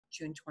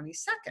June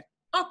 22nd.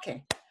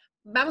 Ok,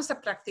 vamos a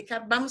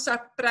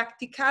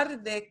practicar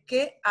de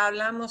qué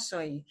hablamos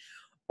hoy.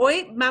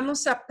 Hoy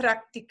vamos a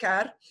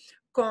practicar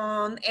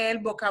con el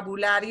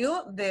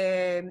vocabulario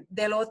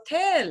del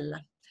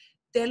hotel.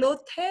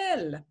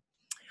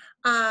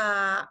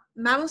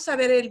 Vamos a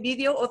ver el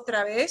video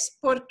otra vez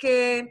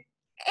porque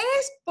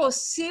es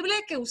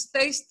posible que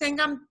ustedes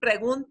tengan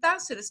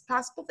preguntas. It is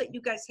possible that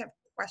you guys have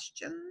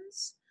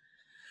questions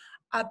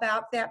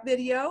about that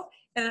video.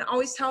 And it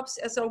always helps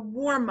as a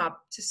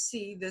warm-up to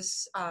see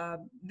this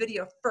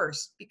video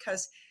first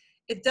because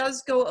it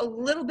does go a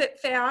little bit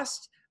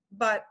fast,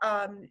 but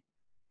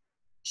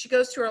she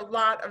goes through a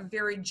lot of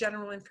very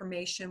general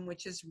information,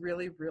 which is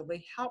really,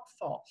 really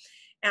helpful.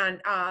 And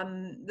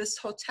this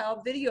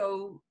hotel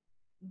video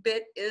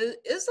bit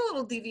is a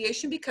little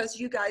deviation because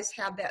you guys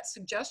have that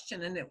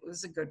suggestion, and it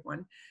was a good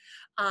one,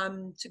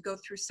 to go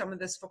through some of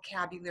this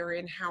vocabulary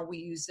and how we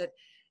use it.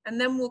 And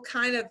then we'll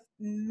kind of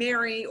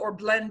marry or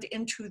blend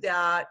into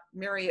that,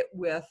 marry it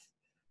with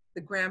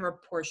the grammar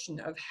portion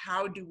of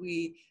how do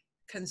we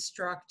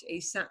construct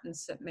a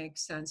sentence that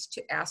makes sense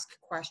to ask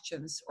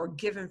questions or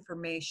give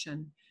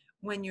information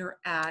when you're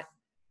at,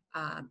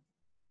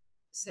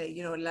 say,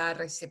 you know, la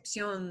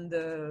recepción,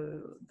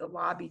 the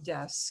lobby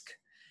desk,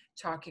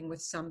 talking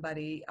with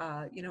somebody,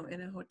 you know,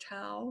 in a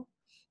hotel,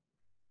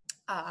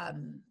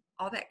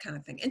 all that kind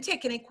of thing. And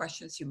take any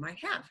questions you might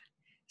have.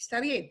 Está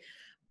bien.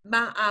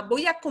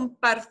 Voy a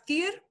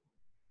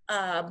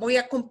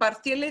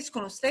compartirles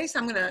con ustedes.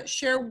 I'm going to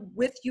share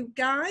with you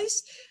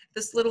guys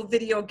this little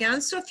video again.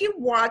 So if you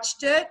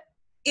watched it,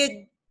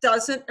 it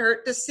doesn't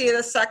hurt to see it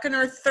a second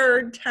or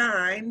third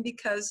time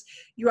because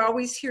you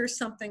always hear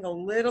something a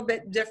little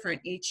bit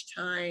different each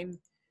time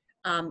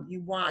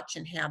you watch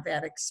and have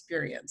that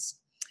experience.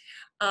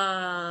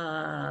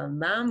 Vamos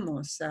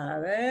a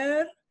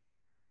ver.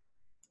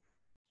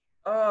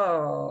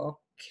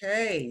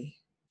 Okay.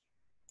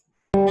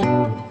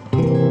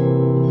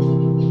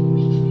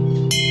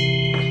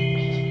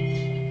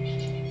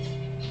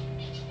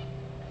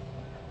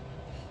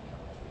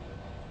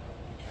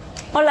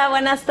 Hola,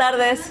 buenas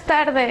tardes.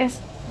 Tardes.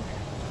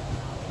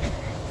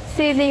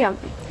 Sí, dígame.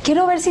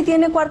 Quiero ver si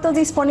tiene cuartos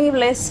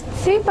disponibles.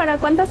 Sí, ¿para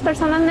cuántas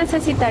personas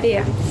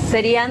necesitaría?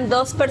 Serían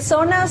 2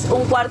 personas,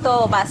 un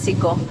cuarto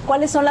básico.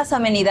 ¿Cuáles son las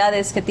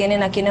amenidades que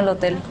tienen aquí en el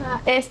hotel?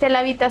 La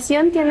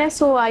habitación tiene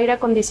su aire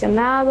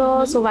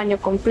acondicionado, su baño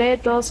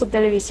completo, su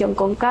televisión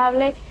con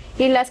cable.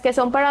 Y las que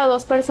son para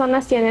 2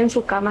 personas tienen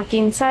su cama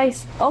king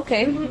size. Ok.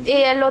 Y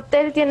el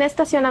hotel tiene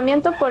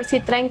estacionamiento por si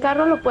traen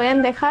carro, lo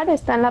pueden dejar,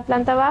 está en la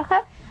planta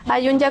baja.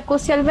 Hay un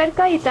jacuzzi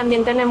alberca y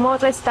también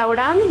tenemos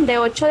restaurante de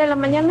 8 de la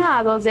mañana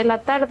a 2 de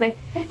la tarde,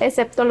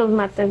 excepto los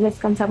martes,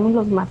 descansamos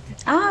los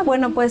martes. Ah,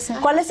 bueno, pues,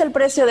 ¿cuál es el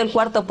precio del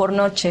cuarto por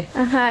noche?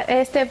 Ajá,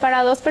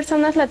 para 2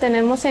 personas la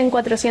tenemos en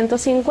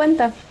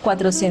 450.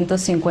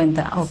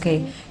 450, ok.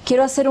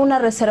 Quiero hacer una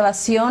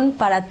reservación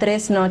para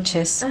 3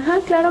 noches. Ajá,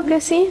 claro que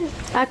sí.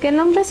 ¿A qué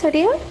nombre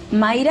sería?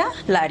 Mayra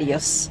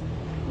Larios.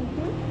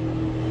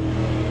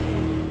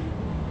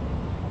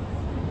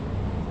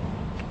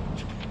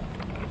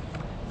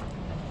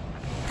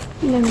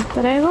 Le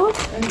entrego.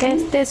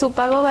 ¿Su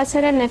pago va a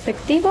ser en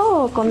efectivo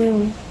o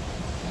con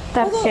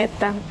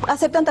tarjeta?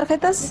 ¿Aceptan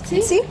tarjetas?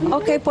 Sí. Sí,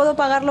 ok, puedo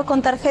pagarlo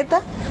con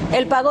tarjeta.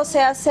 ¿El pago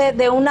se hace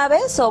de una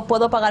vez o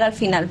puedo pagar al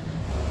final?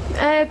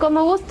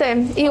 Como guste.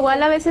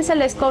 Igual a veces se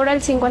les cobra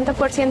el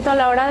 50% a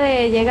la hora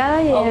de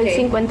llegada y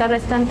el 50%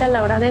 restante a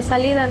la hora de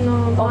salida.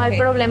 No hay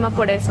problema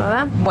por eso,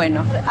 ¿verdad?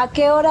 Bueno, ¿a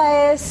qué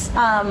hora es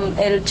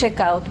el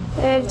checkout?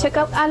 El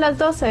checkout a las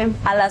 12.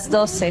 A las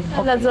 12.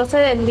 A las 12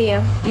 del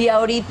día. ¿Y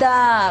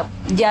ahorita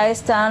ya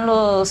están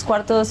los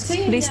cuartos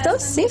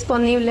listos? Sí,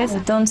 disponibles.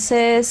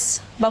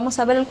 Entonces, ¿vamos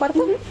a ver el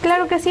cuarto?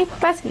 Claro que sí,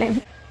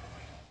 pásale.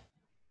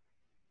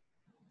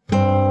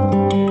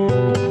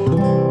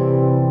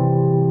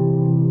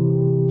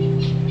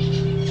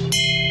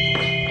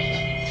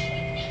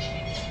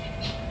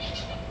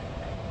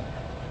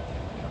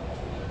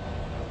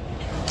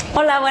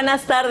 Hola,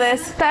 buenas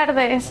tardes.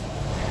 Tardes.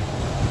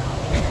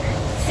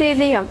 Sí,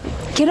 dígame.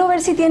 Quiero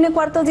ver si tiene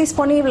cuartos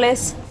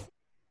disponibles.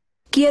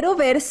 Quiero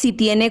ver si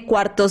tiene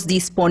cuartos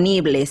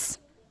disponibles.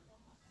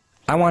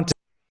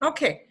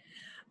 Okay.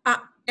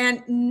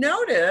 And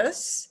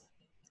notice,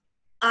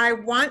 I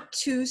want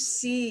to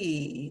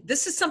see.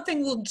 This is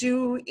something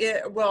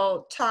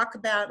we'll talk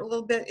about a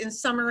little bit in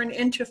summer and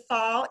into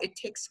fall. It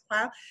takes a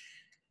while.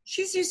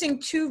 She's using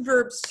 2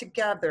 verbs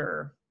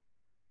together.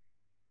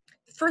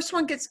 The first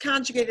one gets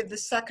conjugated, the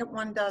second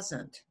one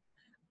doesn't.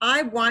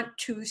 I want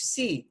to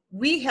see.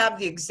 We have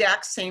the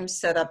exact same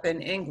setup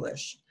in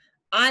English.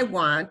 I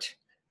want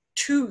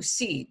to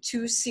see.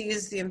 To see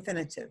is the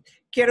infinitive.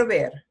 Quiero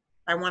ver.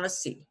 I want to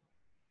see.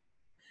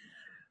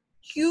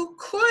 You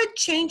could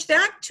change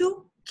that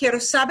to quiero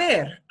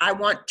saber. I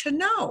want to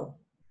know.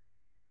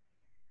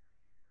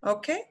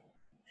 Okay?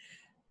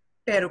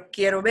 Pero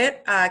quiero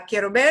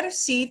ver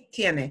si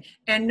tiene.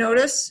 And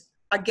notice,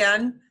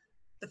 again,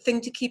 the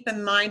thing to keep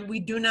in mind, we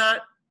do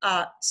not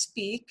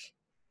speak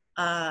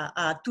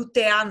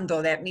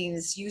tuteando. That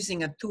means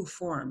using a tu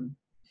form.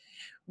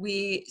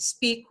 we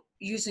speak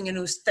using an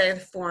usted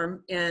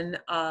form in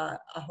a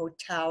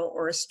hotel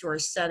or a store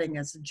setting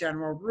as a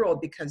general rule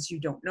because you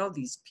don't know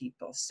these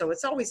people. So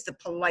it's always the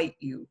polite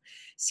you.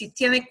 Si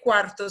tiene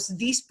cuartos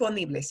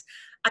disponibles.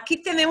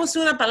 Aquí tenemos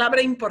una palabra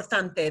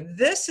importante.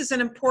 This is an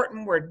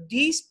important word,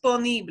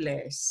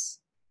 disponibles.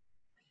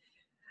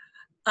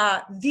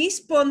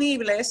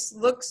 Disponibles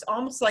looks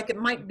almost like it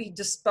might be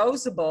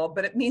disposable,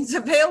 but it means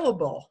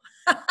available.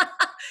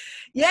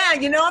 Yeah,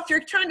 you know, if you're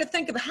trying to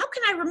think of how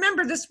can I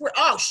remember this word?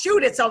 Oh,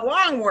 shoot, it's a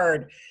long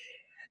word.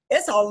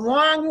 It's a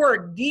long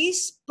word.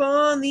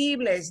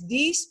 Disponibles,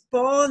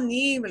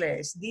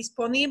 disponibles.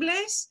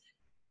 Disponibles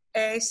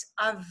es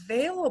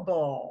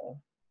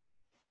available.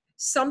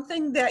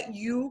 Something that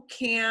you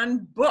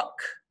can book.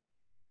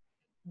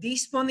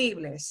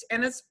 Disponibles.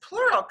 And it's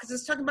plural because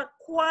it's talking about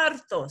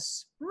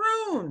cuartos,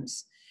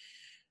 rooms.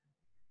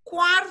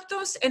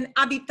 Cuartos and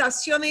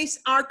habitaciones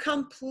are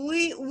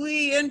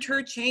completely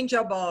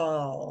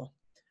interchangeable.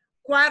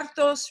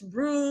 Cuartos,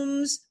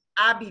 rooms,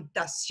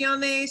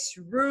 habitaciones,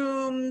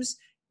 rooms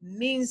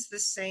means the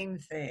same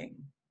thing.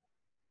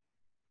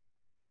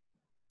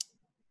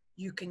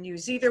 You can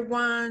use either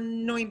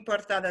one, no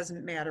importa,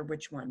 doesn't matter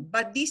which one.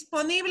 But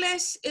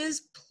disponibles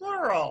is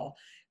plural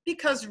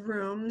because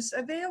rooms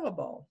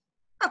available.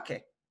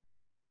 Okay.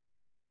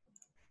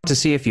 To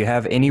see if you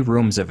have any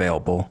rooms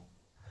available.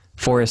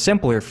 For a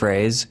simpler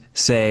phrase,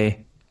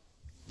 say,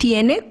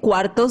 ¿Tiene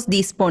cuartos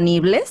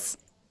disponibles?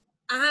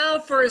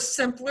 For a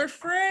simpler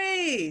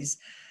phrase.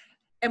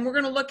 And we're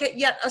going to look at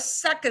yet a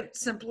second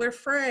simpler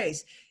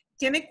phrase.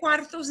 ¿Tiene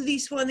cuartos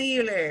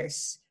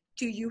disponibles?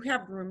 Do you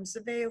have rooms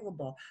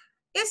available?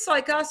 It's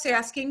like us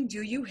asking,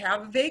 do you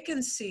have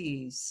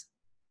vacancies?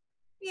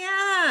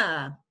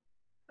 Yeah.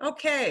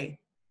 Okay.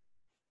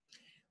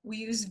 We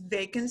use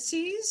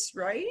vacancies,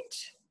 right?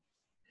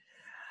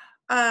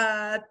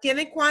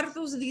 ¿Tiene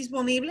cuartos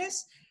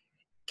disponibles?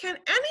 Can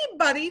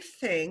anybody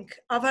think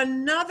of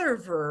another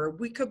verb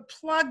we could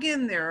plug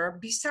in there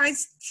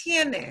besides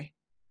tiene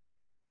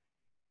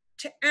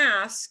to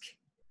ask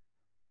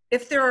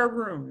if there are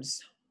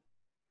rooms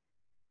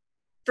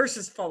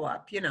versus full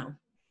up, you know?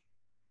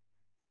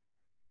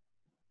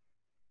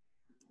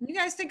 You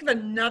guys think of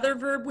another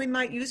verb we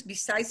might use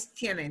besides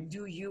tiene?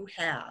 Do you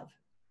have?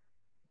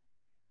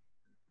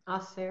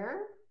 Hacer?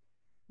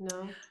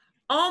 No.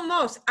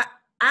 Almost.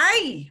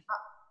 I.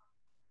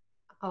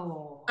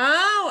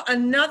 Oh,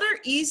 another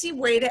easy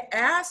way to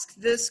ask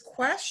this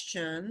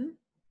question,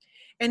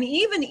 and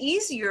even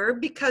easier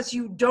because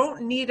you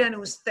don't need an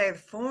usted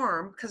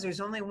form because there's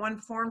only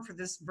one form for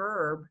this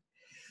verb.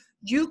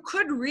 You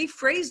could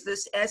rephrase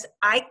this as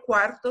hay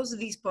cuartos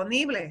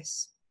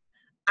disponibles.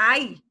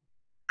 Hay.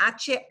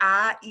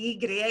 H-A-Y,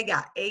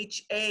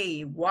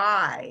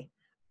 H-A-Y.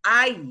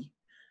 Hay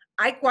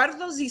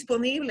cuartos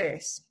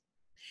disponibles.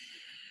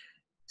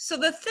 So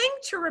the thing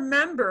to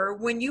remember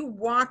when you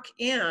walk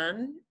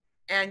in,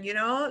 and you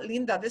know,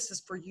 Linda, this is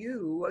for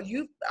you.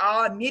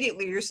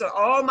 Immediately you're so,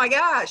 oh my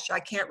gosh,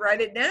 I can't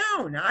write it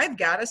down. I've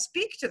got to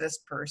speak to this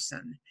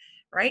person,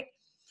 right?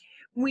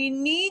 We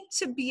need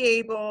to be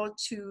able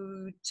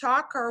to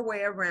talk our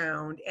way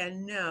around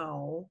and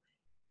know,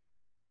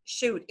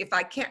 shoot, if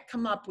I can't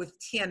come up with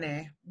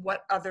tiene,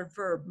 what other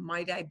verb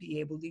might I be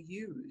able to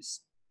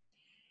use?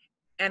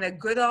 And a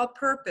good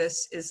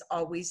all-purpose is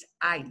always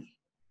hay.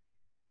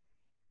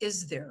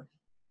 Is there?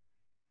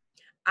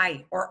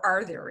 Hay, or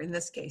are there in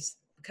this case,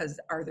 because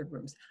are there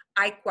rooms?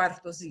 Hay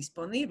cuartos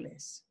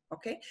disponibles,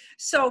 okay?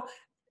 So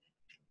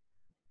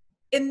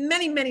in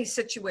many, many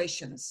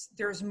situations,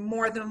 there's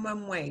more than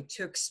one way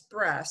to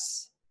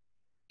express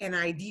an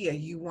idea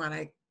you want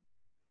to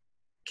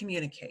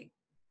communicate,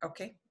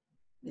 okay?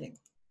 Yeah.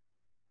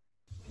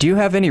 do you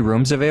have any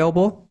rooms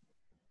available?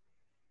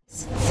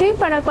 Sí,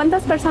 ¿para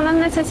cuántas personas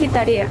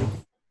necesitaría?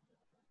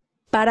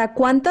 ¿Para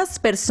cuántas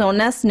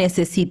personas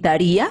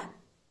necesitaría?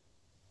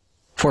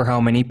 For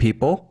how many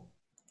people?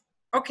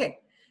 Okay,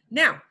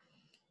 now,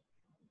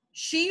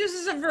 she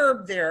uses a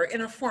verb there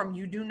in a form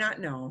you do not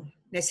know.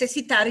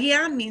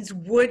 Necesitaría means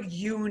would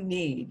you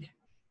need.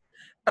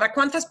 ¿Para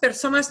cuántas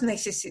personas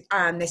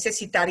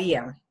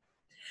necesitaría?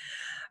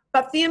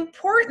 But the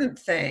important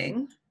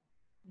thing,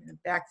 I'm going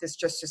to back this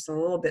just a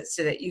little bit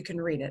so that you can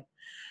read it.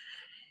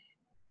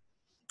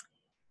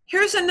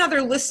 Here's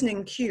another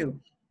listening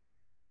cue.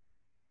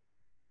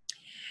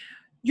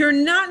 You're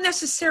not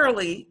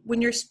necessarily,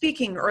 when you're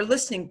speaking or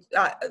listening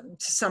to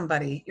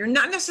somebody, you're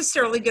not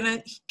necessarily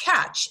going to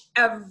catch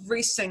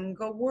every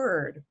single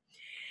word.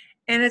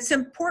 And it's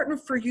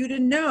important for you to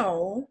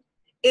know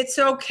it's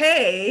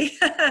okay,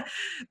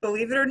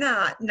 believe it or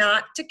not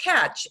to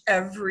catch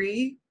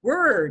every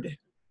word.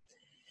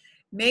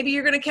 Maybe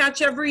you're going to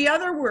catch every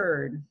other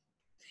word.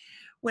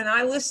 When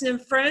I listen in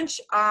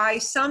French, I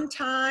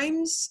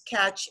sometimes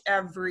catch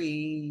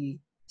every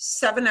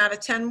 7 out of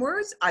 10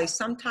 words. I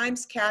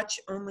sometimes catch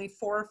only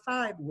 4 or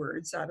 5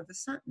 words out of a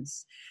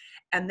sentence.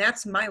 And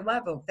that's my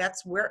level.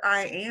 That's where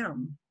I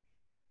am.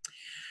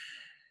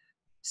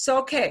 So,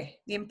 okay,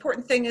 the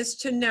important thing is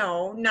to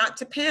know not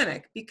to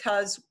panic,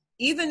 because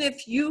even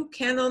if you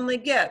can only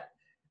get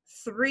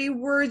 3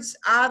 words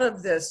out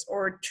of this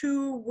or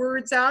 2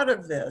 words out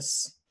of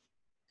this,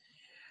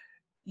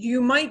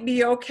 you might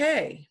be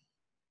okay.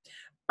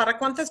 ¿Para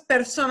cuántas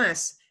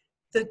personas?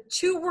 The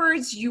 2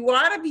 words you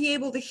ought to be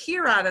able to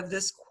hear out of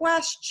this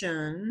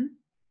question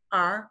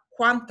are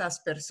cuántas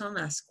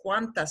personas,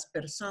 cuántas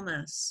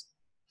personas.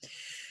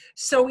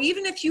 So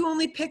even if you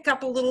only pick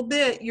up a little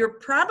bit, you're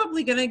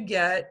probably going to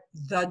get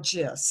the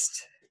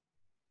gist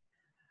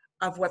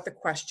of what the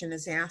question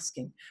is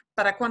asking.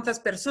 ¿Para cuántas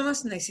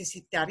personas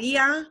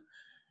necesitaría?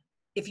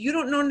 If you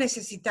don't know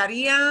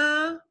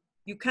necesitaría,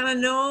 you kind of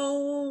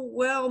know,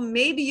 well,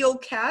 maybe you'll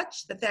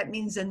catch that that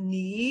means a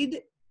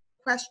need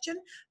question.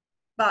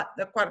 But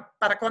the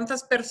para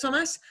cuántas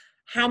personas,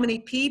 how many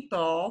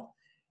people,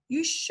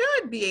 you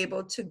should be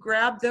able to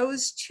grab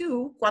those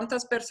 2,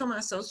 cuántas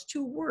personas, those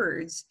 2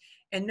 words,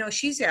 and know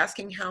she's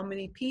asking how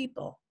many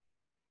people,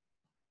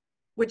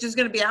 which is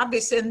going to be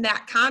obvious in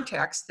that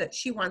context that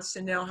she wants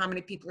to know how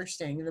many people are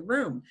staying in the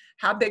room.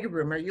 How big a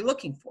room are you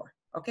looking for?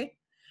 Okay?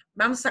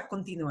 Vamos a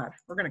continuar.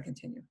 We're going to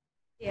continue.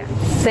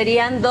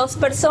 Serían 2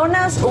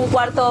 personas, un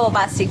cuarto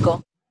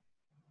básico.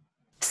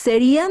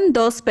 Serían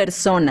 2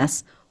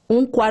 personas,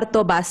 un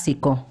cuarto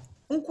básico.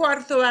 Un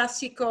cuarto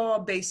básico, a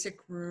basic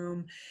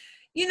room.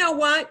 You know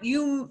what?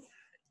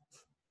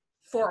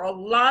 For a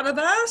lot of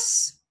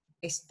us,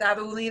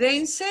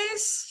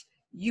 estadounidenses,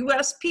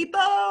 U.S.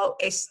 people,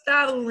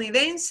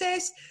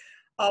 estadounidenses,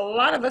 a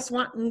lot of us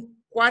want un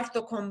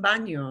cuarto con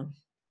baño.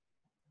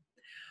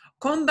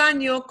 Con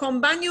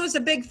baño is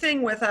a big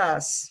thing with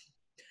us.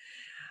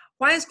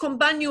 Why is con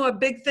baño a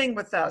big thing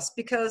with us?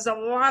 Because a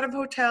lot of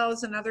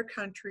hotels in other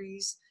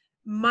countries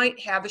might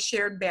have a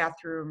shared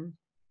bathroom.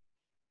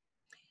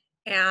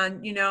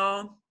 And, you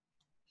know,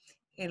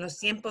 en los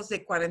tiempos de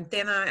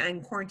cuarentena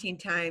and quarantine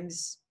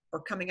times, or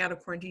coming out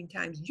of quarantine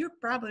times, you're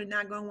probably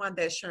not going to want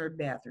that shared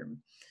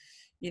bathroom.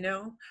 You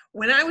know,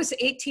 when I was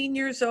 18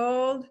 years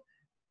old,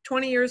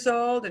 20 years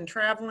old and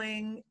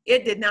traveling,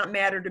 it did not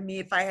matter to me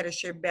if I had a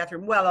shared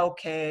bathroom. Well,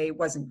 okay, it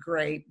wasn't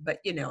great, but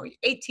you know,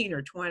 18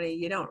 or 20,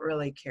 you don't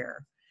really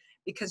care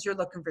because you're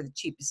looking for the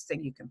cheapest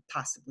thing you can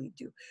possibly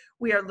do.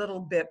 We are a little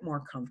bit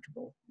more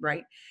comfortable,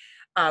 right?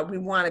 We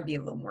want to be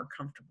a little more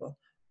comfortable.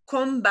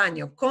 Con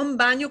baño, con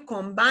baño,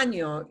 con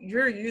baño,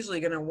 you're usually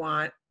going to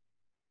want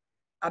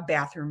a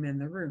bathroom in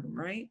the room,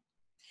 right?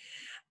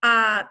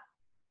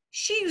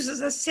 She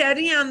uses a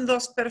serían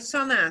 2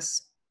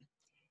 personas.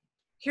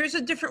 Here's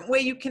a different way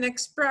you can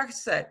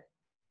express it.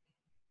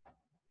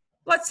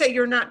 Let's say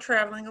you're not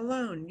traveling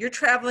alone. You're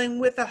traveling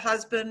with a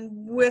husband,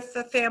 with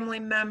a family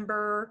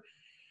member.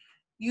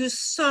 Use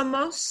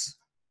somos,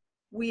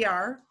 we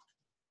are.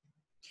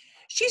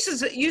 She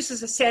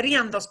uses a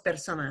serían 2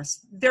 personas.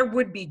 There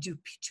would be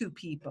 2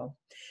 people.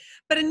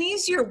 But an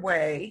easier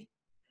way,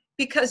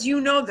 because you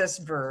know this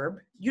verb,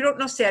 you don't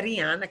know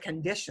serían, a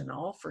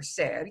conditional for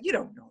ser. You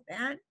don't know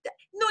that.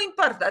 No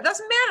importa. It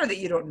doesn't matter that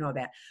you don't know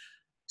that.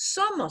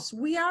 Somos,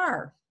 we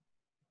are.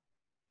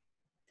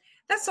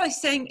 That's like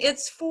saying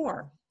it's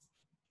 4.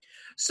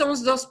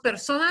 Somos 2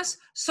 personas.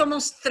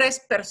 Somos 3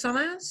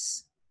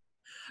 personas.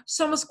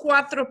 Somos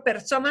 4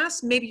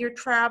 personas. Maybe you're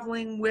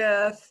traveling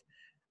with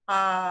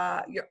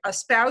a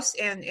spouse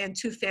and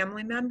 2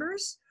 family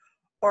members,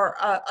 or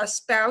a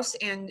spouse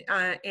and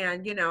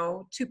you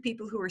know, 2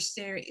 people who are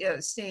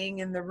staying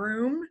in the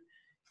room.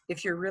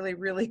 If you're really,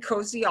 really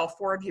cozy, all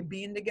 4 of you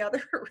being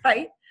together,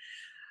 right?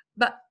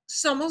 But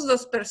somos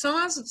 2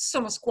 personas,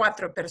 somos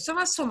 4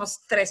 personas, somos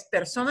 3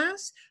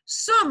 personas,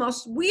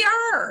 somos, we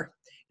are.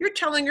 You're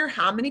telling her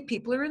how many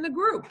people are in the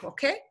group,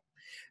 okay?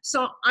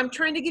 So I'm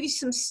trying to give you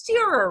some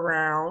steer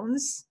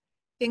arounds,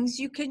 things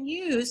you can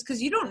use,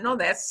 because you don't know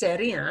that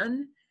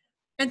serían.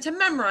 And to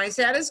memorize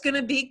that is going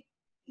to be,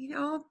 you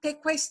know, te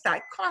cuesta,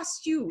 it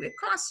costs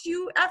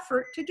you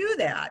effort to do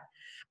that.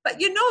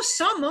 But you know,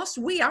 somos,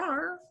 we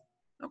are,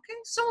 okay?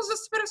 Somos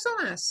 2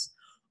 personas.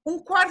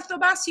 Un cuarto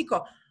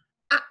básico.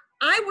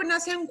 I would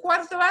not say un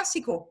cuarto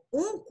básico.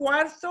 Un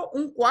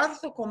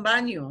cuarto con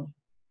baño.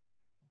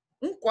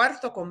 Un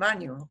cuarto con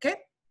baño, okay?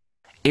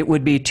 It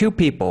would be 2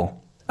 people,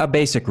 a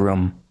basic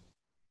room.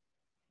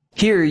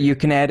 Here you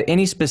can add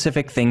any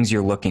specific things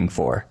you're looking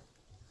for,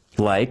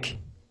 like,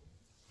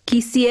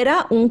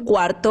 Quisiera un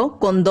cuarto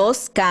con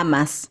 2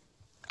 camas.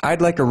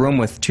 I'd like a room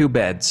with 2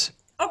 beds.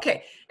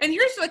 Okay, and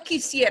here's what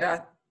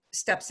quisiera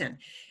steps in.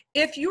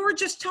 If you were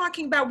just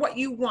talking about what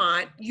you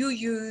want, you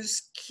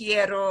use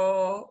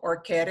quiero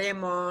or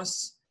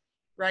queremos,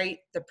 right?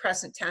 The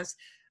present tense.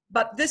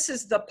 But this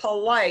is the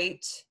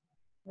polite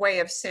way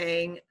of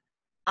saying,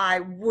 I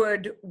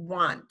would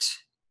want,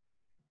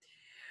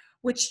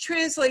 which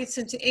translates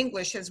into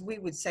English as we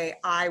would say,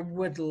 I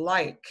would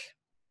like.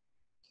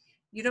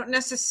 You don't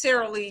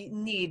necessarily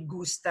need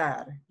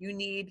gustar. You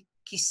need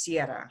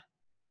quisiera.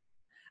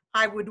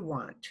 I would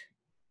want.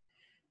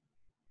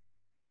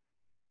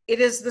 It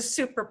is the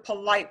super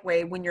polite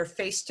way when you're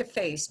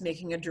face-to-face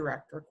making a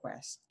direct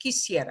request.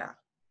 Quisiera.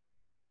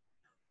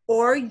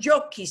 Or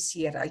yo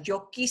quisiera.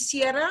 Yo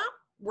quisiera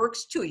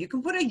works too. You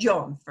can put a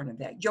yo in front of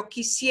that. Yo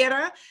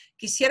quisiera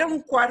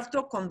un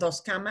cuarto con 2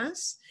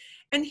 camas.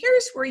 And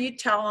here's where you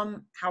tell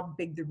them how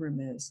big the room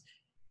is,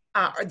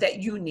 or that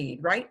you need,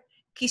 right?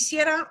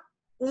 Quisiera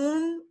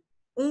un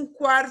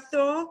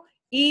cuarto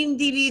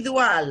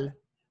individual,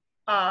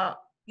 a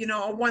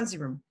onesie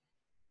room.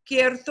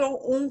 Quiero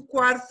un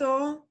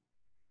cuarto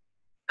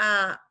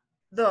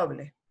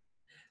doble.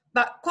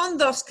 But con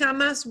dos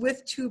camas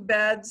with 2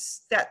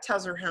 beds, that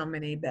tells her how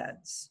many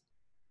beds.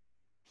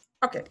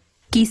 Okay.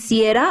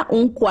 Quisiera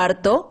un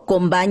cuarto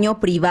con baño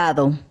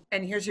privado.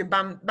 And here's your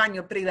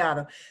baño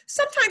privado.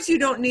 Sometimes you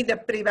don't need the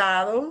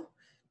privado.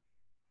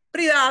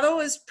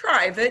 Privado is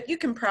private. You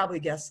can probably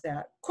guess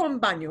that. Con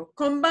baño.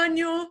 Con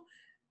baño,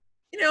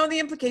 the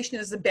implication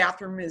is the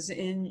bathroom is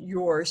in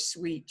your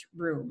suite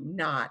room,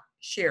 not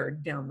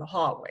shared down the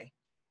hallway.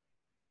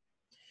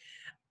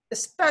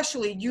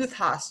 Especially youth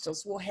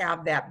hostels will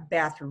have that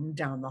bathroom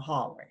down the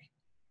hallway.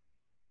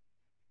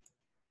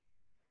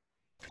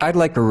 I'd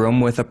like a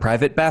room with a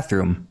private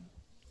bathroom.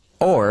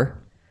 Or,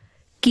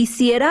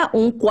 Quisiera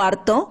un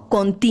cuarto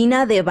con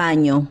tina de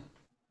baño.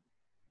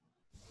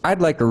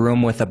 I'd like a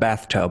room with a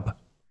bathtub.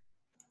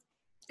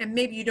 And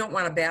maybe you don't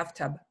want a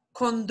bathtub.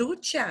 Con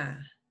ducha.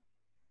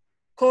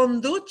 Con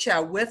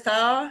ducha with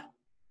a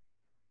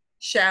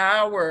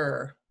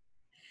shower.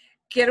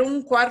 Quiero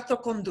un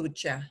cuarto con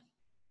ducha.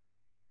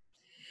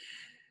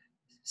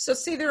 So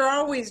see, there are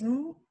always a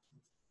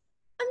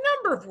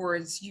number of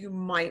words you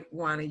might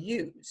want to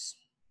use.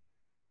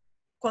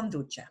 Con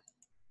ducha.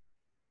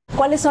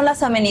 ¿Cuáles son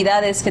las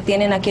amenidades que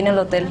tienen aquí en el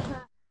hotel?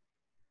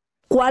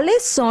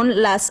 ¿Cuáles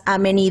son las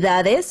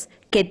amenidades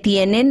que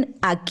tienen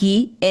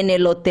aquí en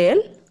el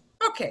hotel?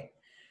 Okay,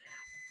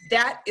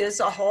 that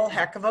is a whole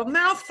heck of a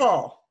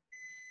mouthful.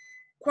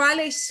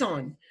 ¿Cuáles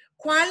son?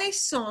 ¿Cuáles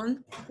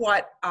son?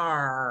 What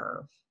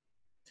are?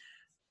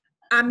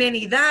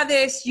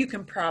 Amenidades, you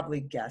can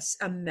probably guess.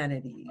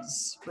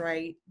 Amenities,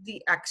 right?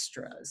 The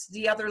extras,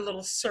 the other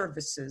little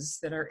services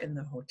that are in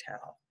the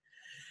hotel.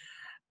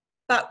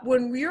 But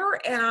when we're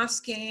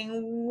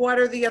asking what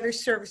are the other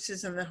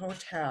services in the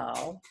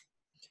hotel,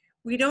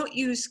 we don't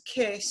use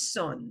que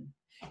son.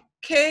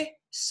 Que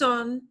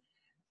son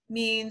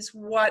means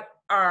what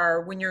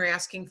are when you're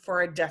asking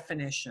for a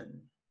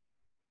definition.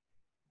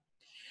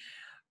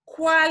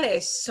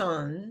 ¿Cuáles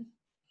son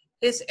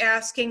is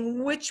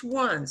asking which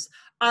ones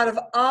out of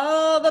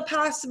all the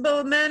possible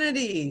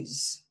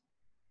amenities,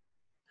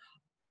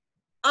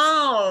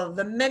 all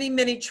the many,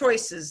 many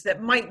choices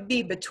that might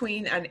be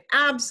between an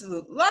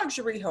absolute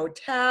luxury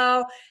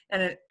hotel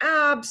and an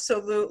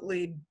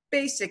absolutely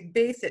basic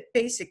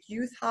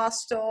youth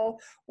hostel.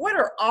 What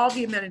are all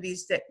the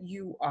amenities that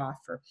you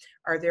offer?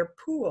 Are there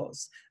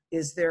pools?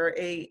 Is there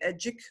a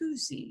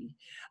jacuzzi?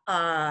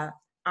 Are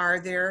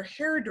there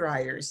hair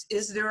dryers?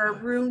 Is there a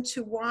room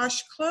to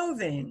wash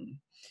clothing?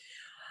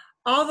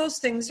 All those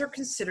things are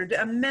considered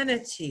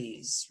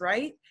amenities,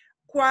 right?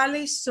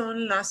 ¿Cuáles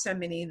son las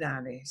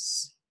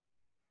amenidades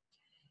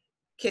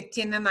que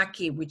tienen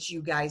aquí, which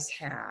you guys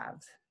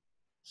have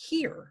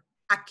here?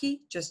 Aquí,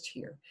 just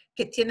here.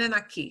 Que tienen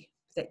aquí,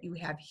 that you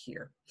have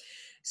here.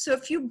 So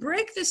if you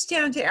break this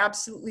down to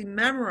absolutely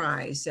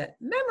memorize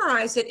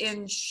it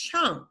in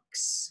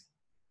chunks.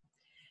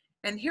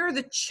 And here are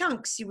the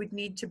chunks you would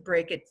need to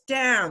break it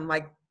down,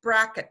 like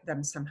bracket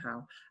them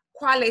somehow.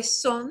 ¿Cuáles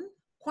son?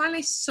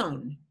 ¿Cuáles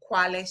son?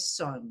 ¿Cuáles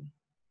son?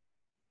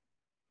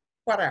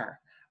 What are?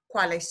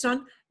 ¿Cuáles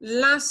son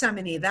las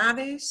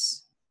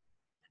amenidades?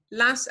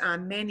 Las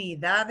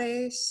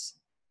amenidades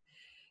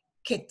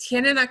que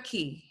tienen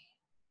aquí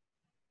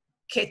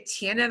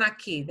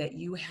that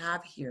you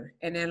have here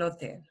en el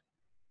hotel.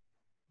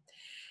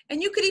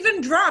 And you could even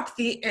drop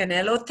the en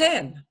el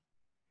hotel.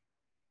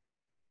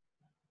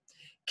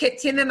 Que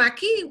tienen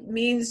aquí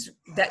means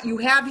that you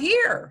have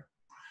here.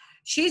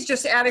 She's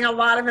just adding a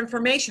lot of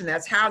information.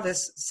 That's how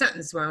this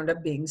sentence wound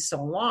up being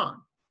so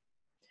long.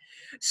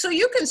 So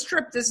you can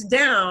strip this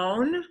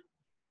down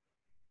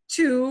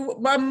to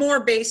a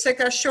more basic,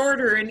 a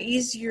shorter and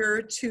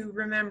easier to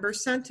remember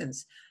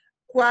sentence.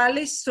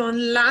 ¿Cuáles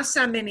son las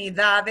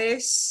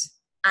amenidades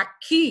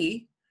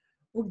aquí?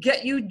 Will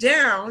get you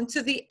down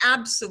to the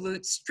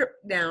absolute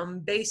stripped down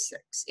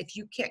basics if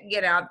you can't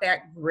get out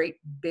that great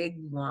big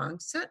long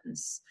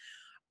sentence.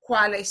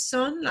 ¿Cuáles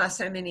son las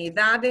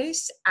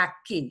amenidades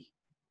aquí?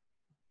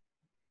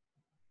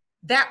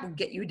 That will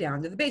get you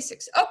down to the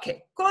basics.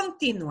 Okay,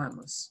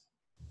 continuamos.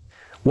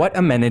 what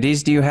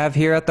amenities do you have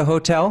here at the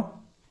hotel?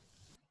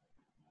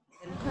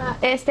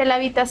 La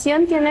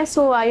habitación tiene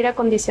su aire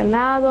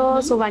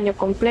acondicionado, su baño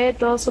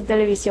completo, su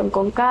televisión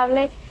con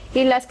cable,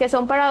 y las que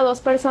son para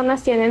 2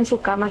 personas tienen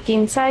su cama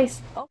king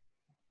size.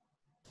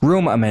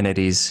 Room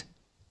amenities.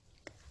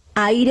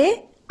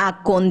 Aire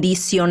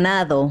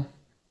acondicionado.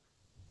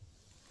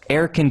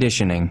 Air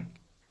conditioning.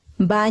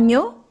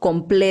 Baño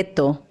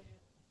completo.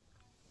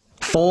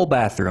 Full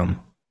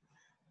bathroom.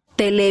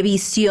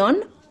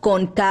 Televisión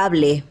con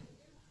cable.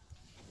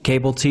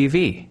 Cable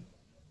TV.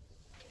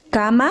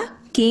 Cama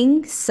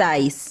king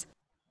size.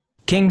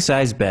 King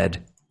size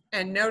bed.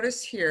 And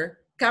notice here,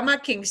 cama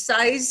king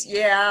size,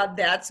 yeah,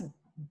 that's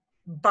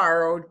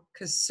borrowed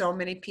because so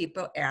many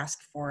people ask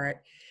for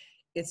it.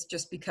 it's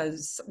just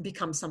because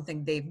becomes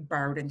something they've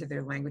borrowed into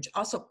their language.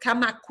 Also,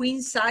 cama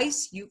queen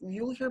size,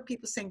 you'll hear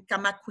people saying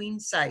cama queen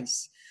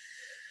size.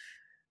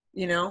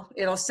 You know,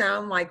 it'll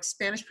sound like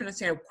Spanish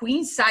pronunciation,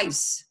 queen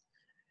size.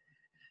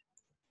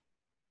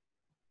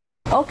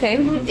 Okay.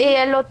 Y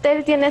el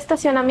hotel tiene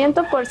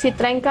estacionamiento por si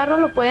traen carro,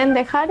 lo pueden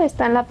dejar,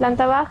 está en la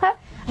planta baja.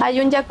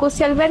 Hay un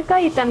jacuzzi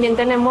alberca y también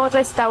tenemos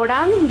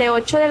restaurante de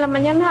 8 de la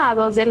mañana a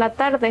 2 de la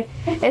tarde,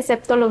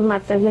 excepto los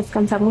martes,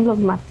 descansamos los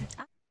martes.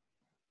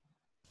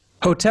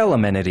 Hotel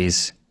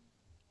amenities.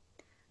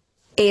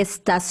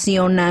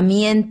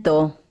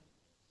 Estacionamiento.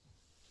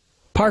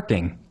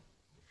 Parking.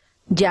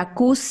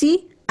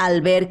 Jacuzzi,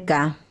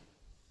 alberca.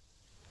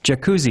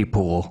 Jacuzzi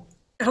pool.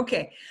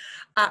 Okay.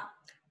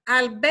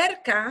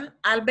 Alberca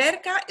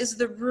is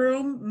the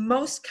room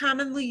most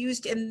commonly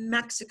used in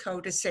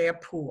Mexico to say a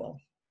pool.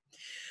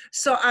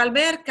 So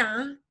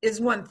alberca is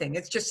one thing.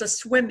 It's just a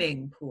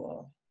swimming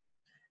pool.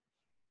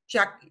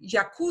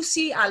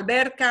 Jacuzzi,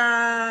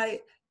 alberca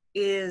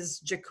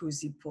is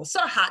jacuzzi pool.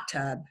 So a hot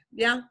tub,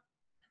 yeah?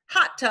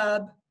 Hot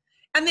tub.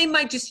 And they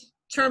might just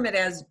term it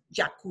as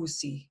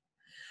jacuzzi.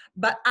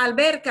 But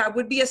alberca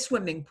would be a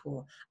swimming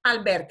pool.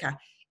 Alberca.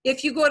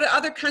 If you go to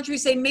other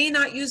countries, they may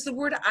not use the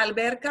word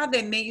alberca.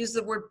 They may use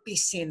the word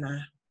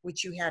piscina,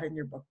 which you had in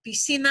your book.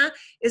 Piscina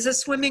is a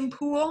swimming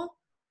pool.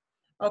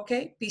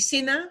 Okay,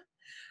 piscina.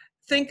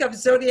 Think of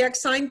zodiac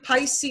sign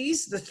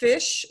Pisces, the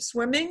fish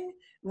swimming.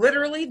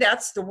 Literally,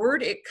 that's the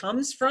word it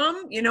comes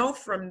from, you know,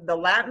 from the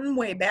Latin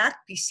way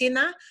back,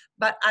 piscina.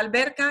 But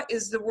alberca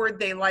is the word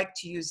they like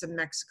to use in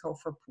Mexico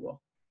for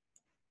pool.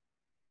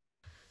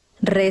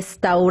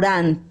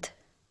 Restaurant.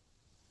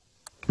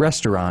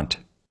 Restaurant.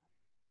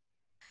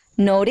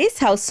 Notice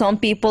how some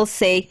people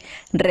say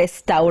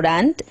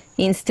restaurant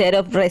instead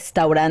of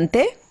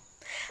restaurante?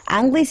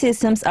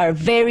 Anglicisms are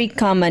very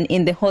common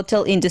in the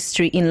hotel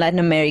industry in Latin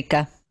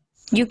America.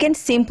 You can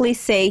simply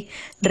say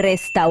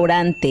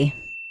restaurante.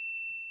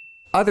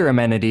 Other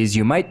amenities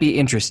you might be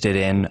interested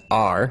in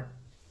are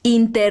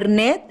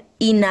Internet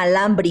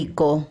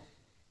inalámbrico.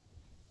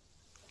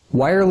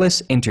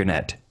 wireless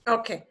internet.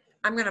 Okay,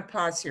 I'm going to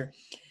pause here.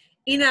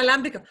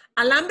 Inalámbrico.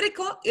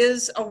 Alámbrico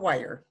is a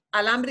wire.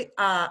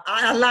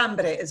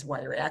 Alambre is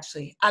wire,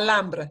 actually.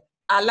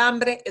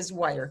 Alambre is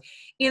wire.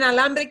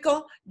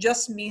 Inalámbrico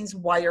just means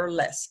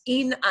wireless.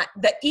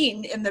 The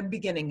in the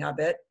beginning of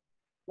it,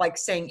 like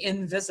saying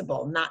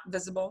invisible, not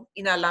visible.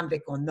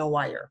 Inalámbrico, no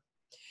wire.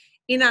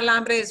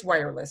 Inalambre is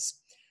wireless.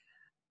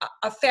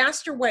 A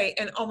faster way,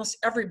 and almost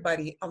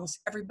everybody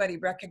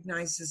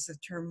recognizes the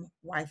term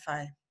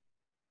Wi-Fi.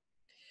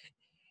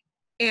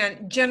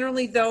 And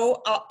generally,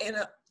 though,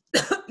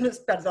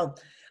 perdón,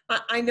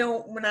 I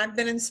know when I've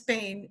been in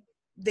Spain,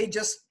 they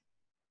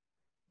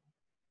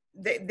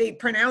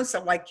pronounce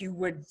it like you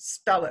would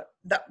spell it.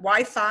 The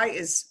Wi-Fi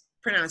is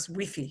pronounced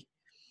Wi-Fi.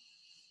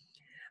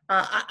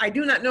 I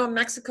do not know in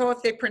Mexico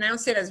if they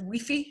pronounce it as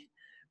Wi-Fi,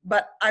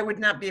 but I would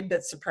not be a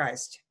bit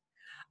surprised.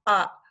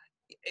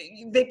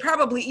 They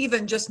probably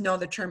even just know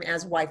the term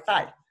as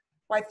Wi-Fi,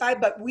 but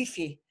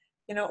Wi-Fi.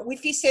 You know,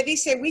 Wi-Fi se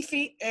dice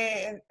Wi-Fi,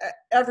 and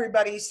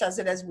everybody says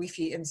it as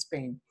Wi-Fi in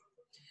Spain.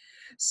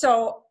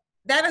 So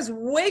that is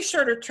way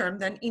shorter term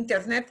than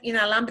Internet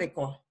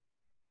inalámbrico.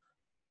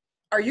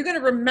 Are you going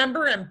to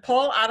remember and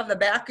pull out of the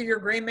back of your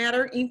gray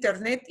matter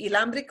Internet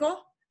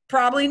inalámbrico?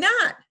 Probably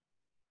not.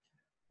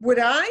 Would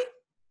I?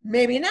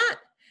 Maybe not.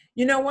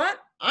 You know what?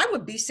 I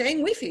would be saying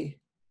Wi-Fi.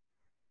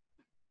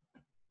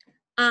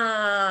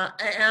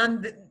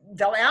 And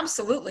they'll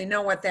absolutely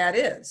know what that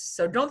is.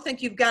 So don't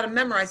think you've got to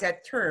memorize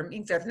that term,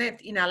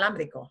 Internet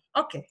inalámbrico.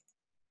 Okay.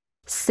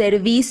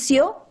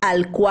 Servicio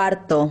al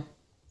cuarto.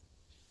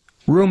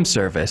 Room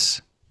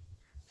service.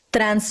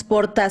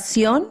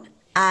 Transportación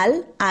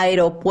al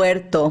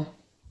aeropuerto.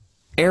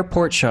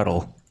 Airport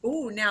shuttle.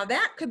 Ooh, now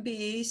that could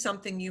be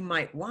something you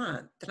might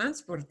want.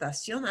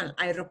 Transportación al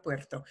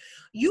aeropuerto.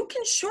 You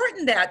can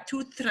shorten that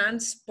to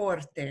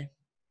transporte.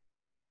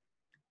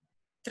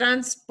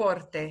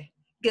 Transporte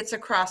gets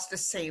across the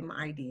same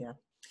idea.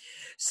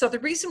 So the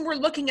reason we're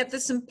looking at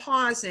this and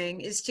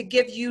pausing is to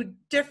give you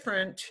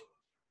different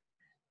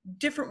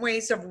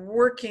ways of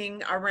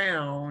working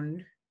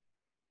around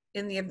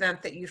in the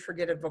event that you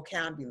forget a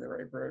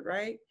vocabulary word,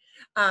 right?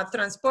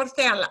 Transporte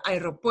al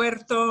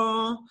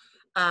aeropuerto,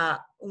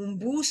 un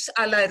bus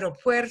al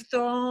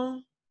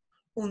aeropuerto,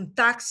 un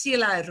taxi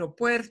al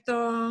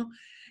aeropuerto.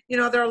 You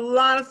know, there are a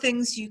lot of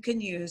things you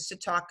can use to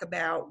talk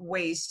about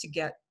ways to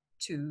get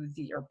to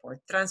the airport.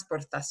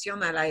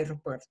 Transportación al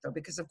aeropuerto,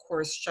 because of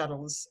course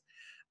shuttles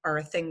are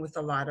a thing with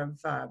a lot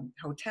of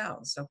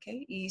hotels,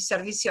 okay? Y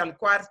servicio al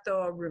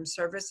cuarto, room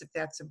service, if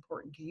that's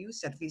important to you,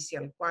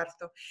 servicio al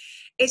cuarto.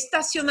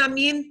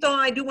 Estacionamiento,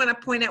 I do want to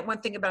point out one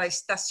thing about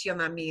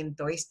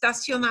estacionamiento.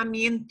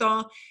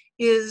 Estacionamiento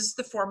is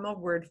the formal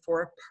word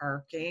for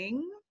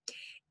parking.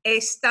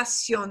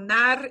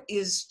 Estacionar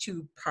is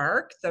to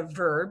park, the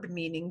verb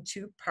meaning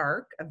to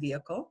park a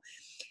vehicle.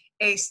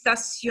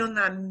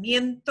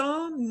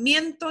 Estacionamiento,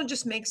 miento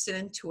just makes it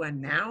into a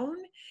noun.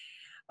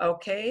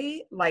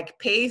 Okay, like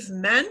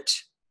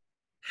pavement.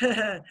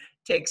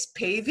 takes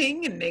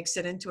paving and makes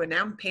it into a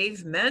noun,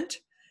 pavement.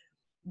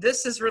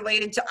 This is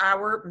related to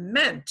our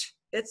ment.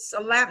 It's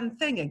a Latin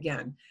thing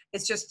again.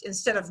 It's just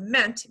instead of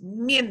ment,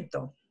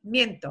 miento,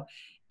 miento.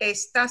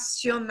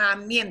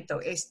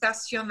 Estacionamiento,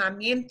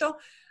 estacionamiento.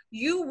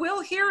 You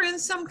will hear in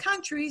some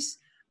countries,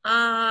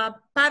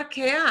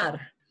 parquear.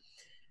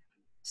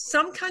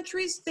 Some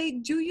countries, they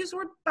do use the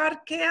word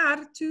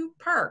parquear to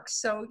park.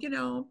 So,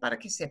 para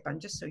que sepan,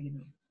 just so you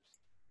know.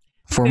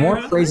 For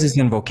more phrases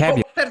and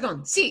vocabulary. Oh,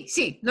 perdón.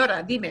 Sí,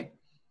 Nora, dime.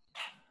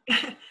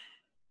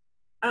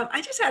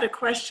 I just had a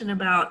question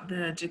about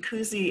the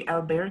jacuzzi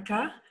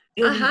alberca.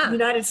 In the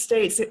United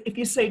States, if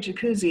you say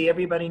jacuzzi,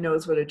 everybody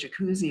knows what a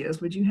jacuzzi is.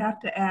 Would you have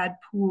to add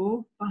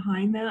pool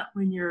behind that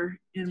when you're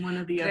in one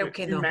of the other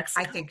in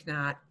Mexico? I think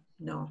not.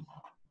 No.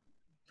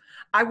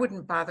 I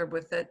wouldn't bother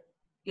with it.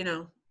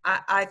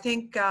 I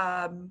think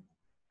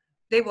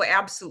they will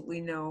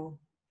absolutely know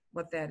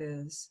what that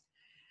is.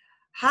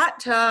 Hot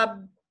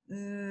tub,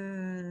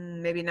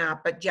 maybe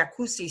not, but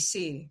jacuzzi,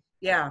 sí.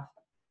 Yeah.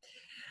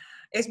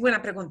 Es buena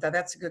pregunta.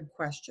 That's a good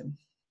question.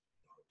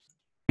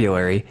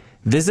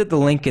 Visit the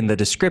link in the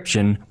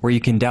description where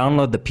you can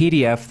download the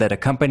PDF that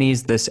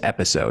accompanies this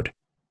episode.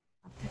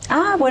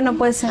 Bueno,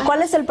 pues,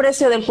 ¿cuál es el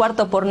precio del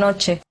cuarto por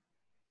noche?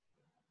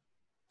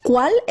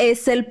 ¿Cuál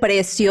es el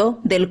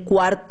precio del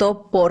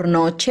cuarto por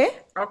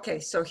noche? Okay,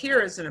 so here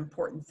is an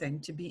important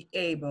thing to be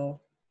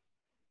able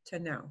to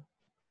know.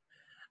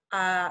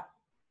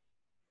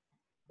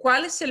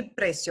 ¿Cuál es el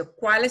precio?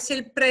 ¿Cuál es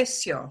el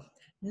precio?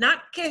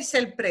 Not ¿qué es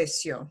el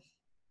precio?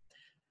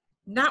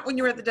 Not when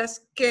you're at the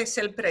desk, ¿qué es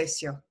el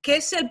precio? ¿Qué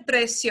es el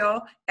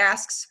precio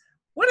asks,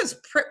 what does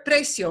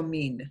precio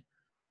mean?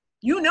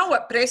 You know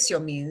what precio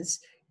means.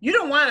 You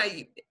don't want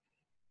to,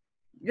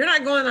 you're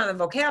not going on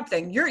the vocab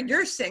thing.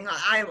 You're saying,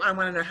 I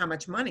want to know how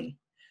much money.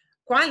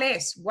 ¿Cuál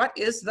es? What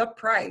is the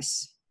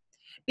price?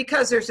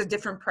 Because there's a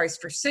different price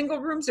for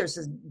single rooms. There's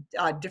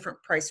a different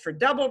price for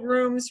double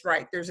rooms,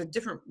 right? There's a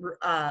different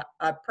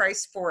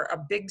price for a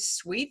big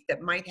suite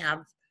that might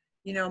have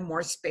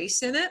more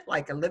space in it,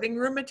 like a living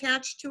room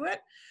attached to it.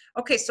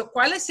 Okay, so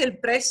 ¿cuál es el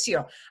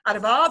precio? Out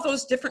of all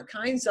those different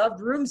kinds of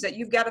rooms that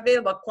you've got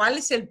available, ¿cuál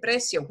es el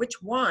precio?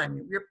 Which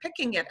one? You're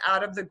picking it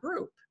out of the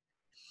group.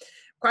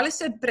 ¿Cuál es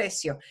el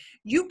precio?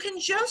 You can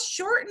just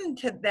shorten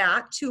to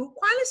that to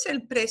 ¿cuál es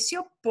el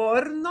precio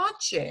por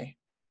noche?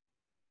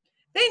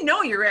 They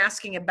know you're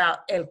asking about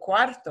el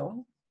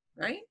cuarto,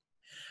 right?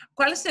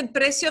 ¿Cuál es el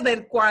precio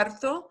del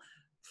cuarto?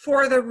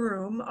 For the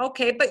room,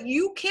 okay, but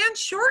you can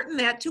shorten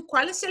that to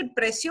 ¿cuál es el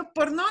precio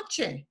por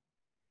noche?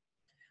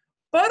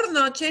 Por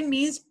noche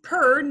means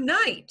per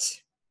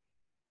night.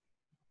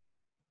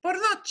 Por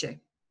noche,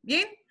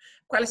 ¿bien?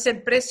 ¿Cuál es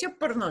el precio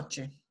por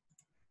noche?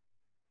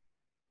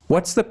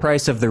 What's the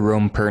price of the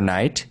room per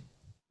night?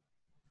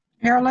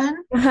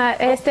 Marilyn?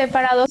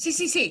 Para dos.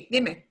 Sí,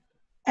 dime.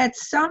 At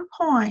some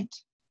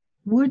point,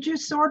 would you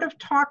sort of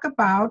talk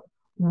about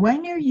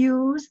when you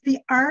use the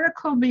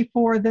article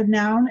before the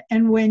noun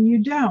and when you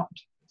don't?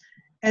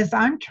 As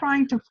I'm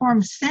trying to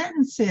form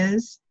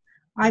sentences,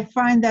 I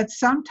find that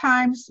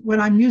sometimes when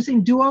I'm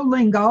using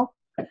Duolingo,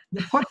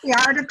 you put the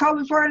article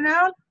before a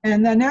noun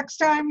and the next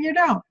time you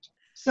don't.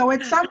 So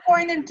at some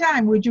point in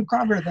time, would you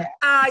cover that?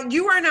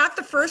 You are not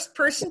the first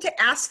person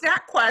to ask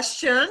that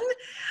question.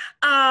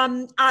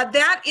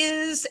 That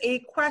is a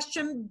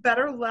question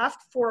better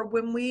left for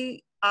when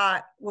we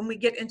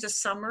get into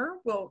summer.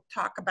 We'll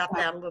talk about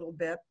that a little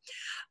bit.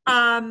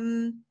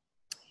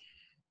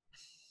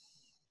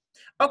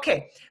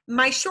 Okay,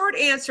 my short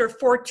answer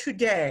for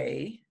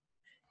today,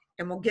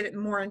 and we'll get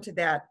more into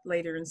that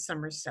later in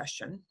summer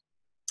session.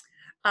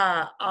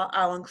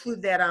 I'll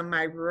include that on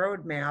my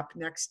roadmap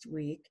next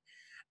week.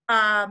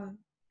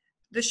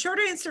 The short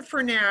answer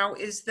for now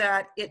is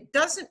that it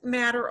doesn't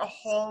matter a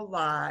whole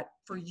lot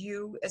for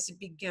you as a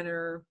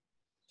beginner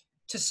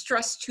to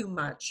stress too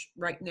much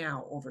right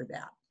now over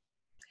that.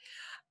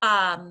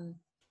 And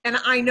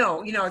I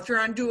know, if you're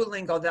on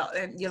Duolingo,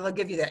 they'll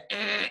give you the,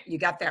 you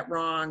got that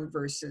wrong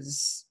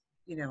versus,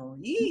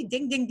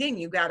 ding, ding, ding,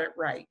 you got it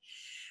right.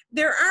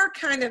 There are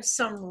kind of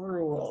some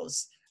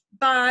rules,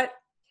 but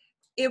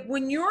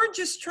when you're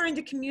just trying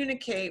to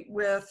communicate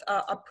with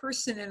a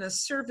person in a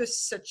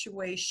service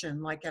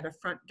situation, like at a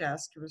front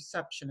desk, a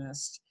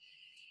receptionist,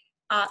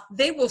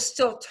 they will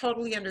still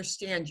totally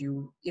understand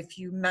you if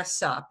you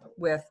mess up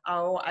with,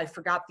 oh, I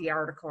forgot the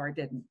article or I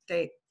didn't.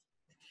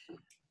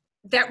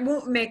 That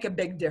won't make a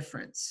big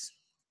difference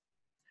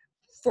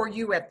for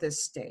you at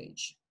this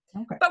stage.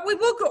 Okay. But we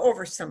will go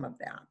over some of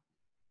that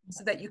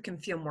so that you can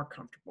feel more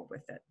comfortable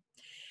with it.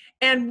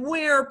 And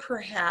where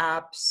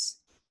perhaps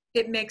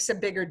it makes a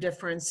bigger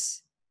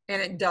difference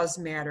and it does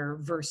matter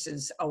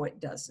versus, oh, it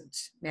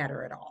doesn't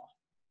matter at all.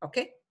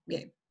 Okay?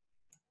 Bien.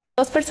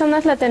 Dos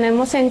personas la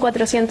tenemos en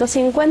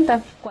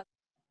 450.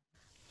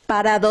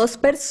 Para dos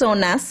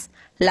personas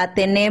la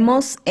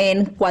tenemos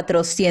en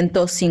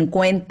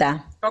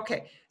 450.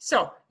 Okay,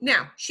 so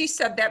now she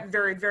said that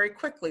very, very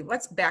quickly.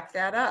 Let's back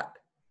that up.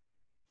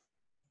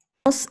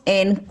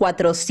 En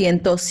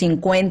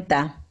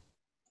 450.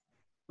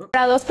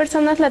 Para dos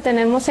personas la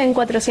tenemos en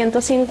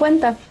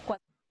 450.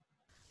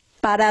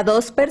 Para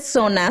dos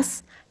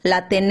personas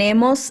la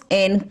tenemos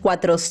en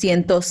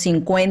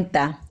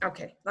 450.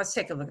 Okay, let's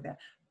take a look at that.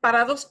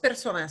 Para dos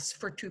personas,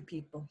 for two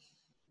people.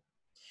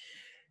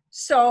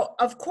 So,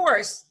 of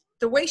course,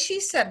 the way she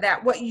said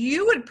that, what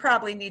you would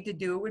probably need to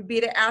do would be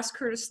to ask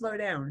her to slow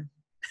down.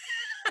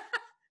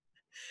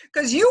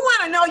 Because you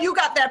want to know you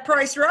got that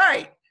price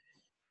right.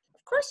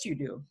 Of course you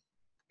do.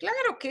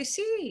 Claro que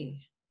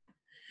sí.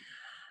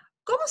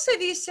 ¿Cómo se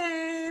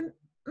dice?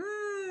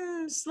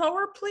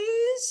 Slower,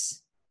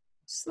 please.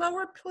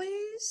 Slower,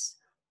 please.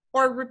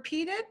 Or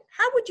repeat it.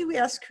 How would you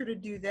ask her to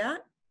do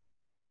that?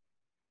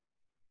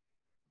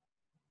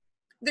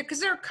 Because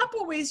there are a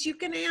couple ways you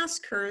can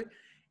ask her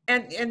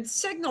and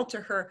signal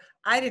to her,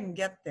 I didn't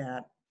get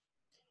that.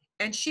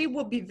 And she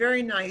will be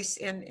very nice,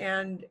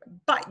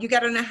 but you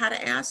got to know how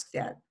to ask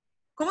that.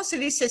 ¿Cómo se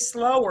dice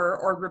slower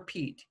or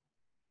repeat?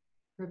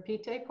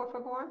 Repite, por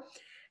favor.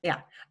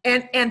 Yeah,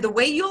 and the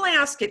way you'll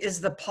ask it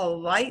is the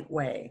polite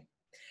way.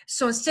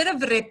 So instead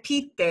of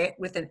repite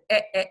with an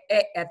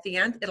at the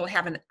end, it'll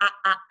have an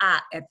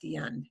a at the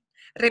end.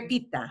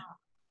 Repita.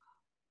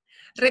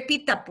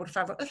 Repita, por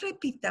favor.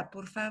 Repita,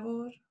 por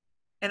favor.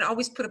 And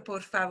always put a por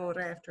favor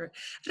after it.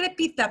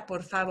 Repita,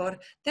 por favor.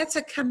 That's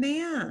a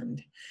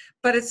command,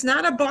 but it's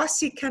not a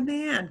bossy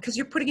command because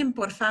you're putting in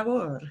por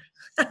favor,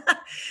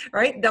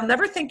 right? They'll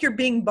never think you're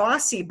being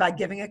bossy by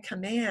giving a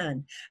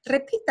command.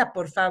 Repita,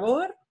 por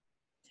favor.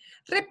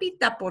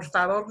 Repita, por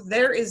favor.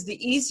 There is the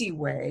easy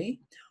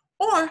way.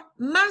 Or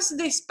más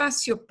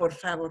despacio, por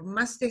favor.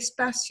 Más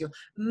despacio.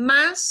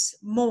 Más,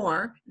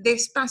 more,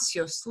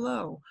 despacio,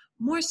 slow.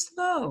 More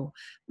slow.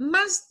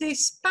 Más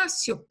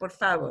despacio, por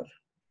favor.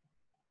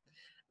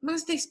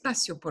 Más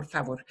despacio, por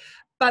favor.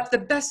 But the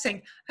best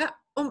thing,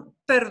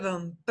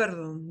 perdón,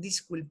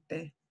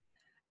 disculpe.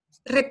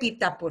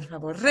 Repita, por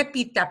favor.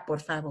 Repita, por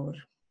favor.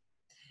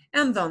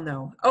 And they'll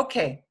know.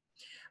 Okay.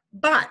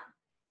 But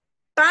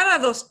para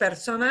dos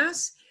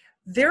personas,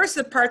 there's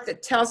the part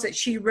that tells that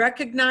she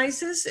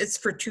recognizes it's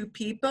for two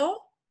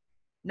people.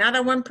 Not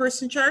a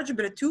one-person charge,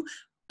 but a two.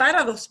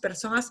 Para dos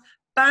personas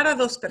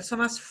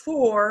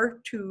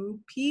for two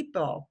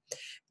people.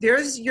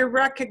 There's your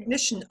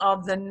recognition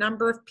of the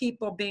number of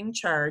people being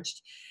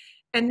charged.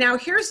 And now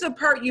here's the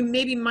part you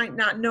maybe might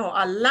not know.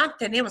 La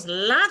tenemos,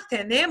 la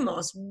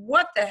tenemos.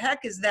 What the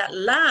heck is that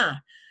la?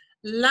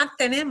 La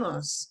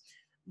tenemos.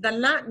 The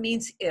la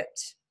means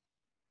it,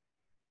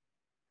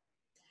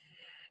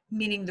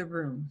 meaning the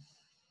room,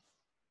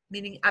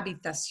 meaning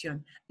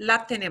habitación.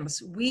 La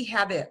tenemos, we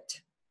have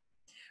it,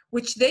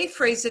 which they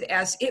phrase it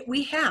as it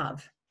we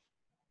have.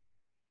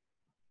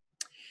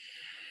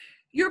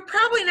 You're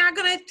probably not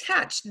going to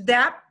touch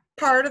that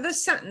part of the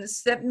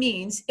sentence that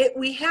means it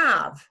we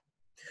have.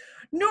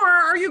 Nor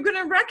are you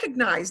going to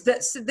recognize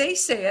that they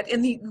say it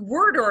in the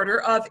word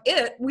order of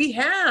it we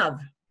have.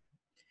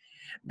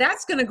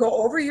 That's going to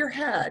go over your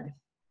head.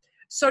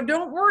 So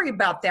don't worry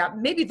about that.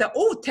 Maybe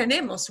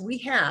tenemos, we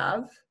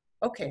have.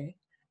 Okay,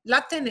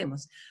 la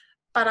tenemos.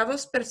 Para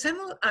dos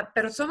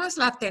personas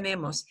la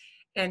tenemos.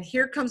 And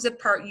here comes the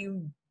part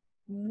you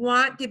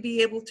want to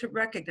be able to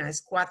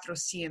recognize.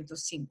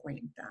 450.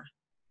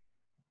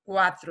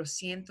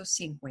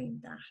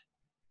 450.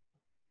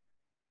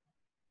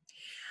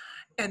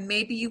 And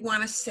maybe you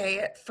want to say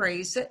it,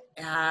 phrase it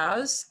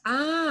as,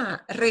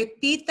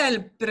 repita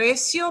el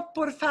precio,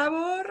 por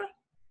favor.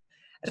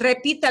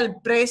 Repita el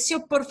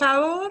precio, por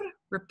favor.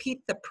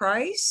 Repeat the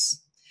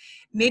price.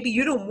 Maybe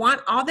you don't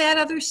want all that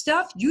other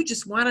stuff. You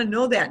just want to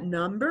know that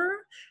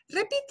number.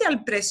 Repita el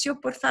precio,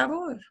 por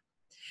favor.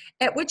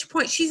 At which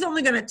point she's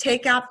only going to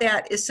take out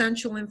that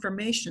essential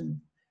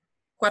information.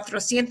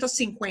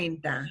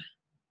 450.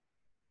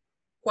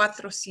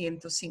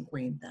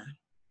 450.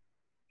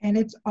 And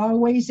it's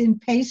always in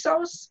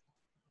pesos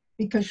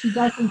because she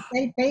doesn't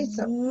say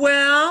pesos.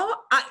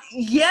 Well,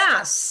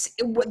 yes.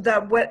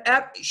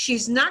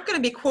 She's not going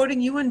to be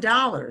quoting you in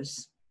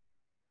dollars.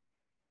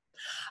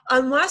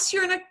 Unless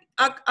you're in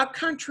a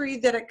country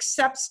that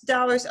accepts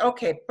dollars.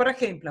 Okay, por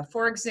ejemplo,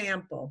 for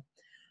example,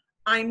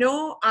 I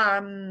know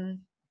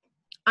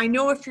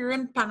if you're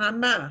in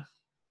Panama,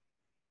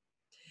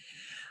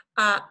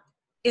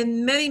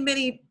 in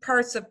many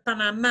parts of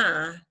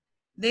Panama,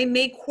 they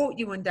may quote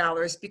you in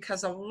dollars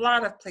because a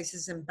lot of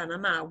places in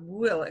Panama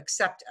will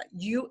accept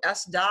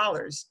US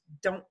dollars,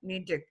 don't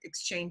need to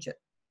exchange it.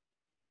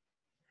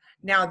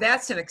 Now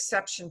that's an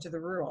exception to the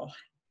rule.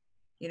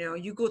 You know,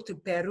 you go to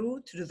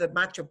Peru to do the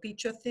Machu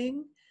Picchu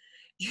thing.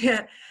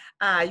 Yeah,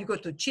 you go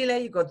to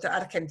Chile, you go to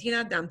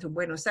Argentina, down to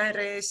Buenos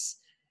Aires.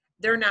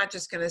 They're not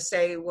just going to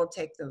say, we'll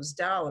take those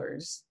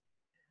dollars.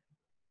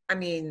 I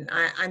mean,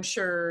 I'm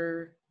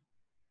sure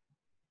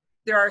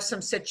there are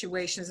some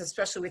situations,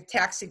 especially with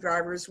taxi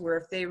drivers, where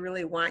if they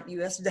really want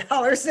US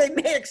dollars, they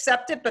may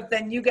accept it, but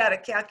then you got to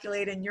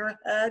calculate in your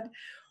head,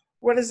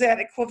 what is that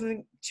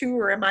equivalent to,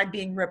 or am I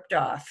being ripped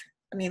off?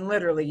 I mean,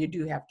 literally, you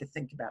do have to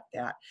think about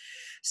that.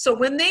 So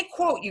when they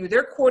quote you,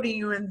 they're quoting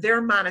you in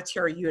their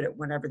monetary unit,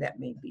 whatever that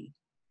may be.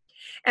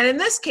 And in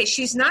this case,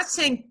 she's not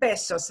saying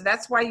pesos, so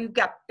that's why you've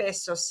got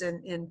pesos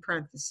in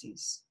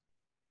parentheses.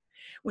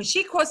 When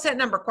she quotes that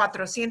number,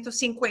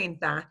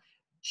 450,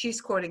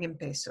 she's quoting in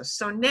pesos.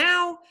 So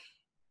now,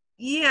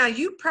 yeah,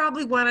 you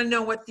probably want to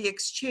know what the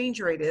exchange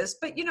rate is,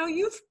 but you know,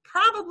 you've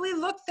probably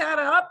looked that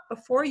up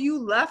before you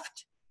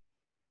left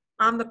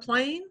on the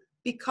plane,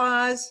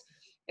 because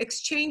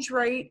exchange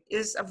rate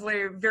is a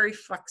very, very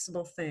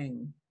flexible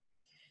thing.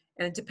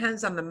 And it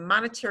depends on the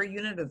monetary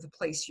unit of the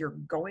place you're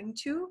going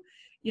to.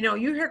 You know,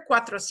 you hear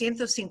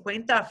 450,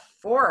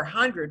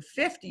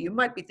 450, you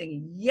might be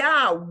thinking,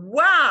 yeah,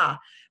 wow.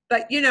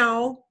 But you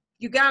know,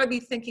 you got to be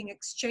thinking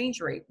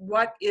exchange rate.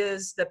 What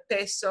is the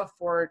peso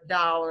for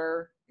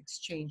dollar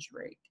exchange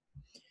rate?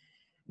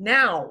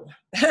 Now,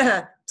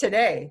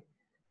 today,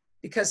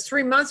 because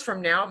 3 months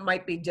from now, it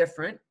might be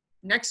different.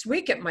 Next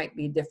week, it might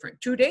be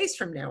different. 2 days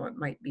from now, it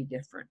might be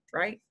different,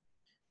 right?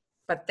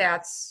 But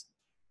that's,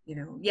 you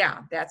know,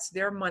 yeah, that's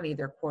their money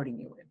they're quoting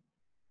you in.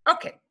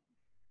 Okay.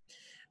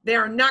 They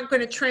are not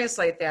going to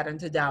translate that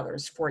into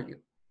dollars for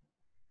you,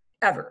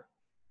 ever.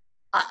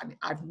 I mean,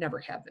 I've never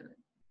had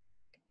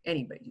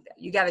anybody do that.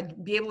 You got to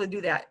be able to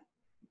do that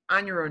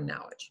on your own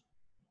knowledge.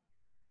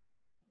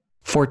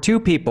 For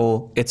 2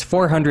 people, it's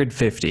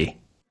 450.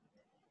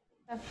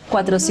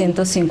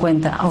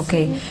 450,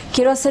 ok.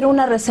 Quiero hacer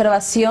una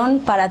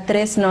reservación para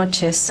 3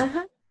 noches.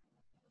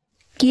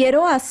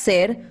 Quiero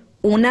hacer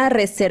una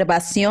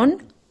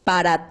reservación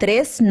para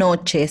 3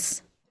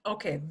 noches.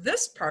 Okay,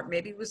 this part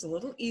maybe was a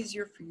little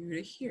easier for you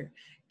to hear.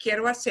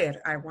 Quiero hacer,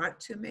 I want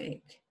to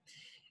make.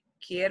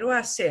 Quiero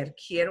hacer,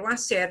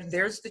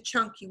 there's the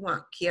chunk you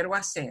want. Quiero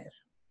hacer,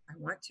 I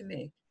want to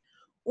make.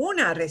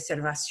 Una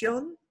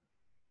reservación,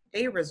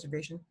 a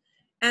reservation.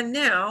 And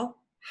now,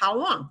 how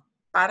long?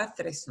 Para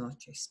 3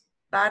 noches.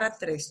 Para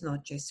 3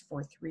 noches,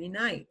 for 3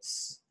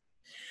 nights.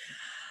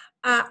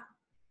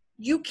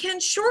 You can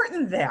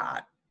shorten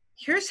that.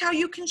 Here's how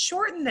you can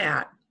shorten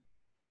that.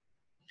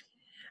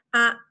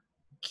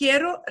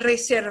 Quiero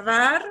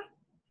reservar.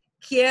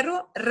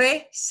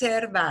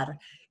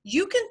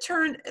 You can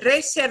turn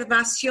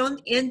reservación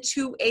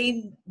into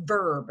a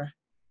verb.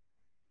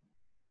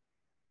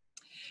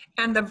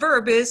 And the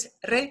verb is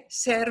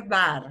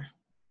reservar.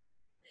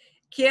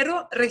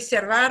 Quiero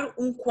reservar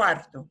un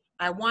cuarto.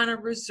 I want to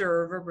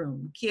reserve a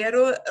room.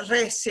 Quiero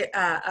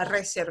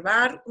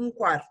reservar un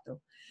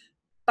cuarto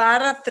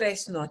para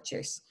 3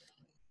 noches,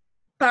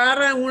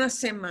 para una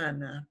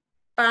semana,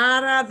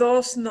 para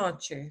 2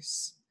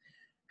 noches.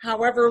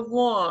 However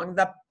long,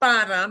 the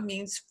para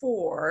means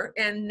for,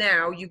 and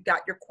now you've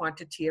got your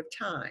quantity of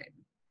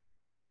time.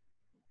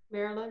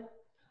 Marilyn,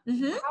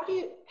 Mm-hmm.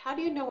 how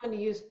do you know when to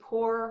use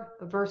por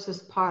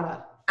versus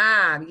para?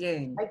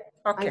 Bien.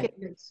 I get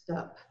mixed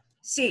up.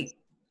 Sí.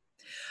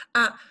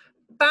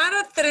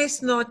 Para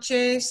 3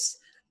 noches,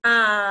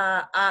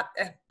 para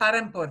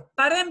en por.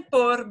 Para en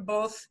por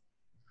both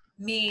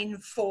mean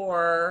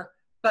for,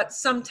 but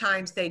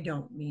sometimes they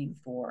don't mean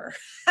for.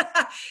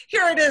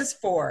 Here it is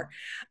for.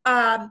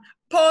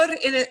 Por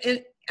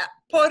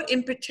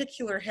in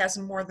particular has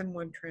more than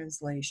one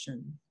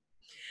translation.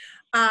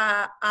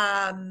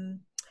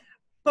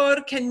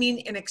 Por can mean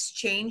in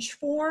exchange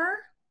for.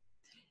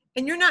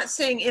 And you're not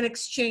saying in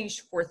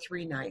exchange for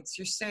 3 nights.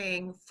 You're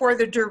saying for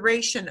the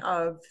duration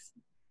of,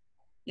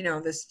 you know,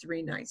 this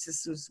 3 nights.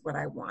 This is what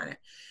I wanted.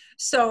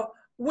 So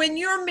when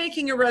you're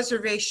making a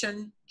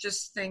reservation,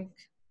 just think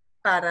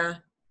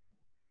para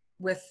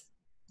with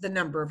the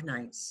number of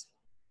nights.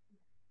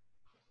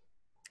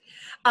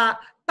 Para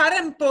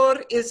en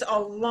por is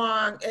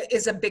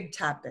a big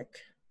topic.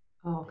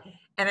 Oh, okay.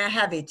 And a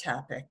heavy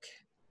topic.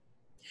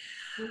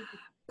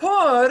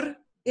 Por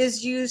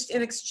is used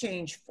in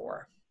exchange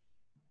for.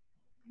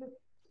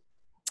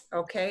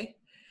 Okay?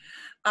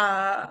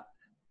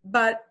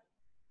 But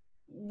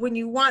when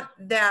you want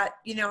that,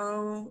 you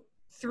know,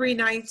 3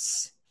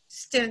 nights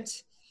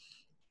stint,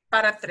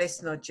 para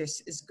 3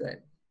 noches is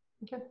good.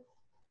 Okay.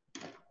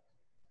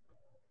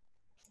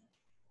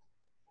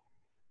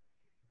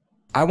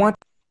 I want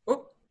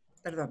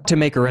to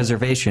make a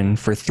reservation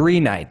for 3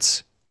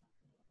 nights.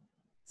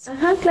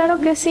 Ajá, claro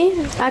que sí.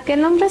 ¿A qué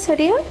nombre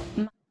sería?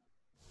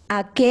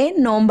 ¿A qué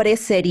nombre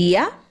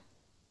sería?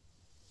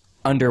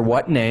 Under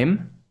what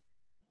name?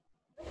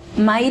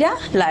 Mayra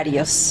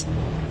Larios.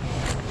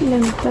 Le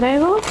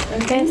entrego.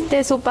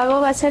 ¿Su pago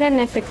va a ser en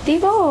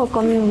efectivo o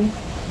con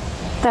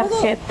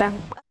tarjeta?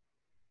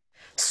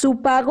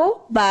 ¿Su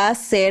pago va a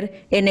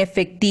ser en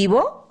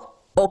efectivo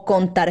o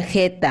con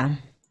tarjeta?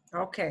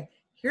 Okay,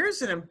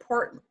 here's an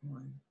important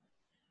one.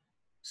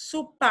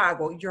 Su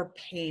pago, your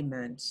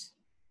payment.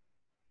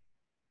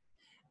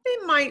 They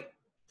might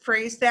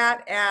phrase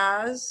that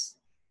as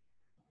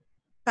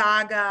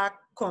paga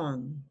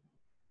con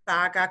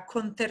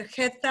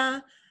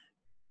tarjeta,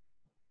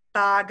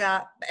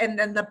 paga, and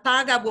then the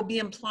paga will be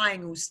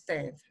implying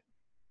usted.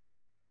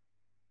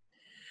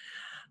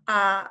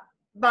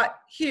 But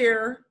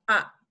here,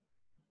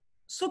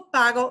 su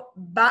pago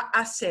va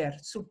a ser.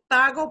 Su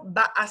pago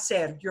va a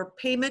ser. Your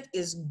payment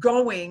is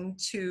going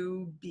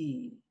to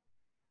be.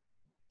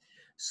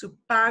 Su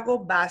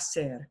pago va a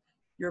ser.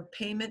 your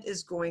payment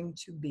is going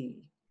to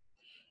be.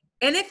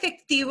 En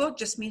efectivo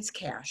just means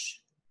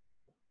cash.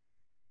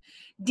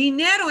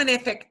 Dinero en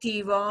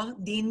efectivo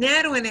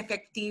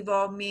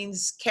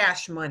means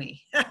cash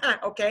money,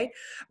 okay?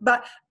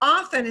 But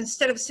often,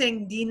 instead of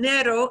saying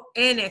dinero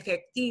en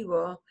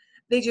efectivo,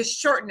 they just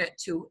shorten it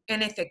to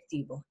en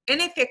efectivo. En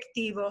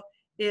efectivo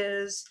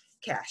is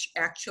cash,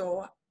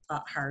 actual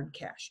hard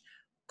cash.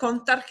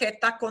 Con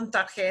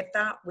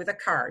tarjeta, with a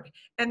card.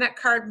 And that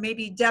card may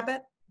be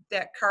debit,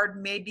 that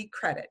card may be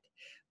credit.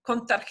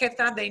 Con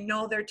tarjeta, they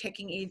know they're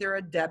taking either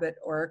a debit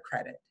or a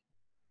credit.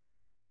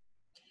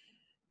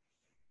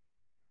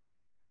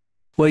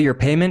 Will your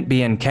payment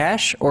be in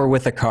cash or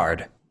with a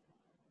card?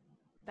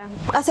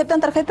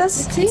 ¿Aceptan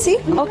tarjetas? Sí.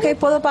 Ok,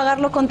 ¿puedo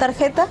pagarlo con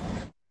tarjeta?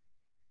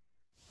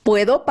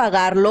 ¿Puedo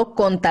pagarlo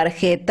con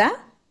tarjeta?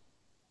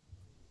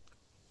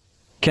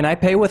 Can I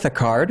pay with a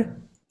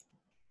card?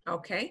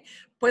 Okay.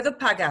 Puedo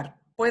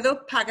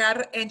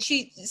pagar, and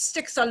she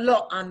sticks a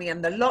lo on the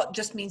end. The lo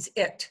just means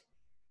it.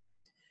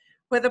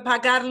 Puedo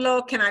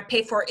pagarlo, can I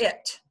pay for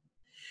it?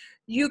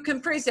 You can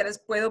phrase it as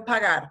puedo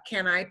pagar,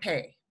 can I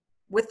pay?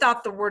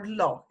 Without the word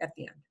lo at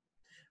the end.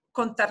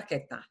 Con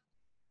tarjeta.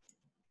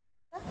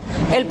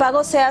 ¿El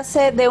pago se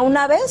hace de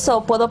una vez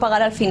o puedo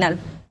pagar al final?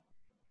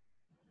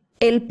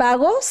 ¿El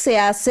pago se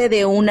hace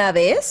de una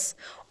vez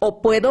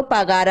o puedo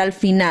pagar al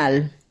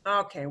final?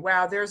 Okay,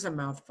 wow, there's a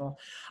mouthful.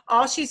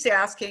 All she's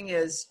asking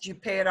is, do you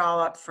pay it all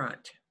up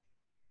front?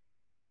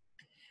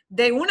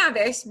 De una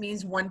vez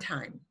means one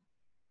time.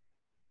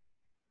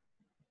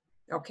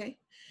 Okay.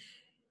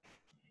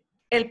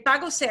 El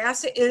pago se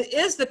hace,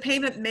 is the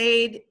payment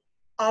made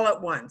all at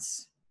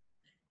once?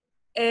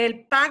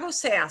 El pago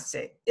se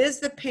hace, is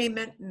the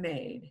payment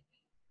made?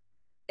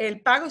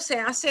 El pago se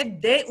hace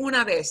de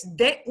una vez,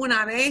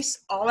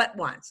 all at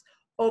once.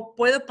 O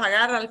puedo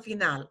pagar al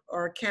final,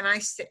 or can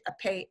I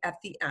pay at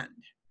the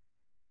end?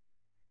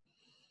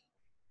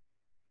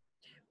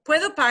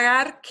 Puedo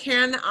pagar,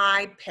 can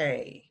I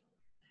pay?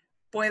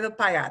 Puedo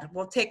pagar.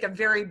 We'll take a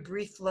very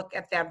brief look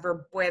at that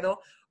verb puedo.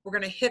 We're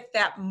going to hit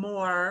that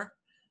more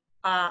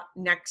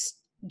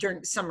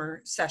during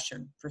summer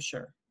session for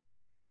sure.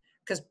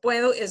 Because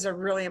puedo is a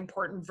really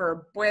important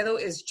verb. Puedo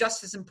is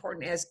just as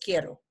important as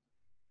quiero.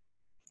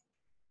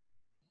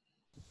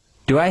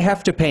 Do I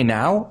have to pay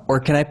now or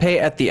can I pay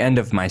at the end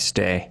of my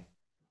stay?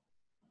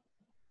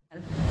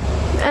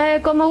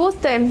 Como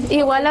guste.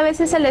 Igual a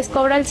veces se les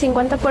cobra el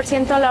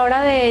 50% a la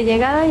hora de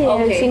llegada y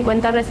el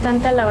 50%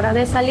 restante a la hora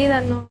de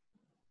salida, ¿no?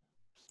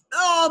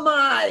 Oh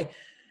my!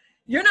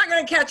 You're not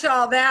going to catch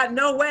all that.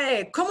 No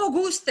way. Como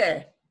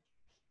guste.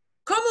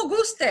 Como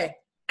guste.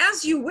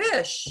 As you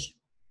wish.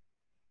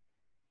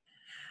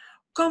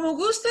 Como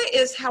guste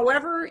is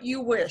however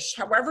you wish,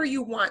 however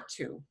you want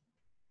to.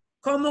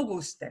 Como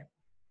guste.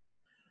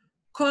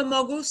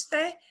 Como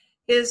guste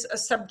is a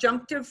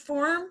subjunctive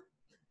form,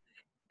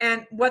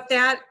 and what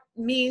that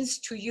means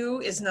to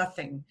you is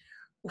nothing.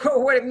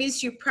 What it means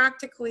to you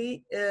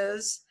practically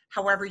is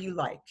however you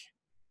like,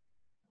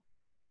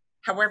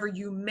 however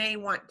you may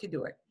want to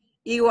do it.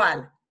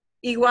 Igual.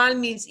 Igual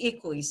means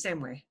equally, same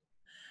way.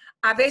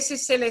 A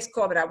veces se les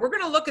cobra. We're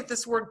going to look at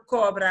this word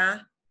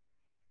cobra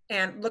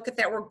and look at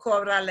that word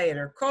cobra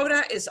later.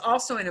 Cobra is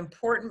also an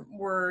important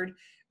word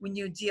when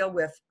you deal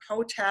with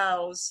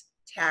hotels,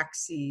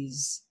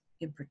 taxis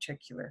in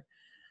particular.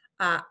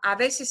 A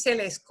veces se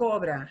les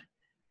cobra.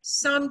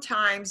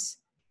 Sometimes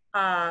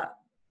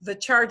the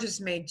charge is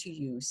made to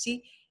you.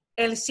 See,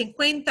 el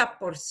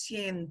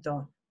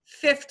 50%,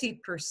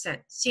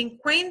 50%,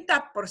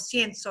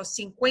 50%, so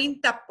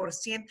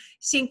 50%,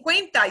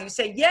 50, you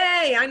say,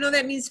 yay, I know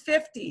that means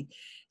 50.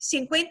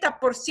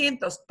 50%,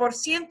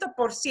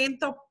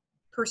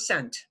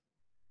 percent.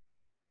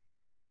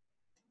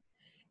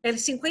 El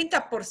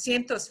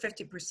 50% es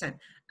 50%.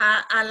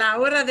 A la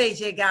hora de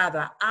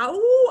llegada,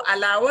 a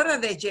la hora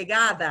de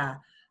llegada,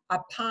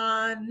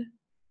 upon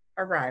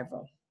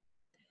arrival.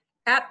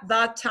 At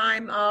the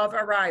time of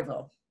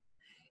arrival.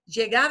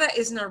 Llegada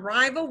is an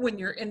arrival when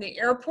you're in the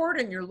airport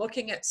and you're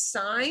looking at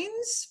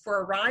signs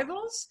for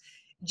arrivals.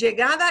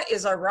 Llegada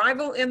is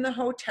arrival in the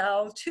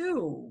hotel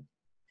too.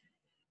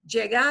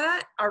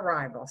 Llegada,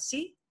 arrival,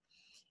 ¿sí?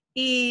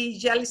 Y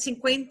ya el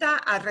 50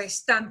 a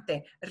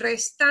restante,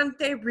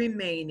 restante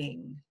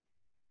remaining.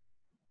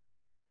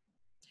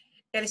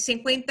 El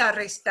 50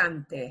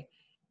 restante,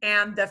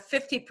 and the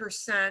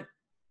 50%,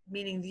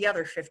 meaning the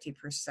other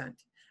 50%.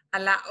 A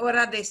la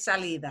hora de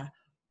salida,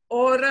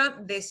 hora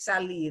de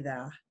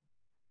salida.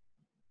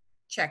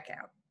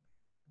 Checkout,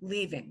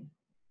 leaving.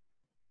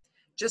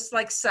 Just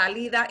like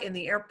salida in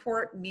the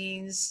airport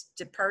means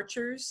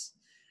departures,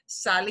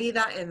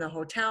 salida in the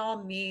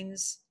hotel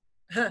means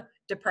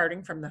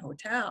departing from the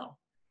hotel,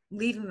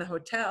 leaving the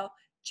hotel,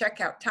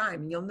 checkout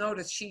time. And you'll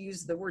notice she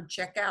used the word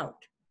checkout,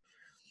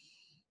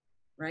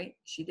 right?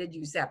 She did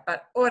use that,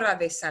 but hora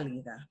de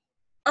salida.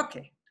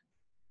 Okay.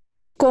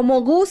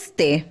 Como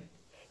guste.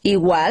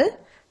 Igual,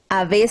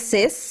 a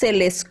veces se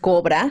les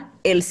cobra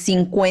el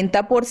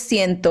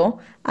 50%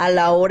 a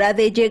la hora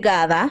de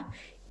llegada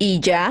y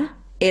ya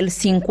el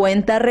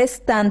 50%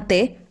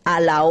 restante a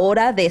la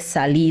hora de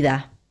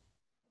salida.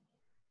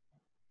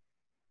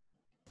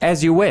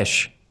 As you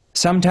wish.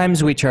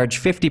 Sometimes we charge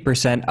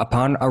 50%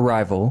 upon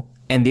arrival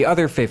and the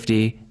other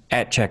 50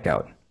 at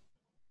checkout.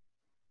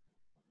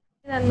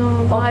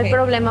 No hay Ok.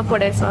 problema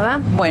por eso,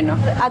 ¿verdad? Bueno,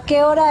 ¿a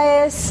qué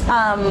hora es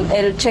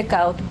el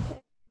checkout?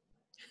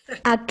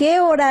 ¿A qué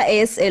hora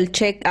es el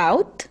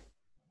checkout?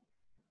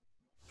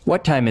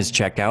 What time is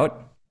checkout?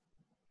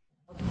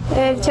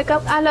 El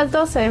check-out a las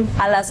 12.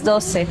 A las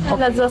 12. A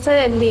las 12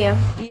 del día.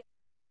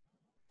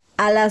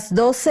 A las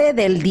 12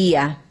 del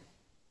día.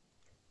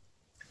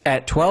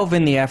 At 12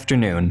 in the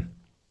afternoon.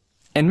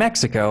 In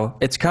Mexico,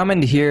 it's common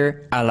to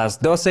hear a las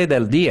 12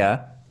 del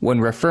día when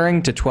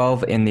referring to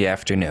 12 in the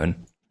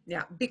afternoon.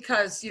 Yeah,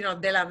 because, you know,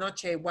 de la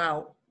noche,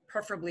 well,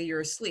 preferably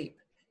you're asleep.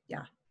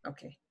 Yeah,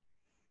 okay.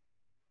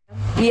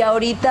 ¿Y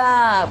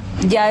ahorita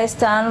ya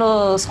están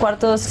los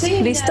cuartos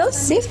listos?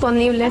 Sí.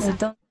 Disponibles.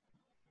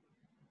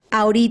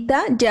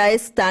 ¿Ahorita ya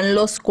están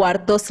los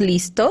cuartos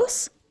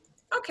listos?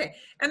 Okay,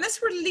 and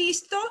this word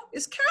listo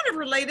is kind of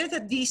related to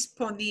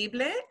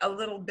disponible a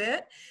little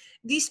bit.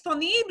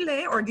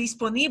 Disponible or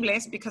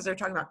disponibles, because they're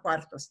talking about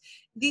cuartos.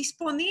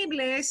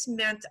 Disponibles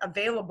meant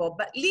available,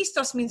 but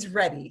listos means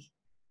ready.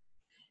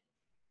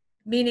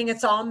 Meaning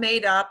it's all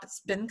made up,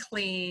 it's been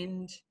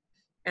cleaned,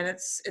 and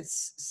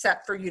it's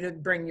set for you to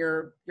bring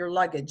your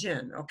luggage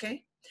in,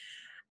 okay?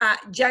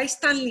 Ya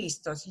están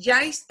listos.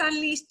 Ya están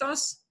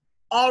listos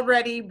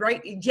already,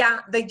 right? Ya,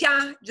 the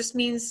ya just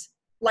means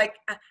like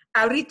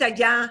ahorita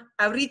ya,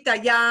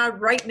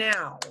 right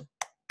now.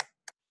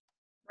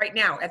 Right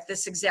now, at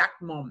this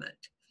exact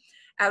moment.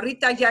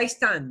 Ahorita ya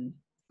están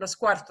los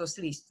cuartos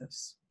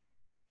listos.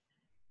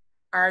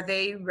 Are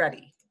they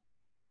ready?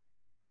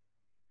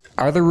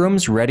 Are the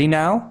rooms ready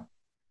now?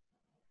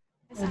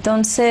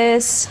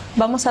 Entonces,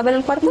 ¿vamos a ver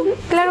el cuarto?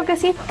 Claro que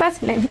sí,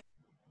 pásale.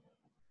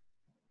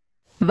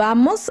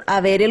 ¿Vamos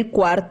a ver el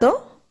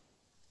cuarto?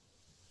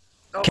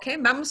 Okay,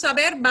 vamos a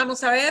ver.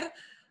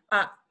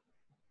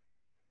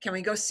 Can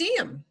we go see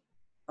him?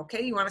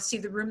 Okay, you want to see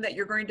the room that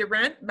you're going to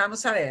rent?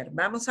 Vamos a ver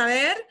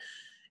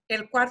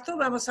el cuarto,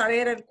 vamos a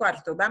ver el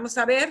cuarto. Vamos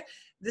a ver,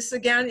 this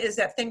again is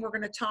that thing we're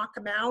going to talk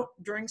about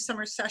during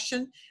summer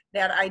session,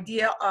 that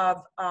idea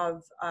of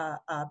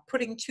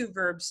putting two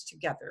verbs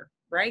together,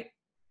 right?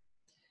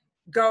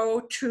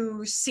 Go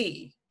to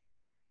see.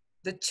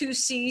 The to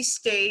see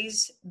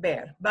stays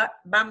ver, but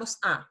vamos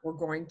a, we're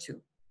going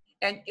to.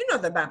 And you know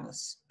the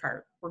vamos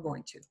part, we're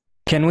going to.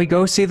 Can we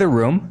go see the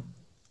room?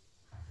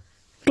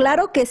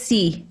 Claro que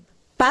sí.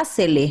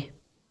 Pásele.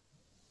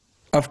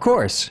 Of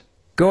course.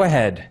 Go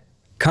ahead.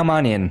 Come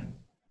on in.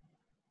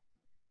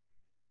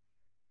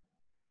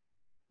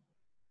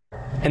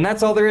 And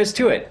that's all there is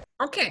to it.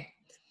 Okay.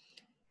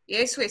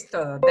 Eso es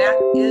todo. That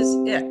is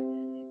it.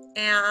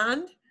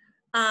 And,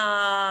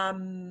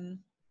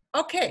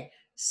 okay.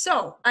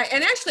 So,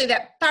 and actually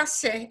that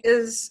pase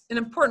is an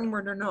important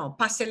word to know.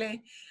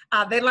 Pásele.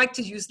 They like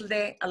to use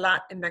le a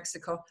lot in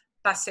Mexico.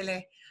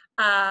 Pásele.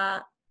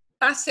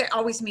 Pase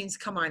always means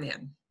come on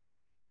in.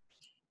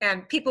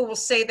 And people will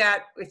say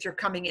that if you're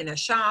coming in a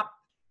shop,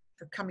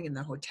 if you're coming in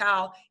the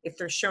hotel, if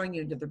they're showing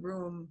you into the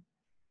room,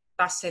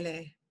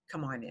 pásele,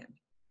 come on in.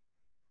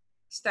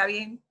 ¿Está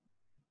bien?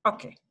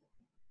 Ok.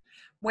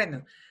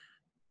 Bueno,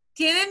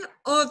 ¿tienen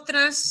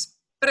otras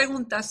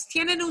preguntas?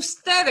 ¿Tienen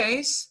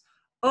ustedes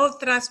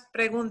otras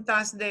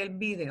preguntas del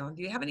video?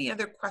 Do you have any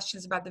other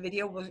questions about the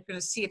video? We're going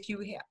to see if you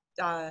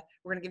have,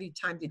 we're going to give you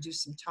time to do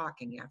some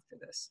talking after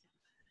this.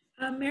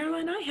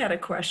 Marilyn, I had a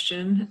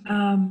question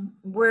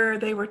where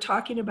they were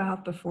talking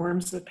about the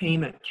forms of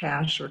payment,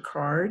 cash or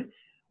card.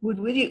 Would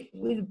we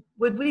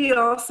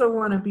also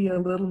want to be a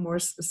little more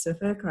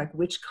specific, like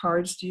which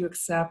cards do you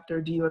accept, or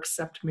do you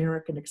accept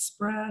American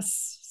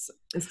Express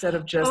instead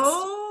of just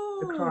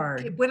the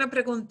card? Okay, buena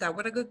pregunta.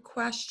 What a good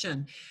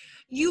question.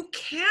 You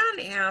can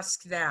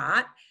ask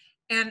that,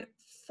 and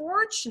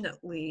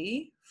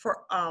fortunately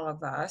for all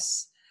of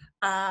us,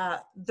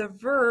 the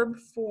verb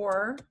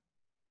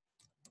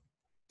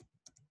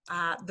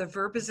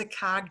is a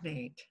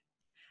cognate.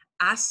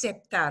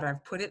 Aceptar,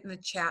 I've put it in the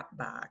chat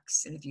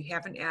box. And if you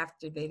haven't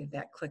activated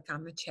that, click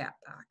on the chat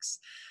box.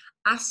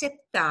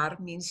 Aceptar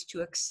means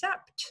to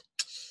accept.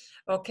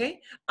 Okay,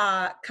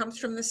 comes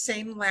from the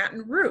same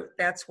Latin root.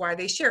 That's why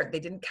they share it. They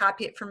didn't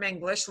copy it from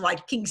English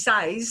like king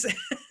size.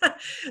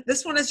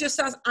 This one is just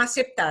as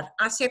aceptar,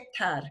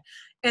 aceptar.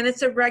 And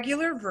it's a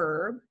regular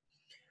verb.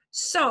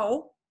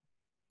 So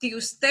the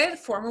usted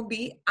form will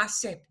be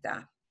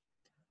acepta.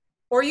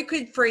 Or you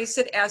could phrase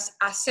it as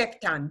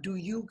aceptan, do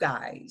you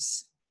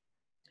guys?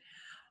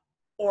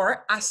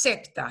 Or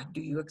acepta,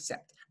 do you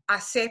accept?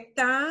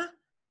 Acepta,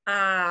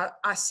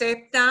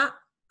 acepta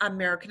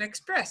American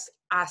Express.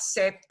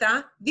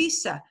 Acepta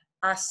Visa.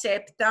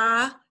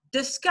 Acepta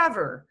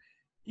Discover.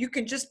 You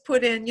can just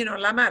put in, you know,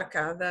 la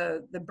marca,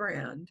 the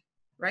brand,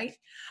 right?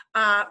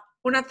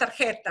 Una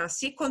tarjeta,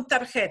 sí con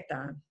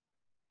tarjeta.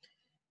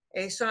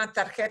 Es una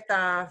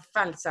tarjeta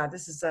falsa.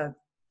 This is a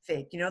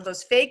fake. You know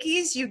those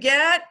fakies you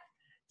get?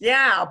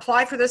 Yeah,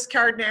 apply for this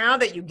card now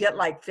that you get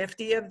like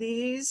 50 of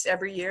these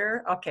every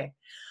year. Okay.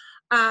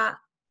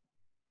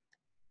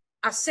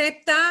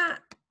 Acepta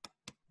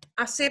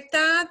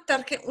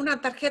una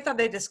tarjeta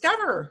de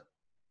Discover.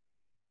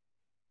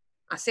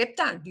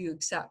 Acepta, do you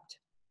accept?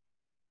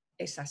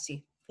 Es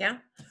así,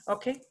 ¿ya?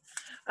 Ok.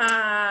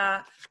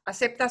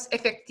 Aceptas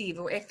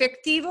efectivo.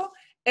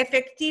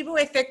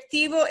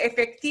 Efectivo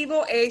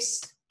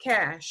es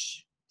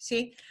cash,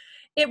 ¿sí?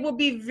 It will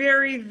be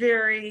very,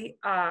 very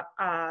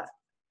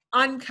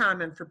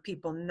uncommon for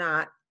people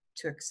not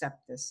to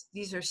accept this.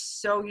 These are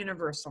so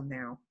universal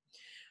now.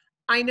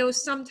 I know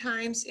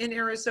sometimes in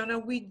Arizona,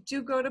 we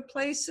do go to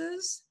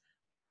places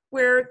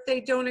where they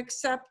don't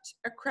accept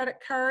a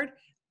credit card.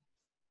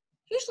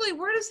 Usually,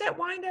 where does that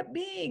wind up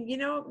being? You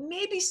know,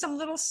 maybe some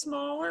little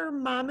smaller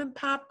mom and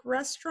pop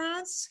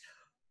restaurants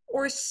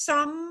or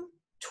some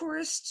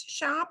tourist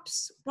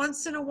shops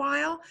once in a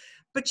while.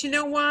 But you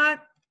know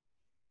what?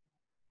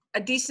 A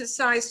decent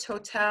sized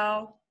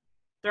hotel,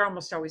 they're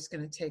almost always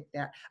going to take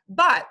that.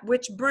 But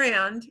which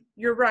brand,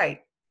 you're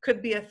right,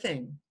 could be a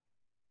thing.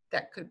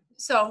 That could,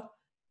 so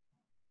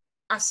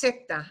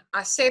acepta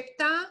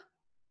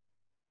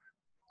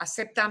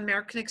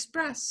American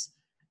Express,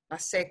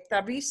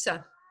 acepta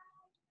Visa,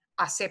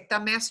 acepta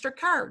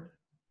MasterCard.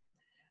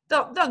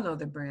 They'll know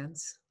the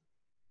brands.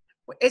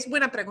 Es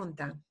buena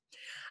pregunta.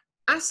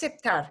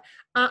 Aceptar.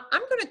 I'm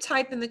going to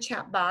type in the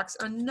chat box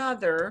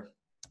another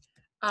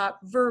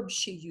verb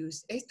she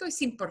used. Esto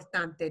es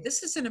importante.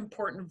 This is an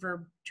important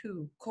verb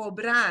too.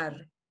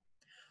 Cobrar.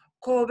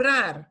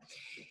 Cobrar.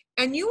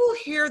 And you will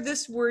hear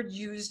this word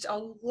used a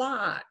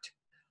lot.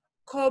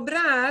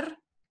 Cobrar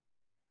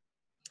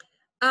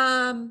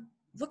sounds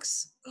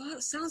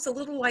a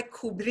little like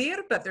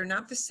cubrir, but they're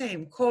not the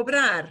same.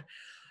 Cobrar.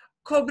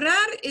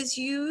 Cobrar is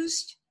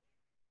used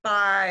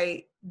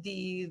by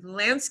the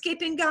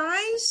landscaping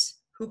guys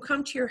who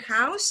come to your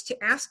house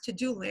to ask to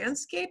do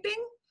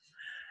landscaping.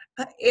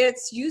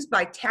 It's used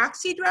by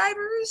taxi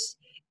drivers.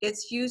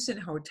 It's used in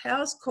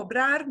hotels.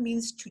 Cobrar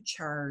means to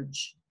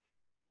charge.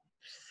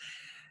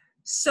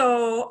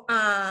 So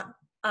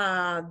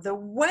the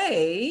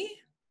way,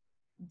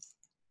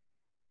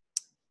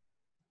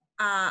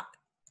 there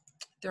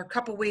are a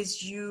couple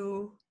ways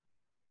you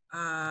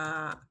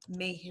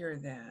may hear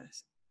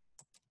this.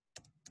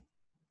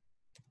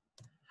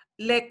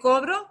 Le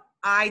cobro,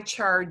 I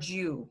charge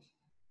you.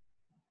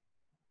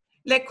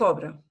 Le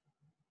cobro.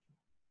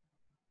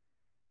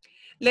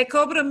 Le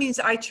cobro means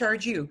I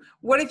charge you.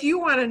 What if you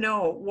want to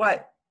know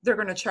what they're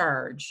going to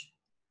charge?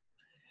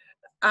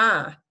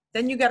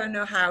 Then you got to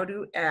know how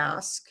to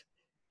ask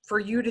for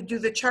you to do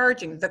the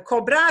charging. The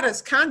cobrar is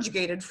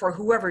conjugated for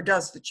whoever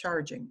does the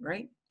charging,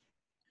 right?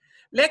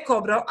 Le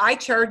cobro, I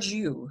charge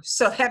you.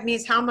 So that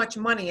means how much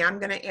money I'm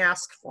going to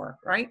ask for,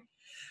 right?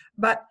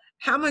 But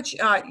how much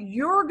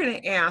you're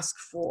going to ask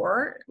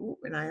for,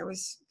 and I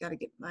always got to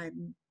get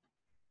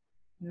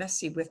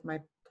messy with my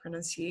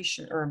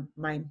pronunciation or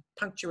my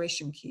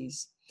punctuation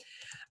keys.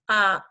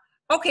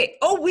 Okay,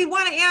 we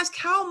want to ask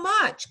how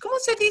much. ¿Cómo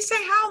se dice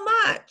how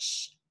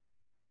much?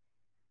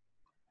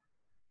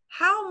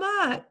 How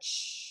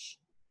much?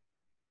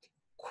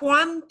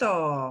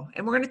 ¿Cuánto?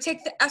 And we're going to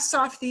take the S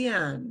off the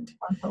end.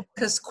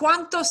 Because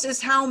cuántos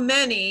is how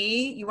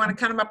many. You want to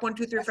count them up, 1,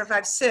 2, 3, 4,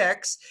 5,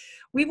 6.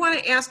 We want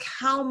to ask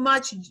how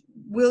much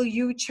will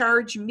you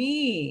charge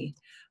me?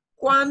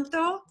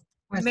 ¿Cuánto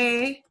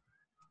me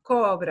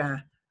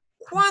cobra?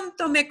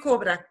 ¿Cuánto me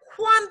cobra?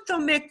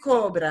 ¿Cuánto me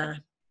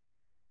cobra?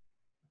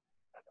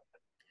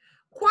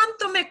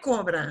 ¿Cuánto me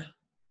cobra?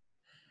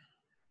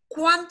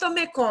 ¿Cuánto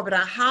me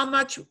cobra? How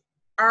much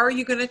are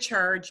you going to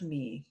charge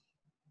me?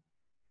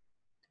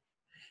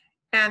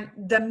 And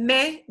the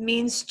me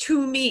means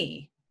to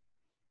me,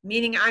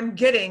 meaning I'm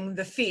getting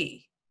the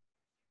fee.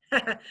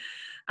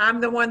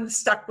 I'm the one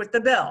stuck with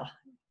the bill.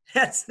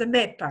 That's the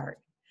me part.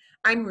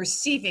 I'm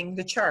receiving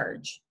the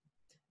charge.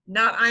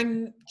 Not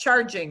I'm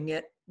charging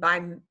it,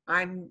 I'm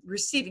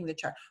receiving the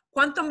charge.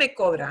 ¿Cuánto me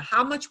cobra?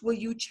 How much will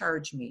you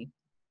charge me?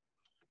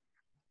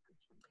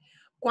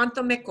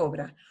 ¿Cuánto me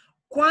cobra?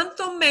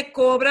 ¿Cuánto me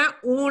cobra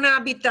una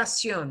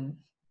habitación?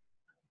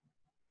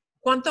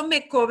 ¿Cuánto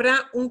me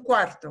cobra un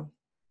cuarto?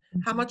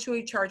 How much will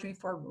you charge me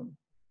for a room?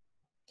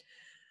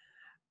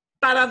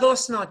 Para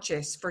 2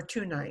 noches, for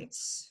 2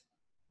 nights.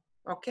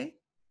 Okay?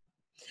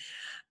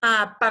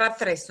 Para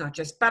 3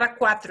 noches, para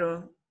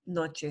 4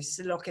 noches,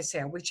 lo que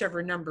sea,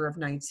 whichever number of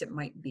nights it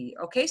might be.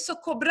 Okay, so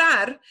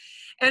cobrar,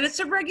 and it's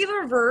a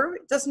regular verb.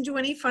 It doesn't do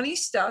any funny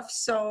stuff,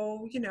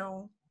 so, you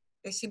know,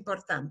 es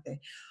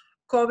importante.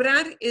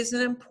 Cobrar is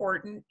an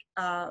important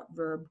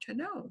verb to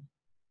know.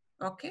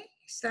 Okay,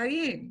 está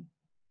bien.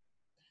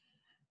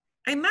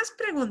 ¿Hay más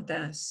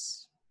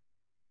preguntas?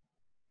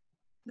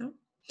 ¿No?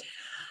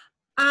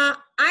 ¿Hay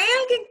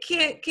alguien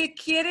que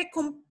quiere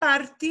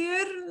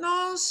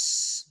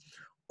compartirnos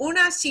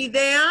unas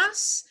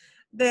ideas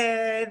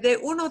de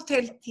un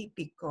hotel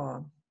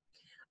típico?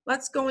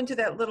 Let's go into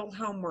that little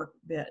homework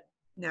bit.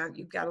 Now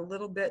you've got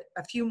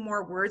a few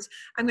more words.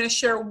 I'm going to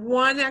share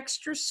one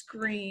extra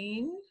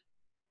screen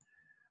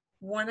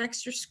one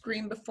extra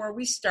screen before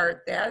we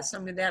start that. So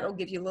that'll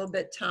give you a little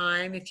bit of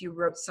time if you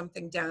wrote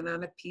something down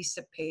on a piece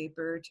of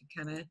paper to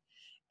kind of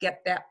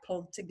get that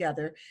pulled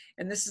together.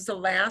 And this is the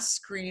last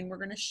screen we're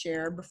going to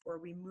share before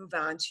we move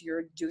on to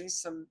your doing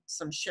some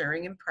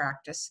sharing and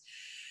practice.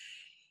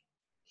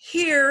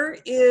 Here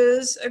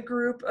is a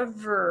group of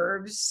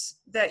verbs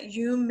that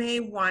you may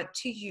want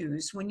to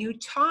use when you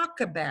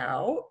talk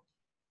about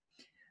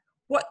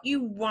what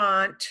you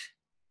want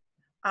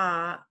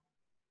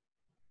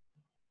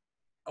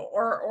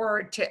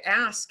or to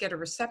ask at a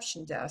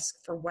reception desk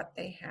for what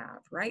they have,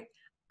 right?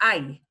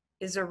 Hay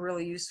is a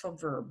really useful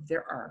verb.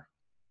 There are,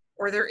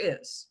 or there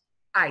is.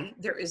 Hay,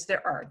 there is,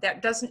 there are.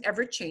 That doesn't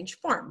ever change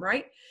form,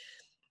 right?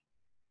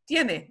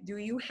 Tiene, do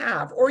you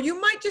have? Or you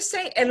might just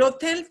say, el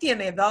hotel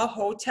tiene, the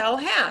hotel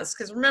has.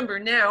 Because remember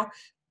now,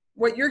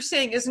 what you're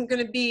saying isn't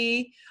going to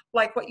be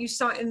like what you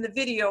saw in the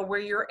video where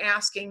you're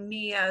asking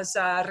me as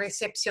a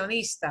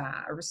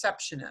recepcionista, a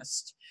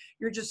receptionist.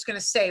 You're just going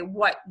to say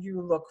what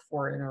you look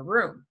for in a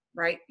room,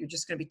 right? You're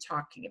just going to be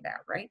talking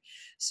about, right?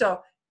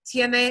 So,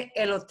 tiene,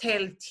 el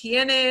hotel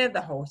tiene,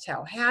 the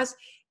hotel has.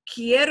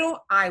 Quiero,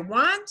 I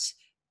want.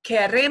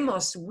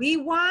 Queremos, we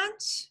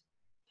want.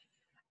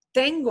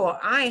 Tengo,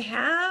 I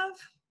have.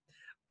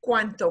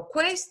 Cuánto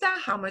cuesta,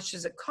 how much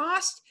does it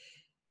cost?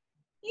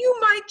 You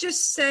might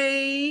just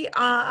say,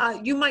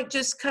 you might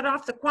just cut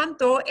off the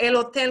cuánto. El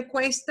hotel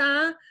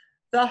cuesta,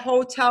 the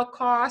hotel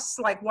costs,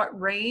 like what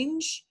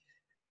range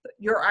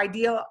your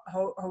ideal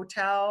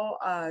hotel,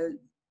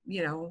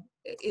 you know,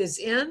 is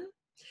in.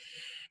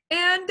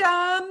 And,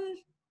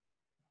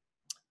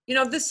 you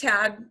know, this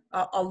had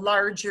a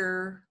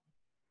larger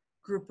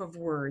group of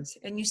words.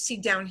 And you see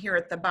down here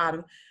at the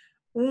bottom,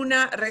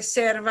 una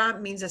reserva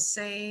means the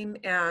same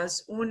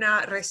as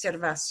una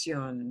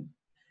reservación.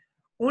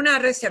 Una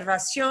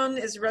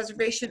reservación is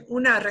reservation.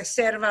 Una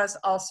reserva is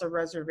also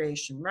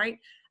reservation, right?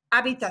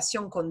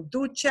 Habitación con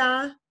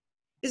ducha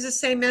is the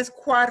same as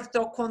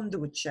cuarto con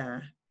ducha.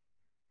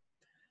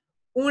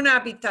 Una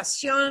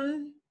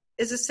habitación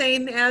is the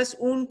same as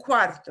un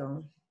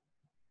cuarto.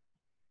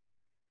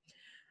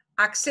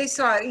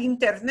 Acceso a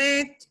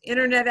internet,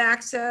 internet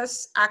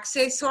access,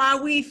 acceso a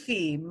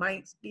Wi-Fi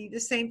might be the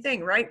same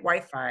thing, right?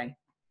 Wi-Fi.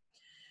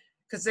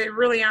 Because they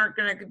really aren't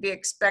going to be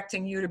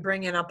expecting you to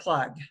bring in a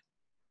plug.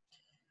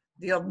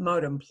 The old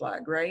modem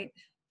plug, right?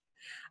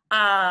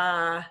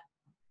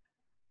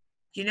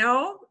 You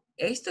know,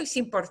 esto es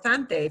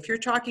importante. If you're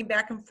talking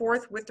back and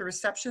forth with the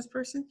receptionist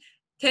person,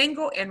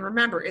 tengo, and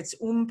remember, it's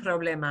un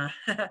problema.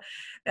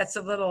 That's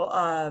a little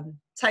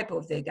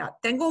typo they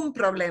got. Tengo un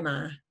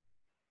problema.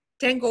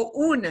 Tengo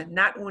un,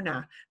 not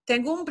una.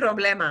 Tengo un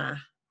problema.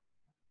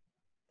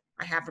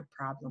 I have a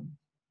problem.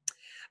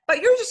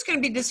 But you're just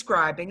going to be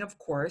describing, of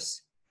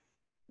course,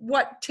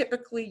 what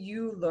typically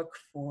you look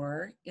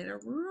for in a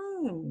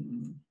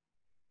room.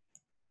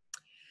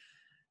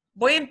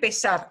 Voy a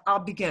empezar. I'll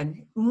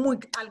begin.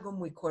 Algo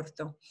muy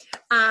corto.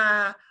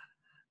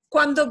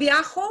 Cuando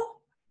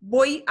viajo,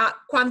 voy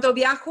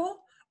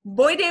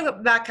de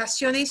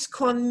vacaciones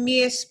con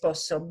mi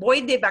esposo.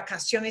 Voy de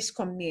vacaciones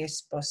con mi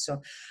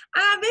esposo.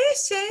 A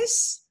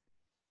veces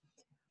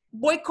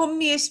voy con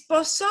mi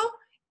esposo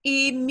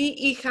y mi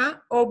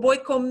hija, o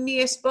voy con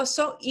mi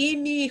esposo y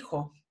mi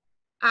hijo.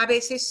 A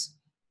veces.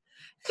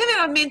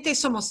 Generalmente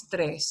somos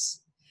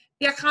tres.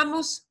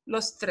 Viajamos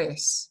los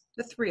tres.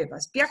 The three of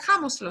us.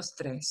 Viajamos los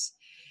tres.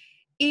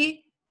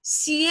 Y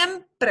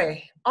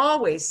siempre,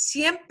 always,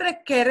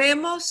 siempre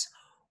queremos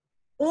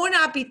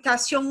una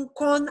habitación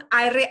con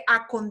aire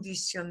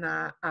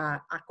acondicionado.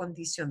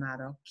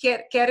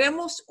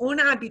 Queremos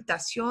una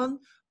habitación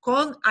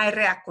con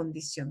aire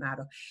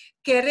acondicionado.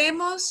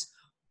 Queremos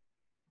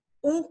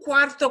un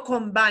cuarto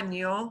con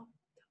baño,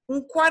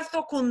 un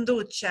cuarto con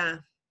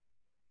ducha.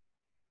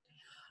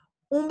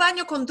 Un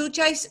baño con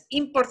ducha es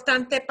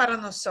importante para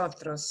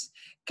nosotros.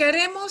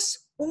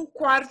 Queremos un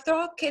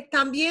cuarto que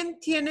también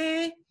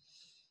tiene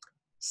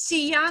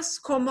sillas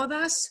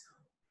cómodas,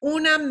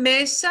 una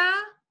mesa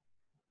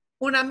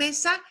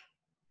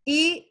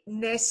y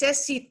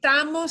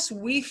necesitamos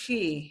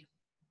Wi-Fi.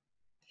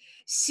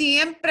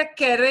 Siempre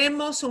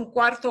queremos un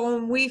cuarto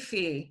con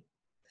Wi-Fi,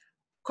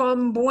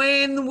 con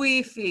buen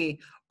Wi-Fi,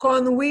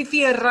 con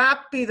Wi-Fi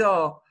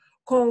rápido.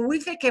 Con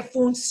Wi-Fi que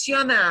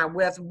funciona,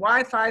 with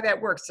Wi-Fi that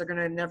works.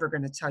 They're never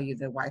going to tell you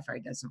the Wi-Fi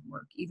doesn't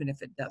work, even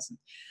if it doesn't.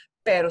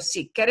 Pero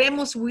sí,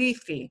 queremos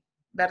Wi-Fi,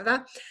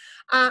 ¿verdad?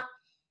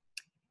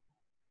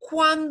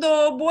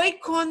 Cuando voy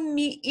con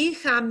mi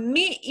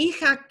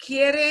hija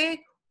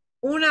quiere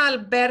una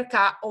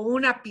alberca o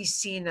una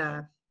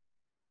piscina.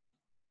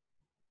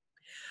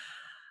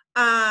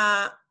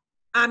 A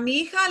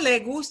mi hija le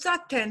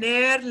gusta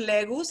tener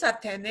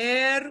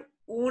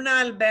una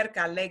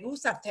alberca, le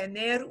gusta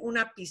tener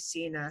una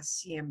piscina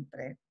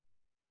siempre.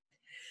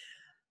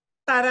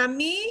 Para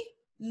mí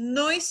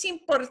no es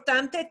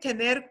importante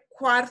tener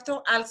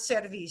cuarto al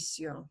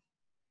servicio.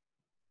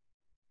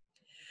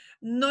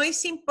 No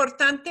es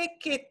importante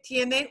que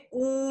tiene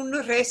un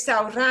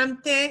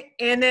restaurante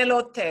en el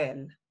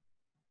hotel.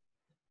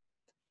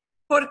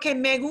 porque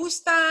me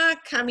gusta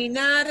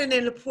caminar en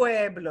el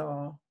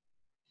pueblo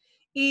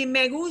y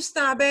me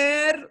gusta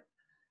ver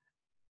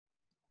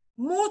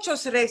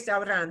muchos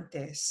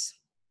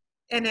restaurantes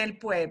en el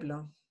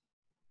pueblo.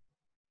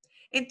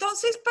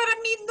 Entonces, para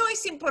mí no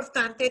es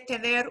importante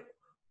tener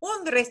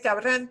un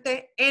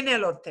restaurante en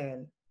el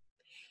hotel.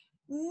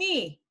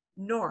 Ni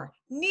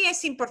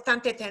es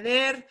importante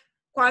tener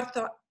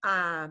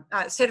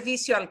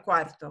servicio al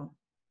cuarto.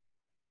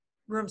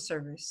 Room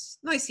service.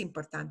 No es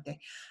importante.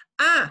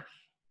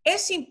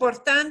 Es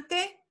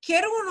importante,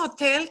 quiero un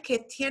hotel que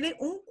tiene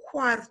un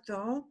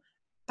cuarto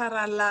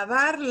para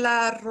lavar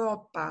la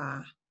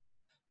ropa.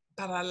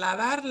 Para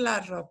lavar la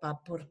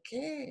ropa. ¿Por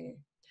qué?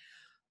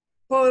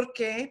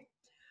 Porque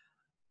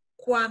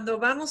cuando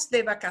vamos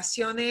de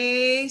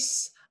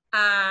vacaciones,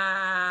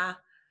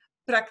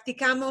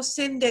 practicamos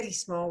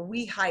senderismo,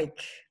 we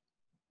hike.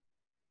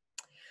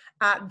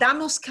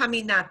 Damos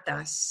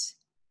caminatas,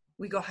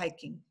 we go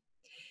hiking.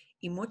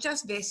 Y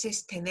muchas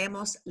veces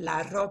tenemos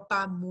la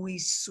ropa muy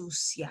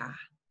sucia.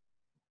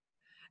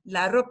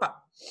 La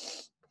ropa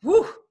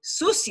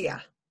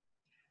sucia.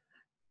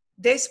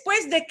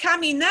 Después de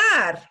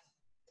caminar,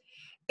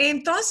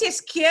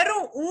 entonces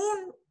quiero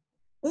un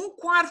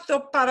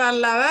cuarto para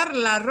lavar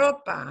la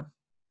ropa,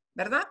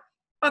 ¿verdad?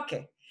 Ok.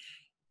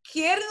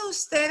 ¿Quieren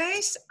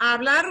ustedes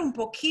hablar un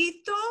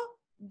poquito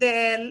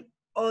del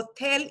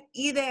hotel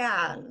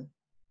ideal?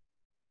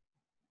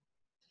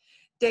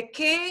 ¿De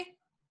qué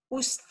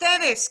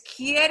ustedes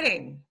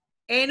quieren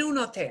en un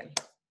hotel?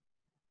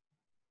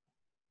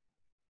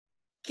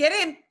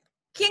 ¿Quién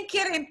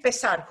quiere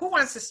empezar? Who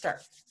wants to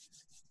start?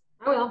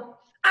 I will.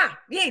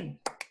 Bien.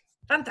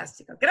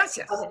 Fantástico.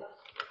 Gracias. Okay.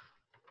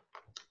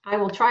 I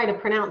will try to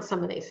pronounce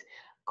some of these.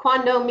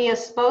 Cuando mi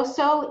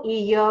esposo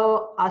y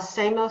yo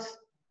hacemos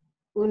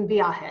un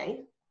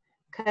viaje,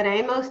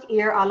 queremos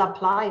ir a la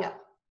playa.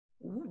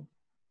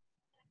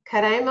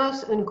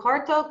 Queremos un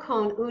cuarto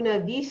con una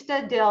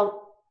vista del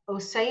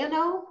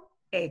océano.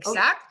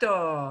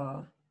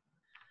 Exacto.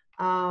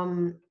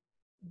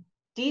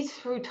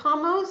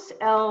 Disfrutamos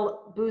el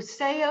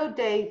buceo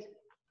de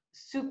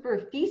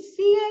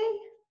superficie.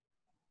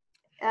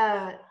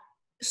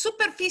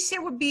 Superficie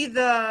would be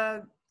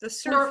the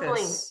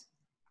surface.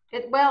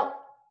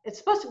 It's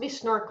supposed to be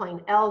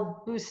snorkeling.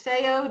 El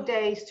buceo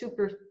de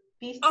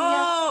superficie.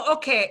 Oh,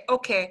 okay.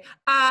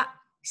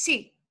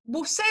 Sí,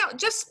 buceo,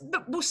 just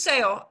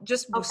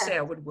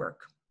buceo would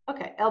work.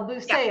 Okay, el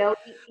buceo.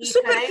 Yeah.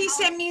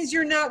 Superficie means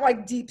you're not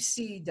like deep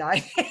sea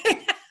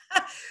diving.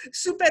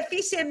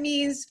 Superficie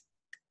means,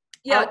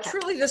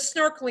 truly the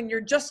snorkeling,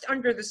 you're just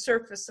under the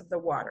surface of the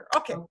water.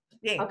 Okay,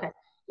 bien. Okay.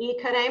 Y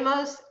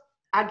queremos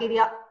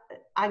alquilar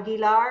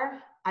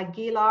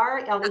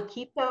el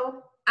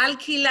equipo.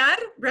 Alquilar,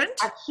 Brent?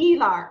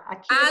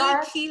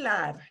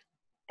 Alquilar.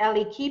 El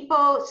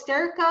equipo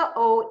cerca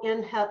o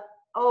en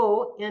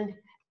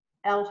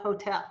el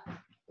hotel.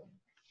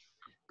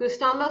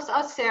 Gustamos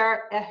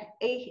hacer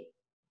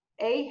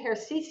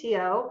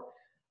ejercicio,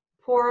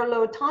 por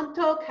lo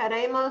tanto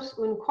queremos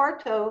un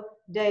cuarto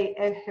de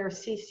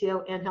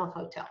ejercicio en el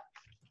hotel.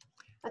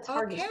 That's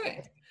hard to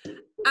say.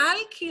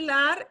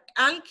 Alquilar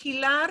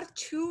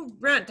to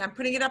rent. I'm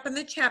putting it up in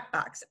the chat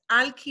box.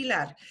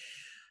 Alquilar.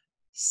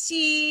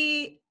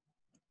 Si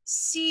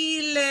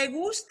le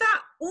gusta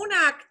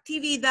una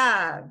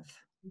actividad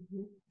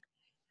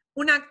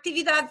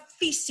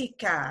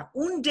física,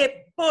 un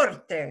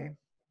deporte,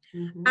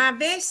 a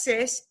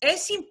veces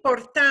es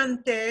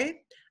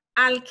importante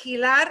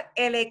alquilar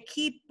el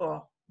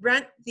equipo,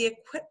 rent the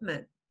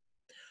equipment,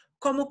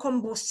 como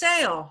con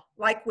buceo,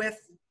 like with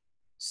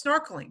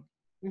snorkeling.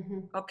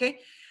 Okay?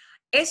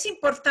 Es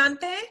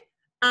importante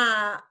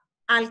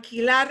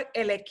alquilar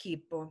el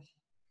equipo,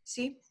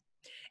 ¿sí?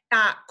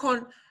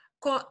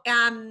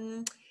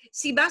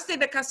 Si vas de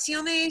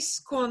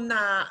vacaciones con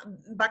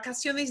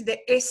vacaciones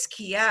de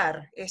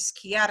esquiar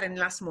en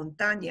las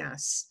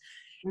montañas,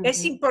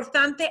 es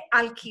importante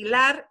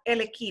alquilar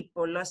el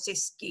equipo, los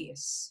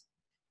esquíes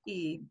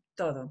y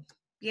todo,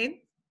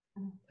 ¿bien?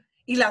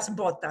 Y las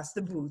botas,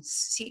 the boots,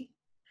 ¿sí?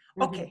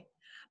 Ok,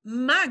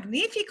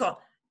 magnífico.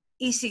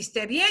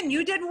 Hiciste bien,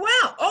 you did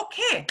well, ok.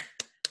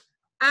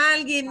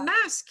 ¿Alguien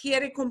más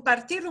quiere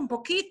compartir un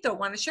poquito?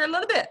 Want to share a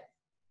little bit?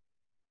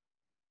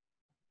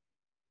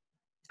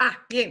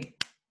 Bien.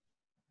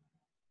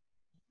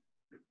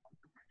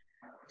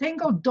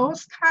 Tengo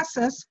 2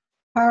 casas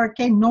para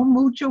que no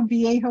mucho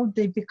viejo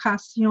de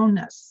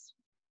vacaciones.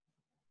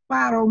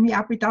 Pero mi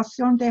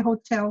habitación de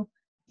hotel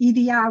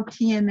ideal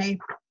tiene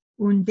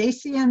un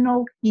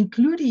desayuno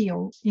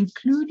incluido.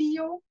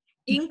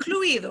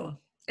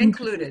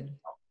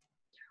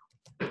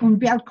 Un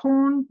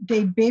balcón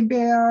de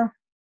beber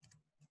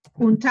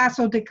un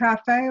tazo de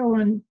café o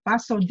un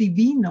vaso de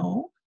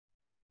vino.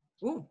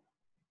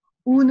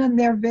 Una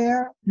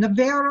nevera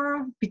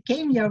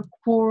pequeña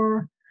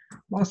por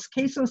los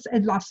quesos y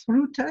las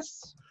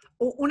frutas.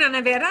 ¿Una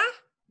nevera?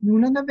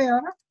 Una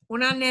nevera.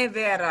 Una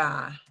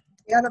nevera.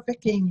 Nevera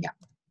pequeña.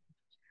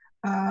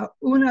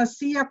 una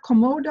silla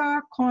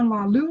cómoda con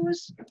la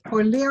luz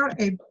o leer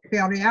el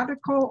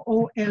periódico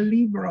o el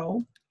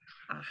libro.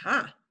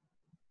 Ajá.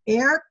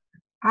 Air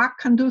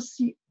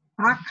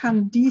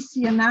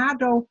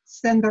acondicionado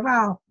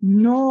central,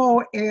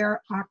 no air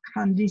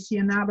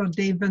acondicionado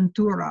de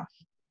Ventura.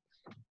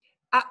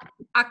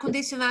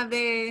 Acondicionado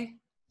de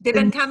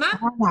ventana.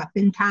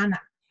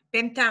 Ventana.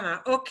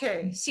 Ventana, ok,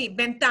 sí,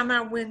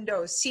 ventana,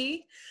 window,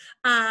 sí.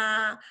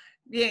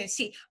 Bien,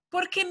 sí,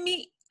 porque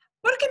mi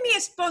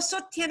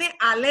esposo tiene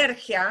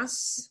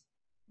alergias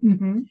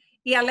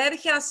y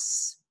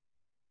alergias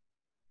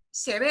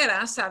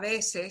severas a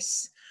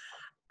veces.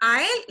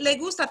 A él le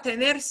gusta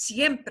tener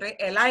siempre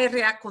el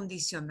aire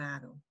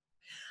acondicionado.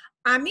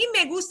 A mí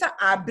me gusta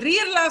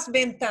abrir las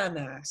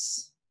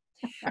ventanas,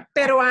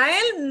 pero a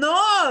él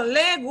no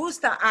le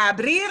gusta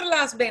abrir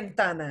las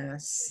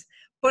ventanas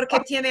porque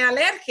tiene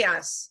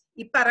alergias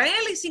y para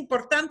él es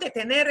importante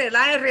tener el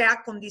aire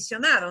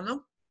acondicionado,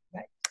 ¿no?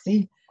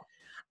 Sí.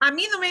 A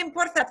mí no me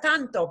importa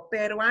tanto,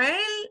 pero a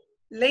él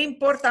le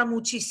importa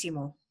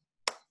muchísimo.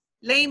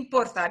 Le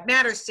importa, it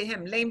matters to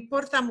him, le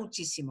importa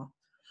muchísimo.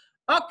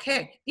 Ok,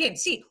 bien,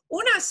 sí,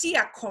 una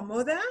silla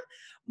cómoda.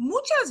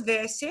 Muchas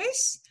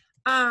veces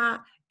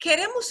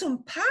queremos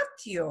un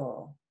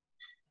patio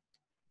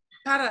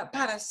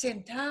para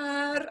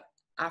sentar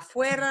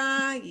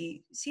afuera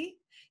y,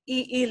 ¿sí?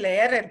 Y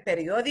leer el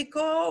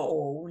periódico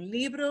o un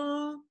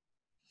libro,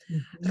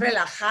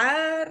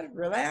 relajarse,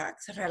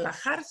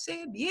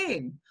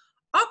 bien.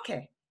 Ok,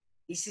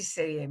 y sí,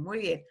 sería muy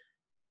bien.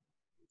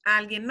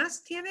 ¿Alguien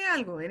más tiene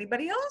algo?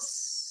 Anybody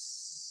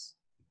else?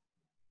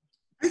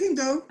 I can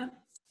go.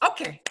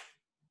 Ok.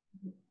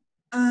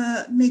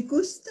 Me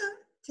gusta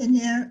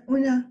tener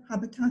una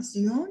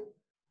habitación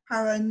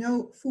para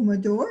no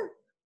fumador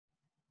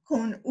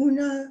con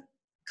una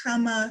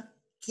cama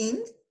king,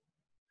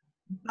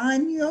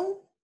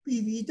 baño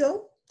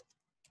privado,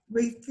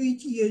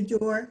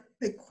 refrigerador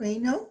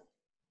pequeño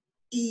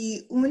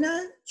y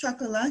una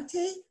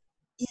chocolate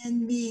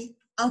en mi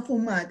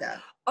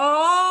almohada.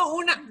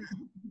 Oh,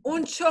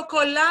 un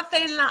chocolate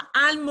en la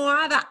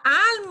almohada.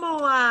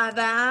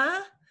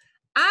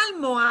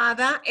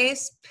 Almohada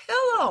es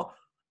pillow.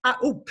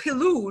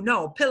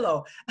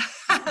 Pillow.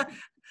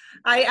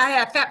 I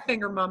had a fat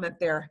finger moment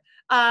there.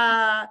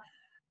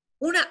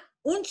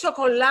 Un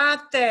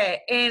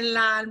chocolate en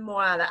la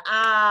almohada.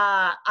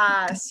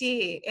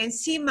 Sí,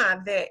 encima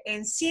de,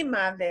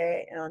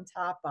 on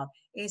top of,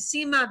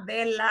 encima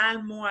de la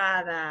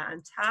almohada,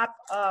 on top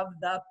of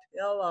the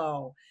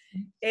pillow.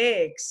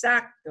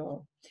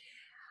 Exacto.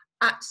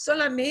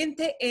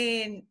 Solamente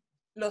en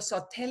los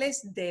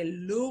hoteles de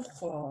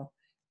lujo.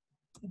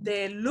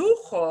 De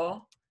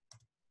lujo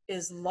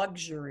is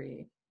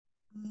luxury.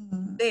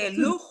 De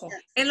lujo.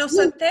 En los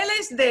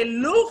hoteles de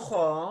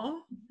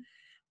lujo,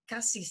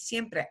 casi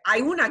siempre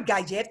hay una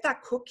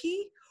galleta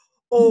cookie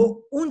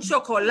o un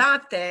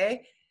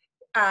chocolate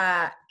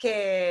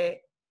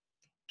que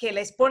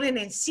les ponen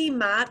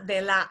encima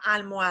de la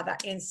almohada,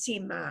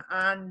 encima,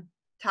 on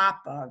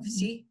top of,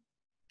 ¿sí?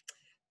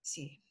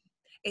 Sí.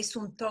 Es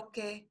un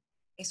toque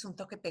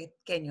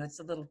pequeño, it's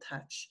a little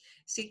touch.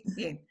 Sí,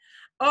 bien.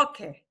 Ok.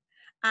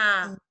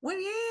 Muy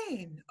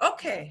bien.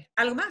 Ok.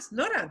 ¿Algo más?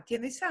 Nora,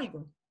 ¿tienes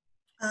algo?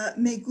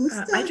 Me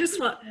gusta. I just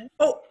want.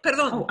 Oh,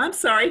 perdón. Oh, I'm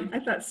sorry. I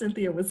thought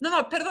Cynthia was.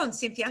 No, perdón,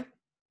 Cintia. I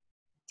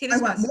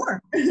 ¿Tienes want más? more.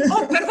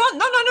 Oh, perdón.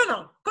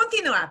 No.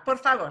 Continúa, por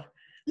favor.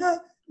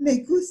 No, me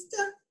gusta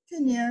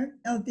tener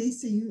el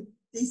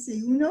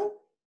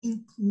desayuno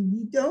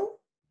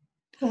incluido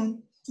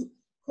con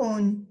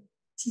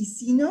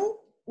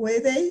ticino,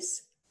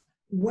 huevos,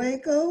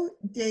 huevo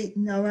de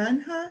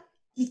naranja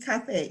y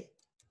café.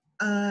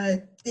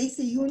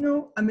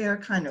 Desayuno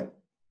americano.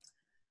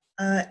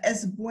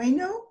 Es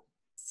bueno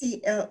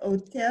si el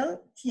hotel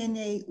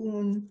tiene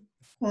un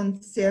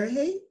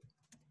conserje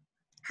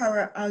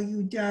para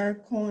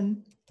ayudar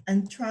con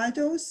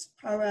entradas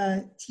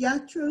para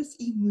teatros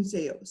y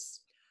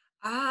museos.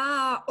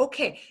 Ok.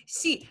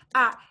 Sí,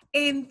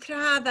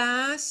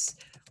 entradas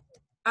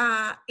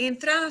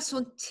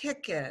son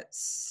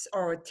tickets,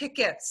 o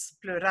tickets,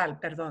 plural,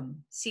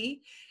 perdón,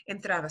 ¿sí?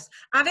 Entradas.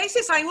 A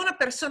veces hay una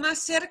persona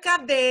cerca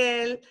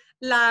de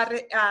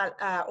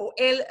o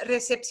el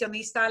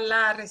recepcionista,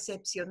 la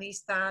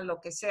recepcionista, lo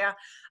que sea.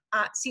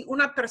 Sí,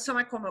 una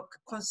persona como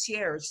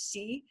concierge,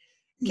 ¿sí?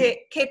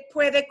 Que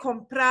puede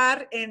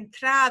comprar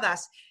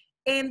entradas.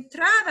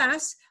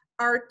 Entradas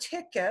are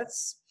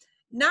tickets,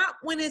 not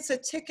when it's a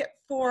ticket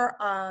for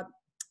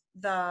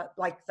the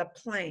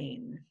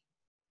plane.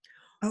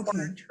 Okay.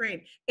 Or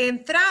train.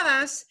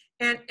 Entradas,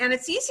 and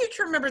it's easier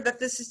to remember that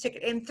this is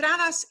ticket.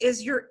 Entradas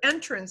is your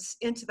entrance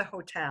into the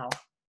hotel,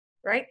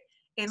 right?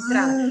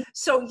 Entrada.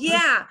 So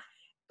yeah,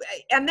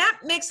 and that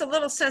makes a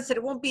little sense that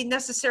it won't be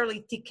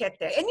necessarily tiquete.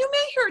 And you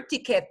may hear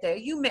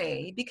tiquete, you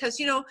may, because,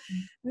 you know,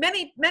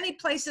 many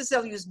places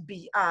they'll use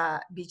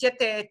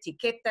billete,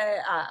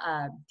 tiquete,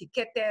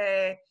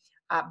 tiquete,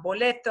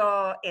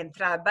 boleto,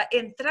 entrada. But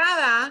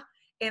entrada,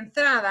 and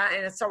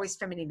it's always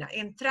femenina,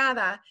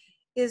 entrada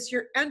is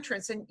your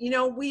entrance. And, you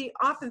know, we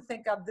often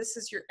think of this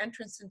as your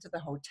entrance into the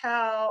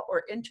hotel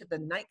or into the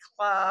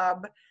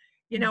nightclub,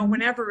 you know,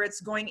 whenever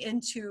it's going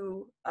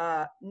into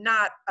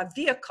not a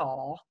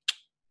vehicle,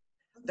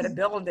 but a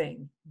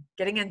building,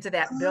 getting into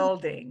that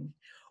building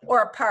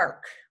or a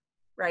park,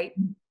 right?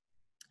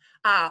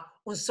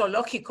 Un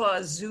zoológico,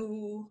 a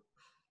zoo,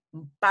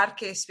 un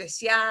parque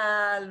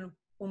especial,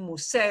 un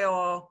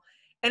museo,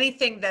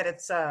 anything that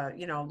it's a,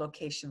 you know,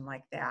 location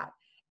like that.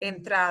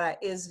 Entrada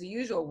is the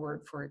usual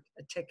word for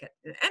a ticket.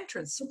 An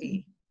entrance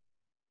fee.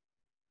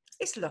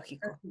 Es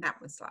lógico. That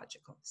one's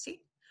logical.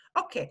 ¿Sí?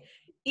 Okay.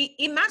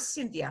 ¿Y más,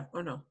 Cynthia,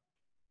 o no?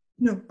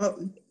 No.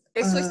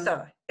 Eso es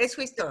todo.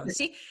 Eso es todo.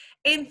 ¿Sí?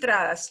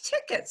 Entradas,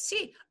 tickets.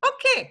 Sí.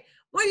 Okay.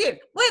 Muy bien.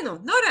 Bueno,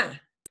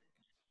 Nora.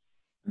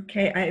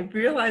 Okay, I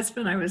realized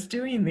when I was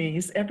doing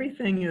these,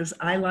 everything is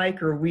I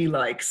like or we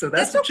like, so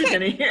that's what you're going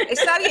to hear.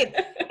 Está bien.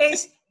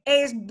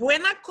 Es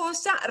buena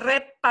cosa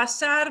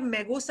repasar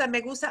me gusta,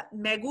 me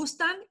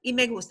gustan y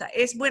me gusta.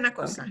 Es buena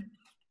cosa. Okay.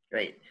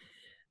 Great.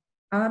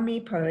 A mi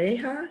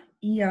pareja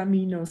y a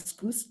mí nos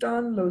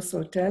gustan los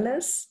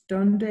hoteles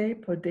donde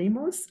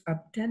podemos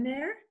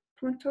obtener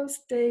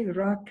puntos de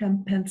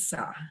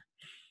recompensa.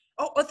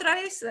 Oh, otra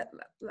vez,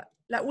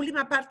 la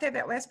última parte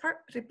de last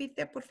part,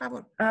 repite, por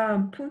favor.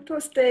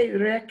 Puntos de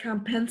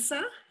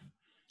recompensa.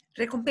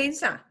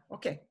 Recompensa,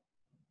 ok.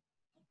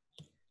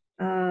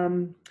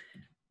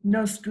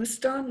 Nos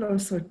gustan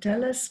los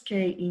hoteles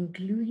que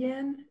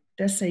incluyen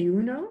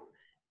desayuno,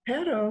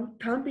 pero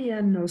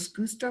también nos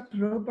gusta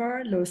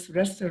probar los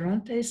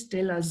restaurantes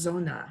de la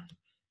zona.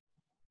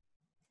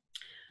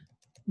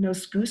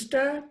 Nos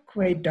gusta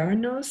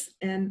quedarnos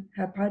en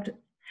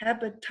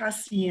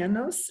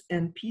habitaciones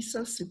en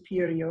pisos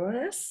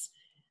superiores,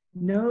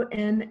 no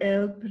en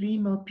el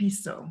primer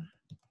piso.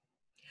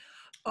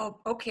 Oh,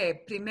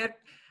 ok, primer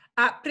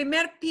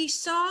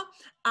piso,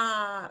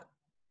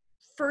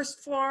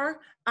 first floor,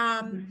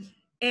 and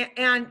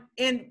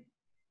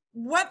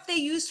what they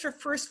use for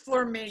first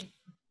floor may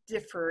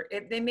differ.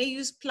 They may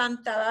use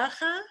planta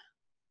baja.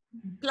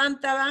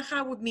 Planta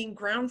baja would mean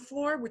ground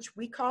floor, which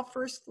we call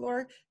first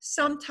floor.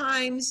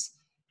 Sometimes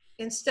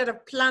instead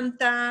of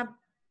planta,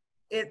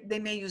 they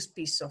may use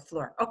piso,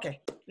 floor.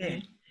 Okay. Yeah.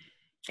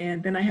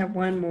 And then I have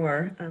one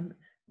more.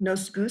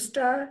 Nos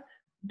gusta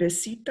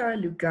visitar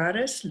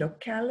lugares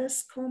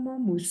locales como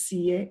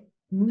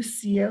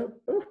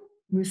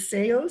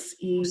museos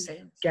y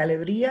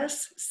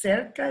galerías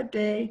cerca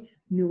de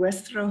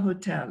nuestro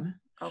hotel.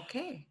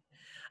 Okay.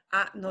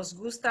 Nos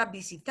gusta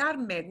visitar,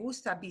 me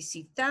gusta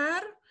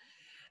visitar.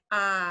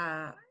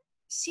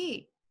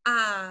 Sí,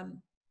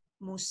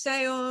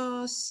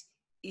 museos,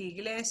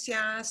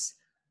 iglesias,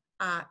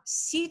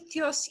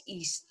 sitios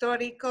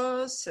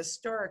históricos,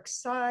 historic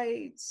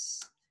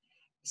sites.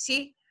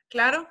 Sí,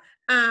 claro.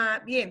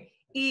 Bien,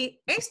 y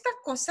esta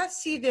cosa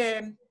sí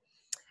del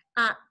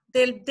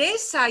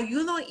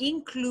desayuno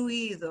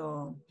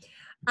incluido.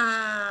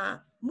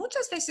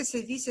 Muchas veces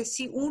se dice,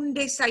 sí, un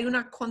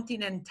desayuno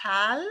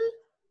continental,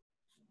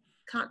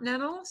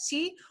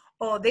 sí,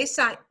 o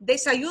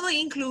desayuno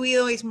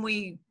incluido es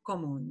muy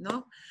común,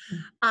 ¿no?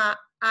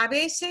 A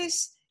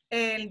veces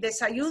el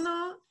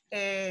desayuno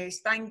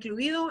está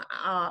incluido,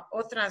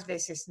 otras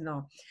veces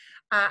no.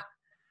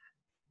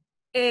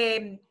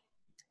 He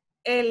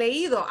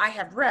leído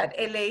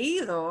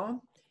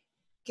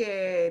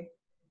que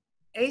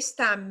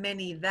esta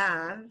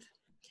amenidad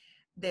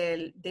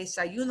del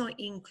desayuno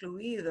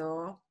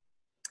incluido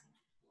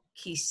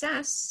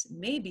quizás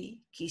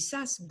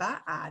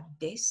va a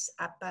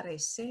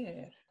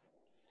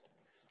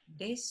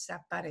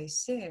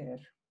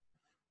desaparecer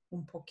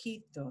un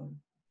poquito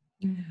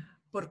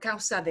por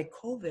causa de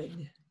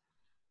COVID,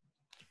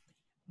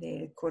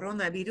 de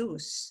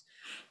coronavirus.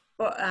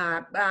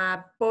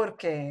 ¿Por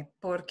qué?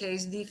 Porque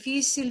es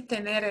difícil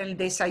tener el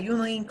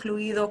desayuno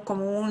incluido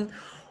como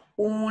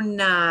un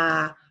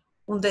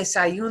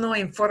desayuno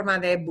en forma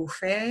de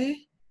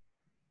buffet.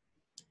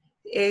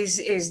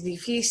 Es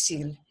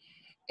difícil.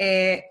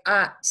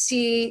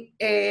 Si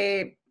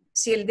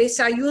el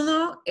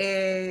desayuno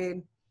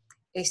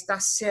está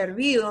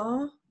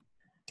servido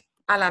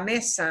a la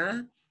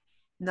mesa,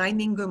 no hay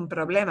ningún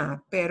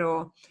problema,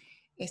 pero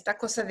esta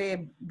cosa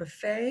de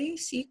buffet,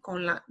 sí,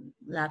 con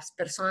las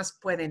personas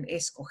pueden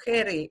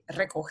escoger y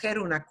recoger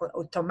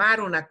o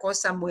tomar una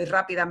cosa muy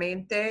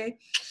rápidamente,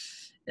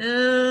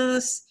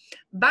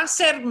 va a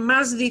ser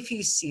más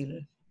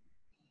difícil.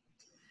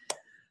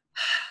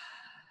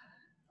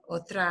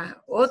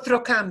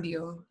 Otro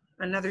cambio,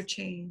 another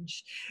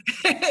change.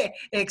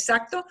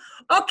 Exacto.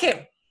 Ok.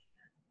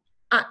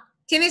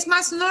 ¿Tienes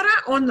más,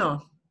 Nora, o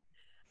no?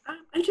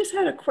 I just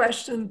had a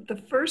question. The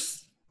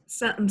first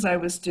sentence I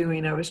was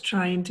doing, I was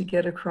trying to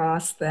get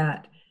across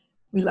that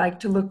we like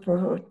to look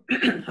for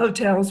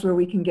hotels where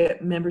we can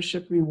get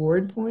membership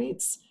reward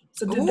points.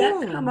 So did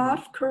that come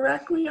off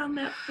correctly on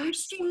that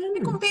first one?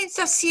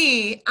 Recompensa,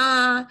 sí.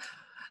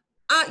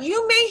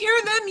 You may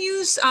hear them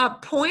use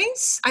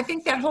points. I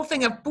think that whole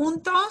thing of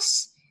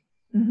puntos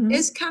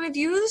is kind of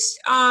used.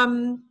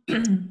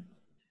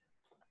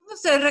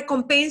 The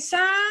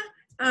recompensa,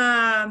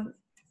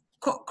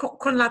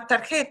 con la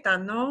tarjeta,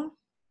 ¿no?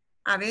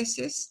 A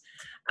veces.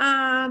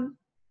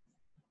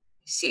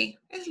 Sí,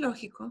 es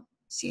lógico,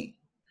 sí.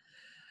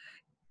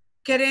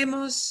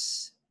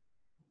 Queremos,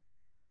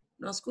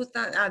 nos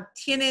gusta,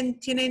 tienen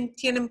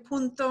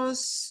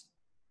puntos.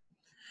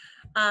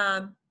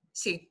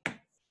 Sí.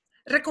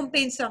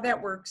 Recompensa,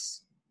 that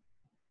works.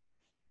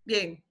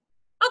 Bien.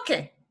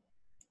 Ok.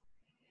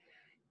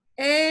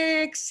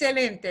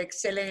 Excelente,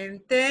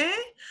 excelente.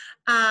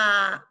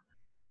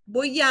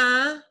 Voy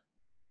a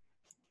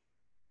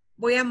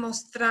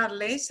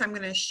mostrarles, I'm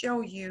going to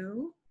show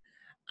you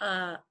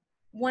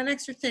one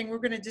extra thing. We're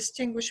going to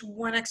distinguish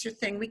one extra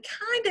thing. We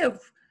kind of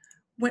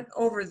went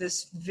over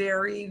this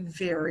very,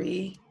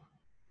 very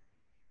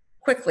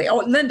quickly.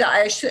 Oh, Linda,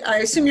 I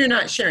assume you're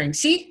not sharing.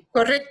 ¿Sí?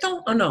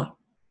 ¿Correcto o no?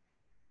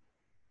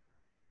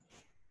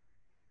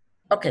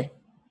 Okay.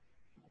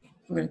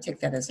 I'm going to take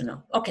that as a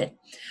no. Okay.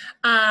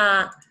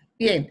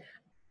 Bien.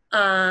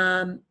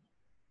 I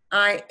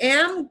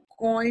am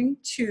going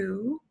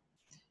to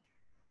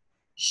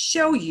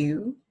show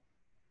you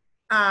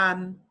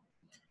a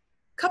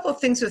couple of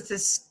things with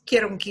this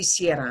quiero and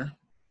quisiera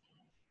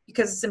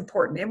because it's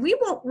important. And we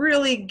won't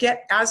really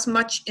get as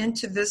much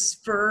into this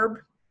verb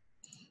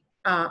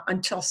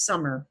until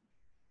summer.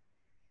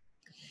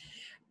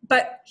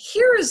 But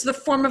here is the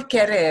form of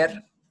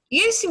querer. Y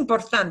es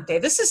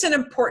importante. This is an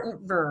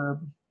important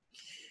verb.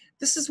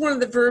 This is one of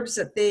the verbs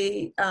that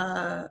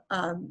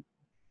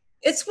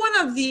it's one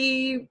of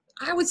the,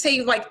 I would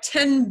say, like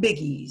 10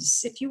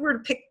 biggies. If you were to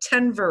pick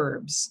 10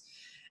 verbs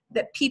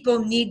that people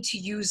need to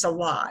use a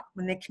lot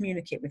when they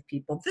communicate with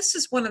people, this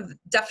is one of the,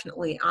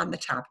 definitely on the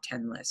top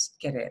 10 list,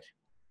 querer.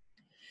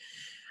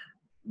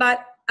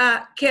 But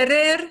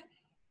querer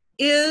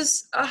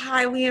is a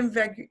highly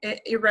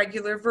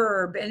irregular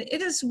verb, and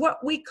it is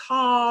what we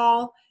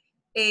call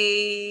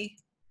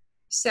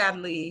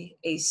sadly,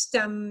 a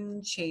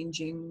stem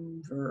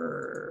changing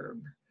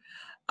verb.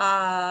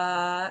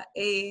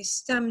 A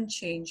stem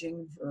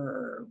changing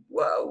verb.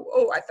 Whoa,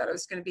 oh, I thought I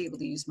was going to be able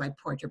to use my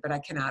pointer, but I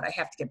cannot. I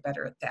have to get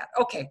better at that.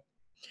 Okay.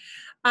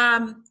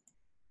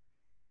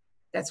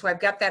 That's why I've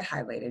got that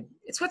highlighted.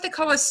 It's what they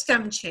call a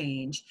stem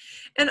change.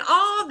 And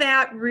all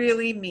that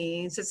really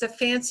means, it's a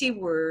fancy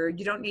word.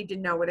 You don't need to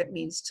know what it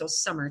means till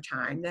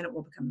summertime. Then it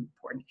will become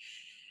important.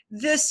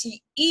 This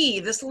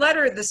E, this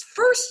letter, this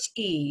first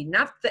E,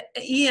 not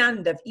the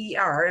end of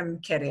ER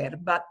in querer,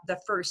 but the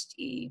first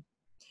E.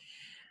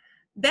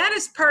 That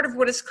is part of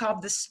what is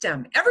called the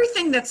stem.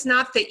 Everything that's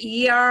not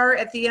the ER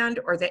at the end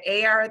or the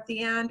AR at the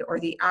end or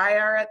the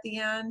IR at the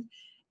end,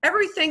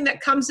 everything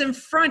that comes in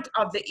front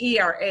of the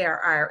ER,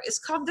 AR, IR is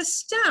called the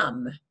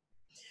stem.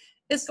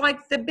 It's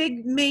like the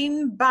big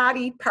main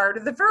body part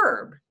of the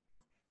verb.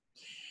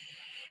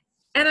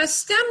 And a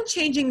stem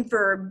changing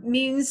verb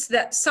means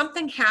that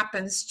something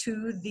happens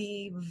to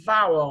the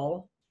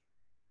vowel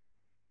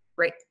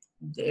right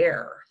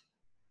there.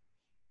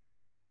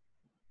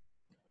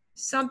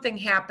 Something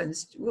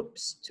happens,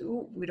 whoops,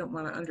 we don't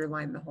want to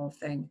underline the whole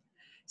thing.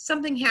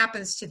 Something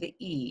happens to the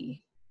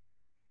E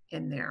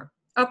in there.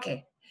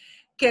 Okay,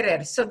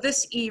 querer, so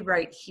this E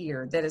right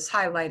here that is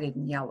highlighted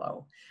in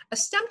yellow. A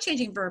stem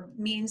changing verb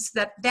means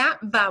that that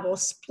vowel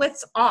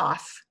splits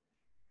off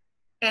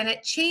and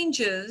it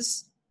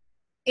changes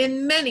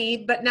in many,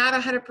 but not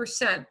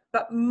 100%,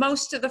 but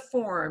most of the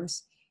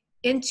forms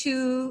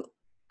into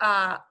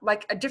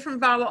like a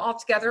different vowel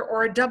altogether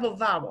or a double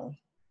vowel.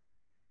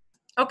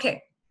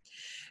 Okay.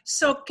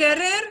 So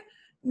querer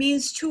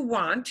means to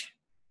want,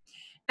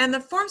 and the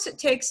forms it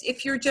takes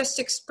if you're just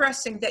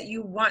expressing that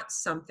you want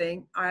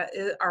something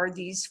are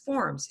these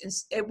forms.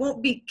 It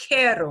won't be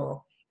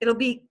quiero, it'll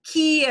be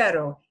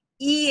quiero,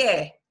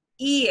 ie.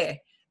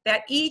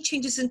 That E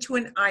changes into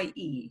an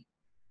IE.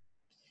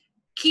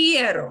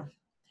 Quiero.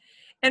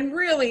 And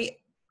really,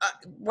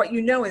 what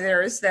you know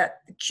there is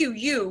that the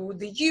QU,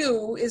 the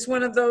U, is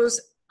one of those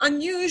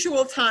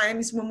unusual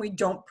times when we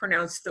don't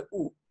pronounce the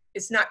U.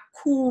 It's not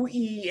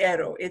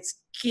quiero, it's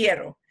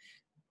quiero.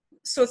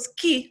 So it's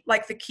key,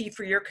 like the key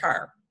for your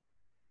car.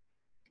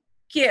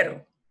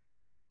 Quiero.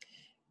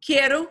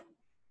 Quiero,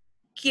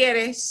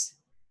 quieres,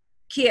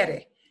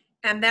 quiere.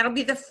 And that'll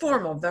be the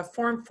form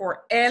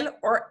for él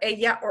or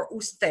ella or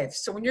usted.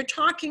 So when you're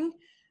talking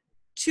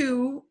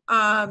to,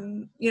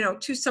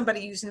 to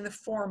somebody using the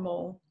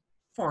formal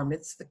form,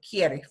 it's the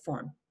quiere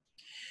form.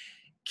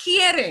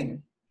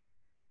 Quieren,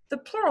 the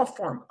plural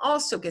form,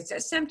 also gets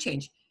that stem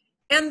change.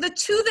 And the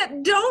two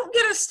that don't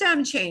get a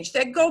stem change,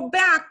 that go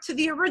back to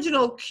the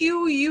original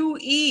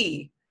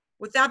QUE,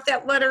 without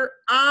that letter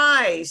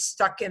I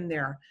stuck in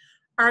there,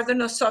 are the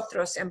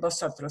nosotros and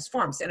vosotros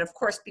forms. And of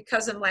course,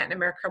 because in Latin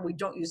America we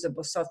don't use the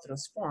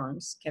vosotros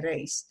forms,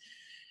 queréis,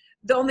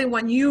 the only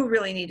one you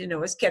really need to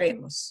know is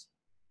queremos.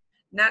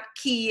 Not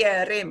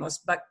queremos,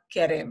 but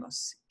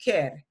queremos.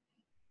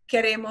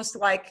 Queremos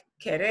like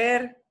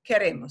querer,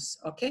 queremos,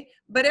 okay?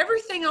 But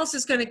everything else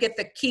is going to get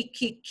the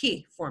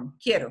ki form,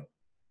 quiero.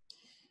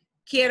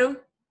 Quiero,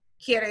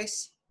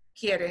 quieres,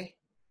 quiere,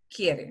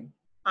 quieren.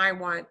 I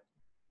want,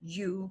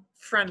 you,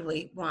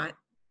 friendly, want,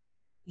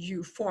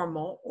 you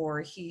formal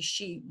or he,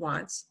 she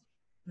wants,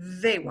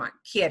 they want,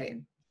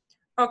 quieren.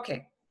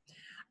 Okay.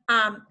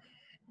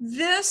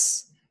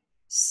 This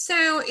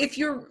sound, if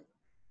you're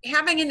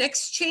having an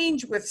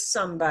exchange with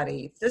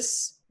somebody,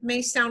 this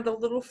may sound a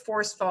little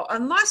forceful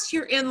unless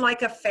you're in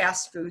like a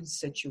fast food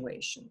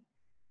situation.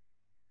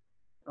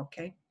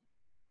 Okay.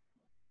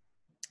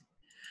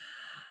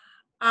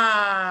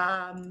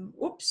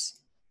 Oops.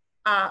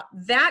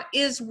 That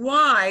is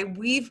why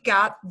we've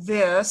got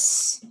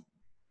this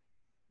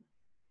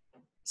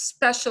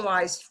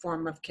specialized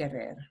form of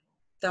querer,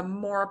 the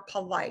more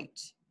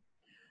polite.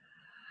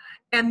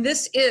 And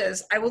this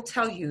is, I will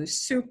tell you,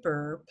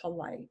 super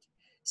polite.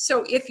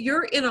 So if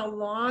you're in a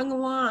long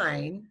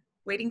line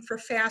waiting for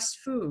fast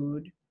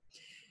food,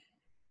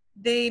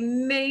 they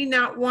may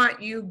not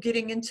want you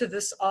getting into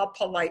this all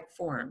polite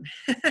form.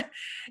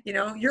 You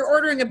know, you're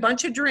ordering a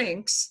bunch of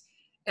drinks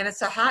and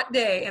it's a hot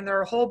day and there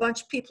are a whole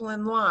bunch of people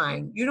in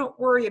line. You don't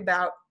worry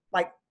about,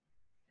 like,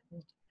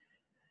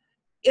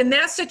 in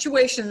that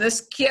situation,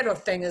 this quiero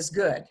thing is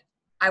good.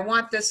 I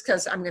want this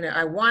because I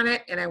want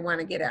it and I want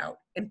to get out.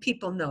 And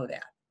people know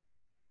that.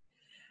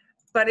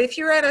 But if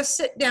you're at a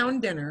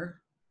sit-down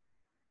dinner,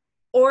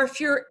 or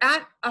if you're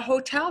at a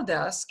hotel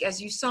desk,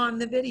 as you saw in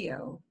the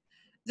video,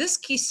 this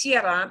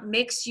quisiera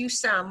makes you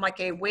sound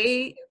like a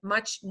way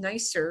much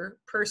nicer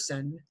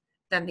person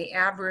than the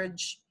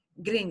average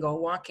gringo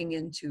walking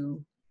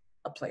into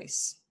a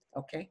place,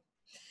 okay?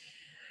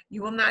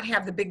 You will not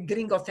have the big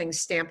gringo thing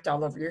stamped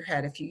all over your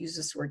head if you use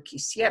this word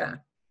quisiera.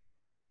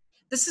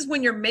 This is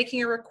when you're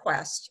making a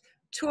request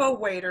to a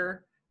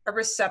waiter, a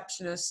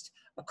receptionist,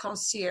 a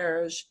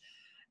concierge,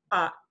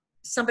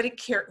 somebody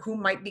who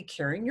might be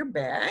carrying your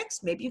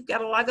bags. Maybe you've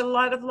got a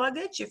lot of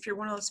luggage if you're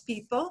one of those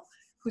people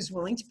who's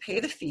willing to pay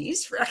the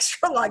fees for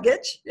extra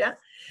luggage, yeah.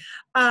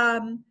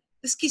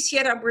 This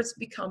quisiera words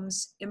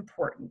becomes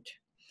important.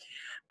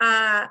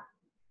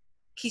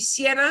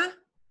 Quisiera,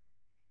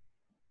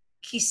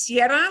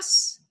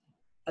 quisieras,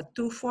 a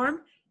tu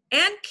form,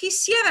 and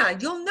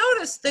quisiera. You'll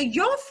notice the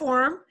yo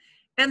form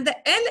and the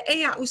el,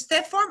 ella,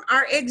 usted form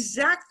are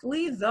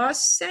exactly the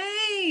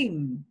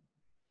same.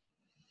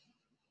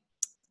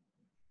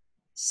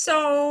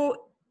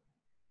 So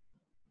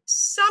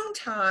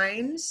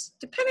sometimes,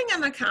 depending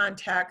on the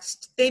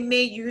context, they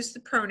may use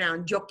the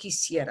pronoun yo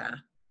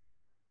quisiera.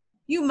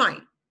 You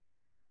might.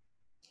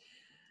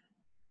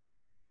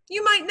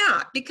 You might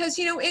not, because,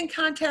 you know, in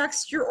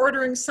context, you're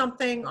ordering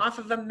something off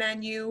of a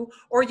menu,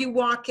 or you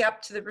walk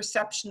up to the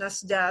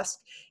receptionist desk.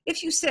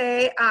 If you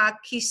say,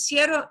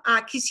 quisiera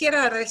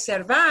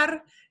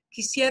reservar,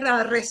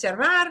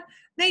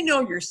 they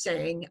know you're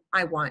saying,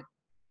 I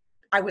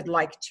would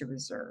like to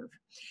reserve.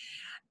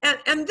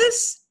 And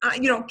this,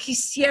 you know,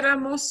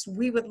 quisiéramos,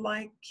 we would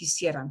like,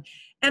 quisieran.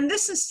 And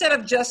this, instead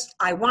of just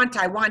I want,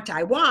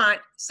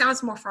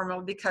 sounds more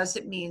formal because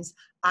it means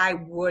I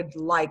would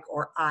like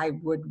or I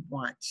would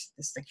want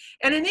this thing.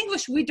 And in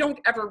English, we don't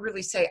ever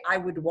really say I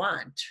would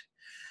want,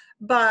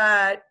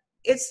 but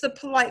it's the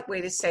polite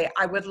way to say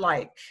I would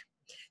like.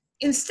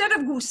 Instead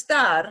of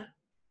gustar,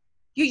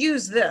 you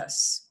use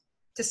this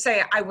to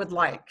say I would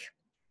like.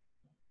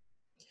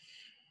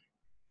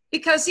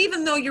 Because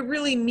even though you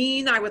really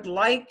mean I would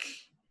like,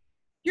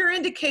 you're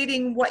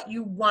indicating what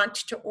you want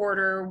to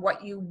order,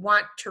 what you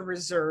want to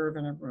reserve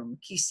in a room.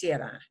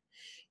 Quisiera.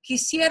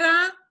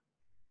 Quisiera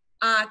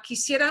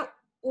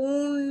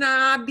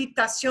una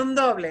habitación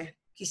doble.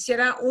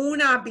 Quisiera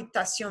una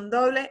habitación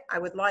doble. I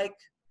would like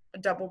a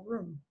double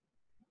room.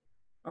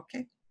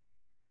 Okay.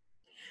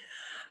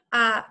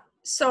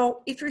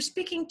 So if you're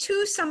speaking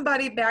to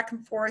somebody back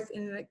and forth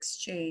in an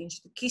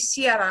exchange, the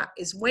quisiera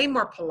is way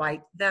more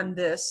polite than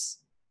this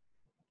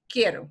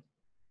quiero.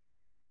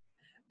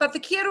 But the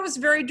quiero is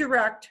very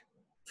direct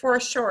for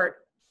a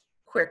short,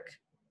 quick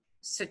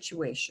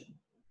situation.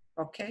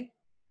 Okay?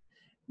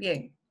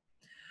 Bien.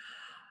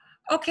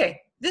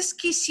 Okay, this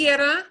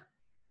quisiera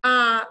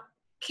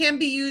can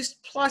be used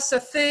plus a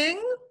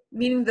thing,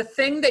 meaning the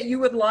thing that you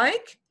would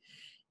like.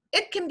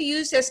 It can be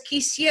used as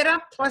quisiera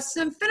plus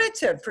an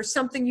infinitive for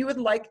something you would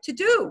like to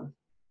do.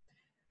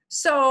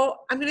 So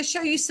I'm going to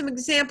show you some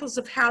examples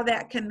of how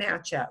that can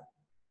match up.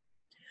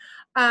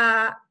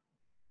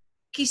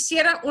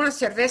 Quisiera una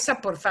cerveza,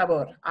 por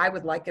favor. I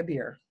would like a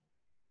beer.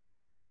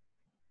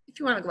 If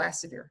you want a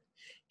glass of beer.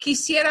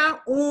 Quisiera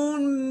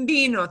un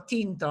vino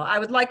tinto. I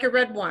would like a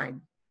red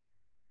wine.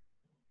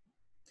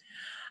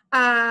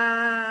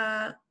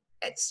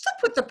 Still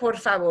put the por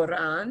favor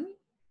on,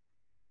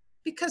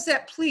 because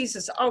that please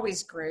is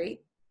always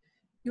great.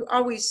 You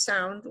always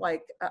sound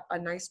like a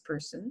nice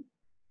person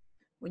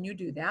when you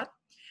do that.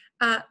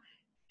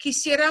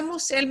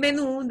 Quisiéramos el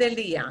menú del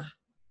día.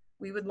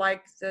 We would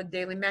like the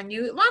daily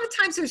menu. A lot of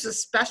times there's a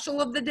special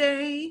of the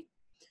day,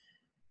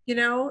 you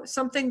know,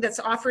 something that's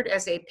offered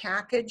as a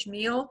package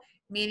meal,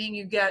 meaning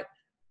you get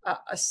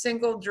a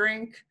single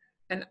drink,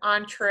 an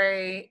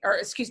entree, or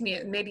excuse me,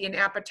 maybe an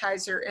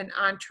appetizer, an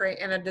entree,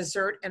 and a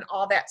dessert, and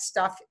all that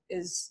stuff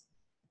is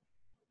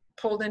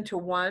pulled into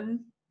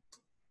one.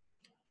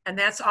 And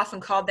that's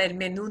often called el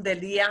menú del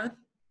día.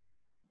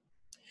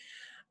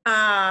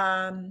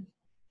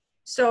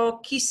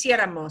 So,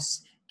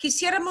 quisiéramos.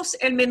 Quisiéramos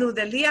el menú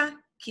del día.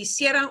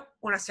 Quisiera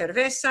una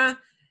cerveza.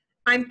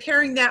 I'm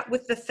pairing that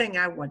with the thing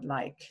I would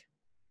like,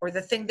 or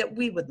the thing that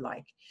we would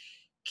like.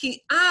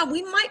 We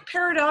might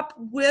pair it up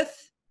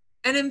with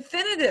an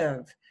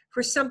infinitive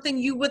for something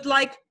you would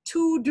like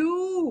to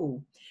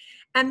do.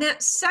 And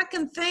that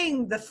second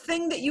thing, the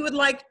thing that you would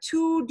like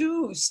to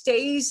do,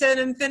 stays an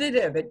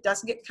infinitive. It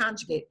doesn't get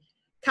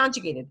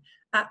conjugated.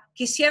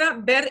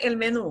 Quisiera ver el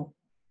menú.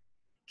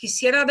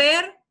 Quisiera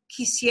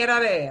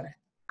ver.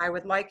 I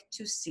would like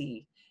to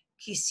see.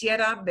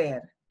 Quisiera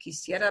ver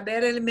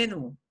el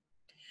menú.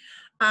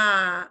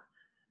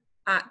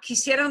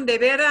 Quisieran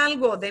beber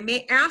algo. They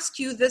may ask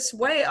you this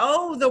way.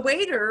 Oh, the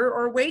waiter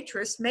or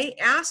waitress may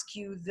ask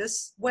you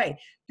this way.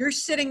 You're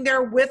sitting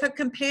there with a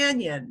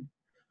companion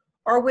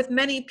or with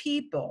many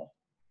people.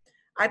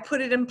 I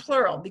put it in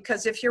plural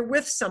because if you're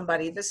with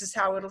somebody, this is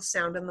how it'll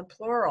sound in the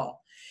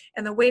plural.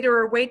 And the waiter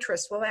or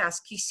waitress will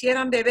ask,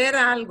 quisieran beber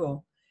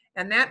algo.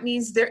 And that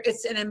means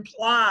it's an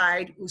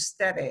implied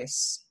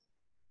ustedes.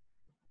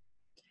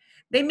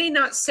 They may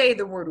not say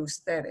the word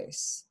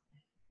ustedes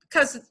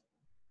because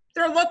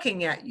they're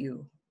looking at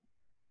you.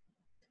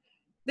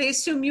 They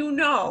assume you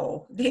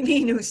know. They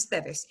mean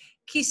ustedes.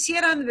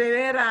 Quisieran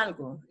beber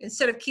algo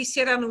instead of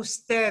quisieran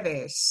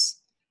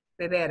ustedes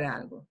beber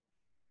algo.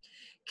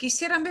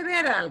 Quisieran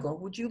beber algo.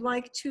 Would you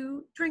like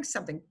to drink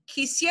something?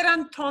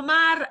 Quisieran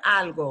tomar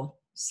algo.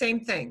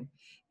 Same thing.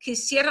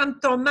 Quisieran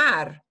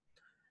tomar.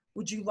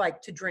 Would you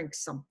like to drink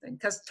something?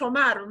 Because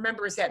tomar,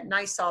 remember, is that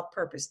nice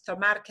all-purpose.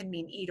 Tomar can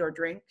mean eat or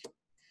drink.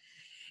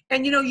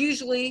 And,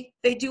 usually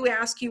they do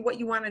ask you what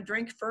you want to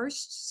drink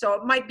first. So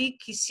it might be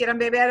quisieran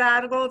beber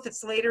algo if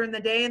it's later in the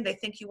day and they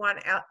think you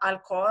want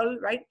alcohol,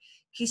 right?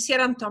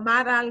 Quisieran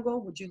tomar algo.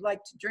 Would you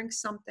like to drink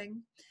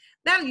something?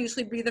 That'll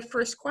usually be the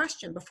first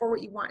question before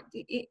what you want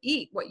to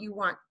eat, what you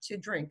want to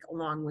drink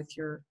along with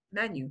your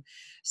menu.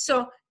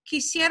 So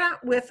quisiera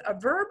with a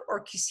verb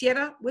or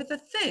quisiera with a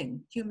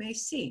thing, you may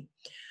see.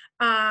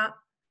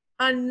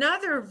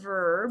 Another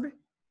verb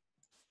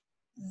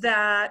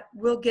that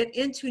we'll get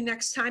into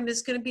next time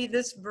is going to be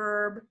this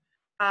verb,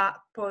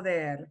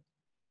 poder.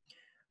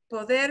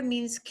 Poder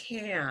means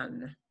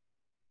can.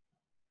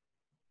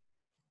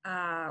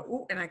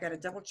 And I got to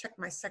double check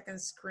my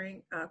second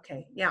screen.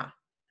 Okay, yeah.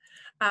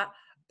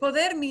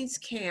 Poder means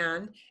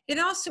can. It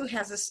also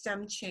has a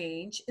stem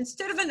change.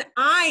 Instead of an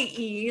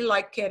IE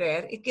like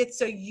querer, it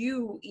gets a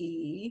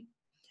UE.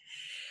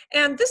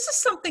 And this is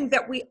something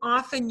that we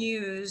often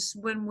use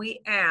when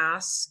we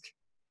ask,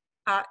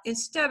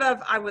 instead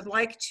of I would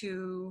like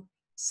to,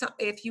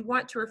 if you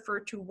want to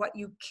refer to what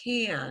you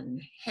can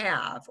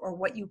have or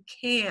what you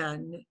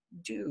can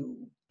do,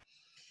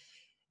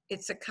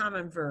 it's a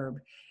common verb.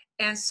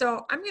 And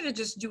so I'm going to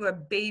just do a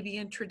baby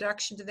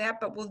introduction to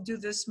that, but we'll do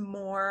this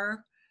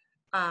more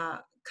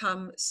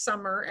come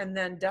summer and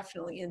then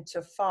definitely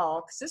into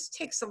fall, because this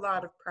takes a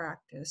lot of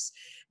practice.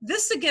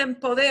 This again,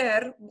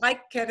 poder,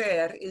 like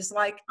querer, is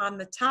like on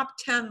the top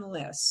 10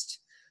 list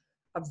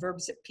of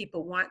verbs that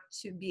people want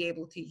to be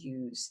able to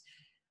use.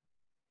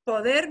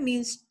 Poder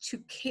means to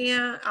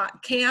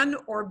can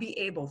or be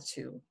able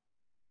to.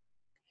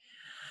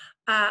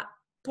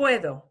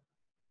 Puedo,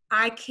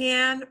 I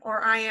can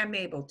or I am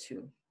able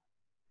to.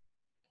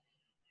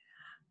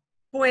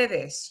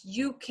 Puedes,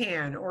 you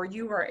can or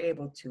you are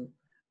able to.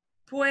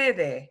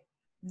 Puede,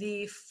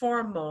 the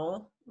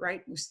formal,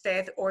 right,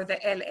 usted, or the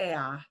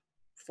LEA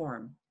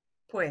form,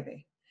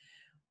 puede.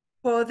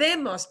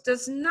 Podemos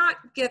does not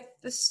get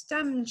the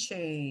stem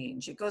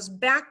change. It goes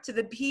back to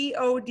the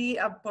POD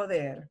of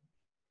poder.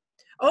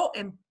 Oh,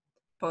 and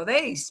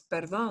podéis,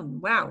 perdón,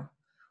 wow,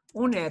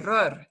 un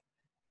error.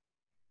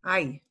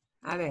 Ay,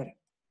 a ver,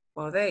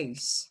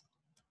 podéis.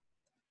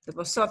 The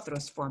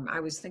vosotros form. I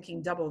was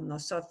thinking double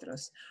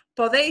nosotros.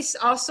 Podéis,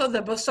 also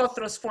the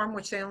vosotros form,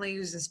 which they only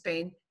use in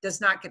Spain,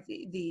 does not get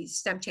the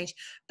stem change.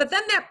 But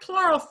then that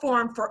plural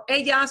form for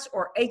ellas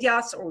or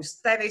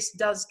ustedes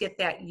does get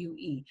that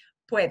UE,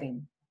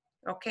 pueden,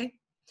 okay?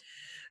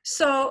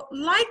 So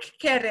like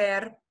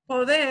querer,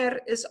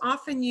 poder is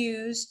often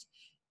used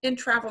in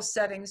travel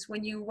settings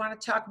when you want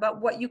to talk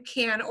about what you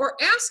can or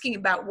asking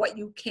about what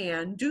you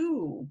can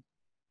do.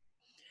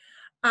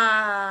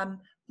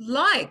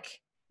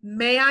 Like,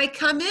 may I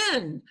come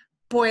in?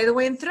 Puedo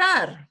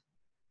entrar.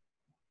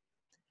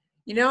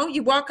 You know,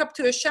 you walk up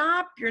to a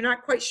shop, you're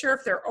not quite sure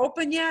if they're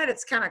open yet.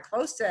 It's kind of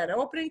close to that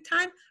opening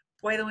time.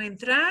 Puedo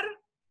entrar.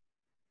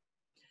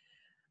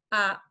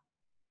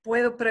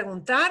 Puedo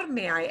preguntar,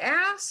 may I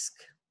ask?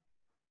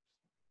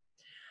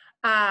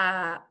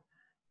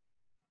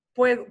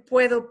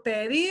 Puedo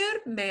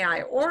pedir, may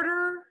I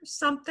order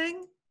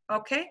something?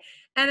 Okay.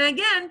 And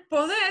again,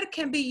 poder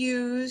can be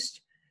used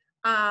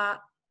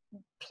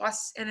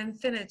plus an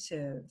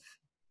infinitive.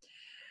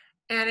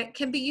 And it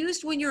can be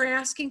used when you're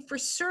asking for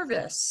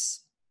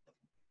service,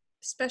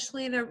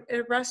 especially in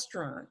a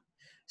restaurant.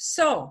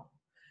 So,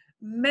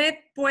 me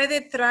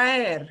puede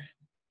traer.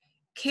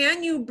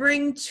 Can you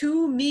bring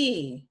to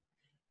me?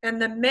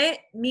 And the me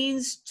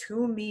means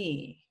to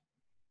me.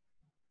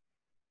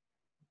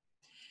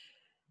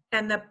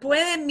 And the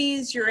puede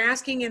means you're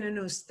asking in an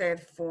usted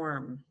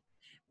form.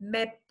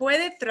 ¿Me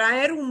puede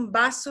traer un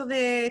vaso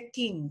de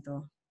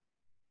tinto?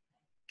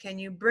 Can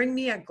you bring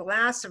me a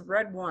glass of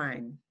red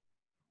wine?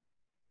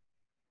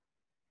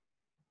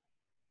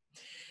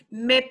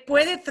 ¿Me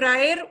puede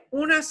traer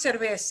una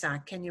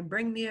cerveza? Can you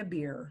bring me a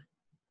beer?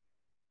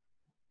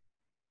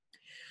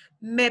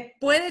 ¿Me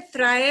puede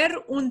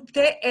traer un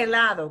té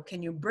helado?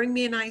 Can you bring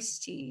me an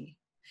iced tea?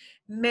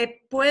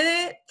 ¿Me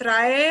puede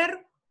traer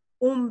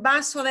un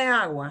vaso de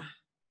agua?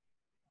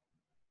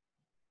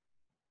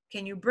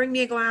 Can you bring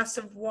me a glass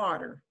of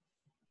water?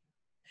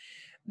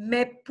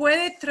 ¿Me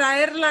puede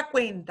traer la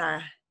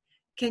cuenta?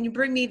 Can you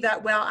bring me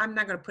that? Well, I'm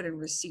not going to put in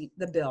receipt,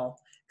 the bill,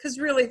 because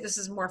really this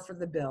is more for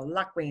the bill,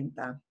 la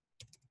cuenta.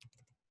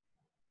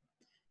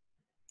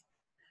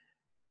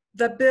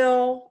 The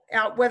bill,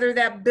 whether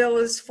that bill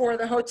is for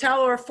the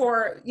hotel or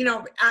for, you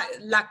know,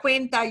 la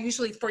cuenta,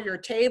 usually for your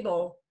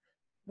table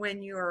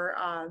when you're,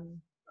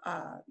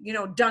 you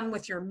know, done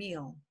with your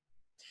meal.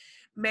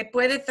 ¿Me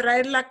puede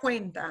traer la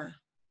cuenta?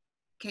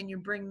 Can you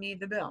bring me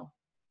the bill?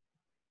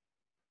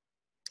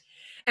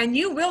 And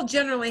you will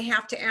generally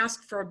have to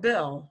ask for a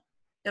bill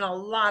in a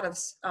lot of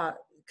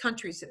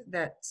countries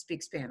that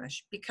speak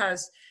Spanish,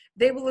 because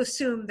they will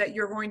assume that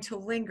you're going to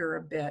linger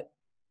a bit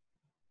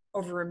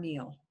over a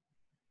meal.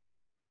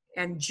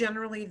 And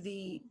generally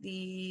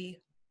the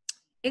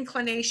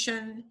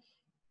inclination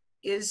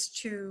is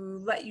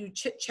to let you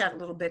chit-chat a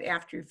little bit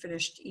after you've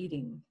finished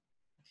eating.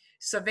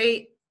 So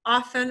they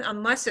often,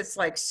 unless it's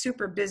like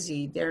super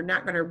busy, they're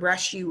not going to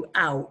rush you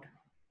out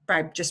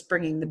by just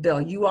bringing the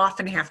bill. You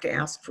often have to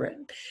ask for it.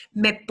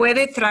 ¿Me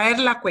puede traer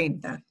la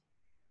cuenta?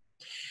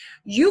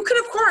 You can,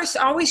 of course,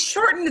 always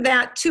shorten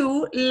that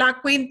to la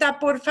cuenta,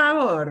 por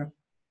favor.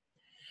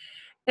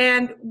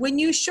 And when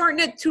you shorten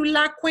it to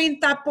la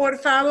cuenta, por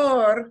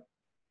favor,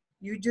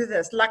 you do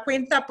this, la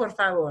cuenta, por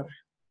favor.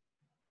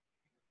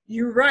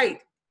 You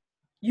write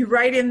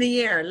in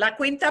the air, la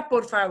cuenta,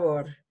 por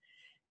favor.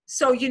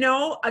 So, you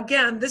know,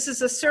 again, this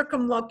is a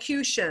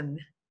circumlocution.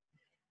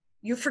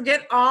 You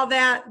forget all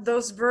that,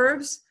 those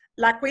verbs,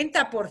 la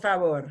cuenta, por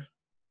favor.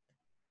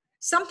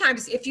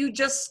 Sometimes if you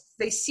just,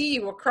 they see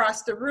you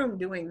across the room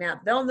doing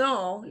that, they'll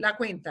know la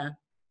cuenta.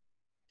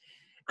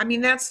 I mean,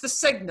 that's the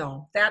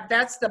signal.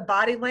 That's the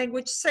body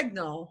language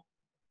signal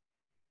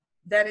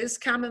that is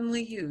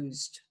commonly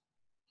used.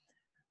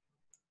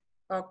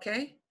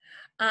 Okay.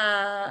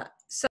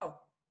 So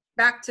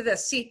back to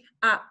this. See,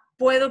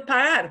 puedo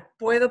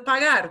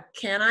pagar.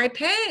 Can I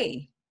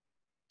pay?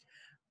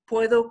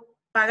 Puedo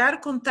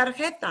pagar con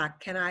tarjeta.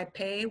 Can I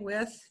pay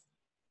with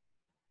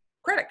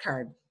credit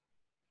card?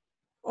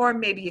 Or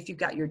maybe if you've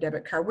got your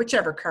debit card,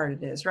 whichever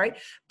card it is, right?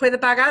 Puedo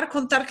pagar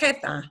con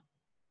tarjeta.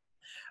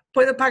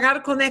 Puedo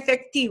pagar con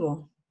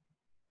efectivo.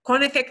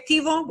 Con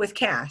efectivo, with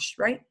cash,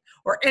 right?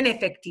 Or en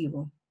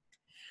efectivo.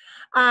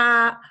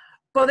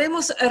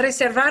 Podemos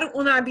reservar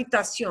una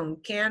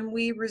habitación. Can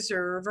we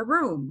reserve a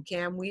room?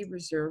 Can we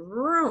reserve a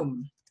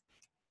room?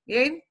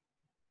 Bien?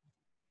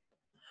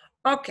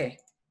 Okay.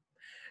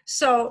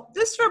 So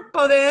this verb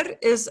poder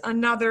is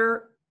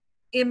another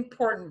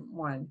important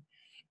one.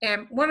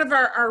 And one of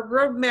our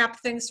roadmap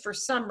things for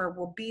summer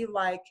will be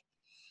like,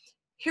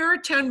 here are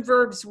 10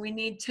 verbs we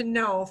need to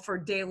know for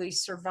daily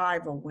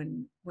survival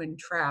when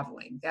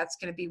traveling. That's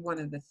going to be one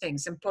of the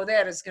things. And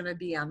poder is going to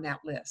be on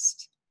that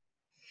list.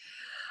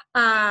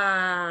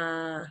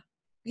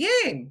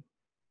 Bien.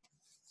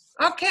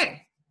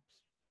 Okay.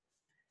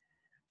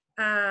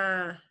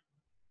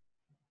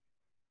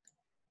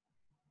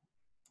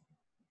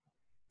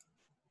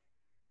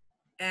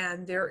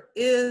 And there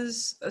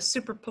is a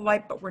super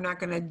polite, but we're not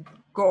going to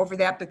go over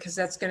that because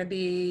that's going to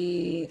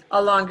be a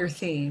longer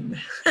theme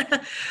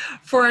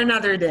for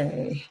another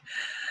day.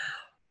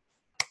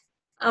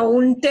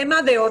 Un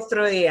tema de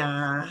otro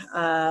día,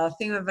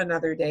 theme of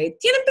another day.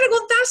 ¿Tienen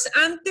preguntas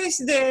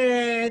antes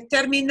de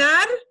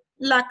terminar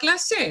la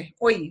clase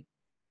hoy?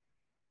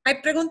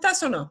 ¿Hay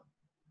preguntas o no?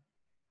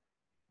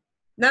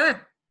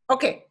 ¿Nada?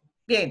 Ok,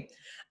 bien.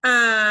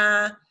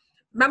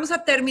 Vamos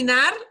a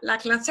terminar la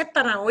clase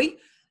para hoy.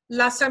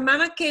 La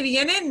semana que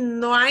viene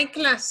no hay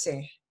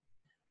clase.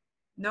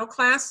 No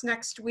class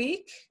next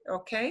week,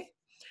 okay?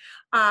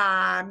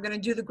 I'm going to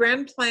do the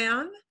grand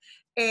plan.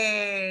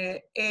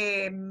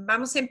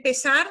 Vamos a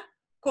empezar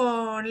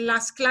con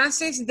las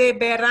clases de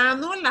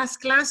verano,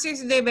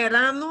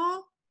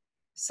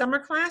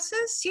 summer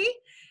classes, ¿sí?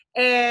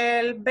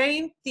 El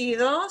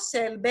 22,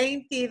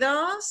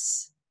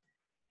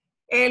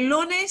 el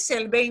lunes,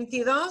 el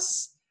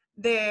 22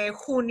 de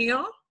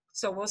junio.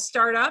 So we'll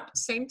start up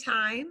same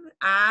time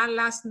a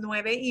las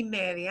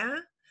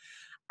 9:30.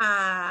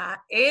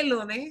 El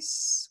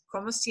lunes,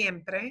 como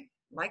siempre,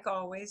 like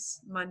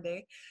always,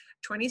 Monday,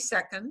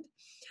 22nd.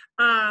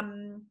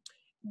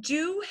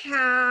 Do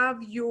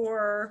have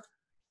your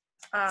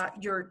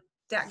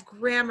that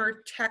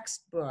grammar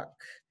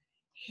textbook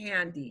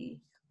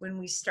handy when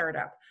we start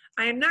up.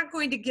 I am not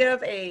going to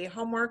give a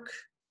homework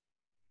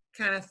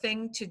kind of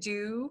thing to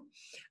do.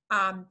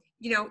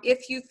 You know,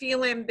 if you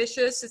feel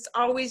ambitious, it's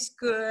always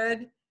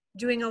good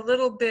doing a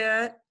little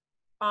bit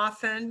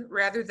often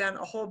rather than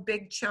a whole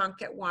big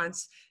chunk at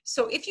once.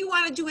 So if you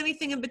want to do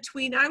anything in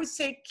between, I would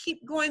say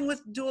keep going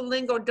with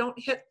Duolingo. Don't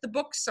hit the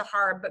book so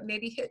hard, but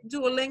maybe hit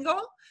Duolingo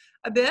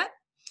a bit.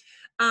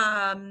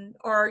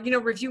 Or, you know,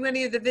 review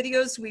any of the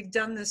videos we've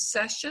done this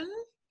session.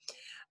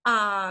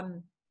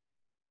 That'll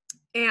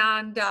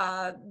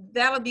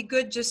be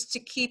good just to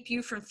keep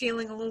you from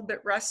feeling a little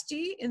bit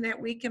rusty in that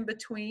week in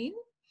between.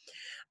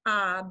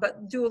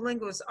 But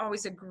Duolingo is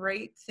always a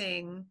great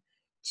thing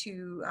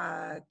to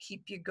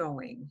keep you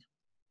going.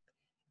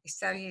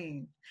 Está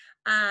bien.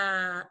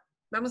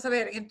 Vamos a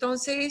ver,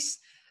 entonces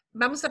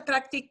vamos a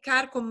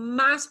practicar con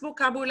más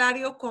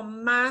vocabulario,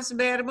 con más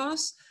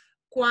verbos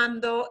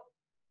cuando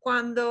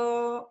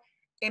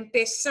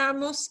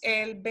empezamos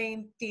el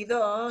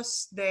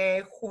 22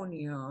 de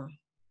junio.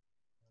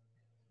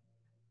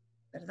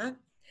 ¿Verdad?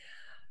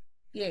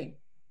 Bien.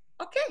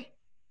 Ok.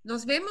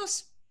 Nos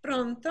vemos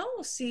pronto.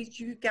 We'll see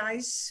you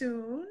guys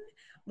soon.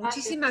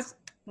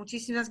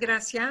 Muchísimas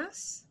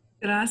gracias.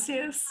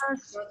 Gracias.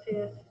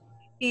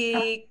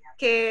 Y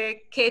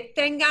que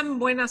tengan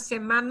buena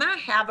semana.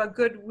 Have a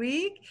good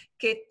week.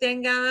 Que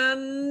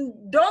tengan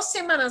 2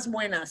 semanas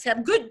buenas.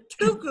 Have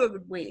two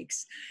good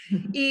weeks.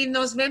 Y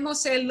nos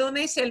vemos el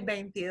lunes el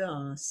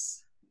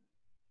 22.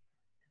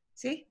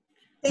 ¿Sí?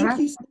 Thank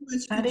you so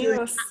much for doing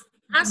Adiós.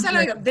 Hasta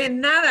luego. De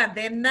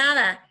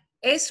nada.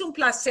 Es un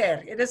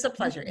placer. It is a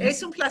pleasure.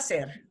 Es un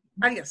placer.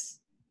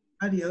 Adiós.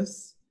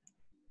 Adios.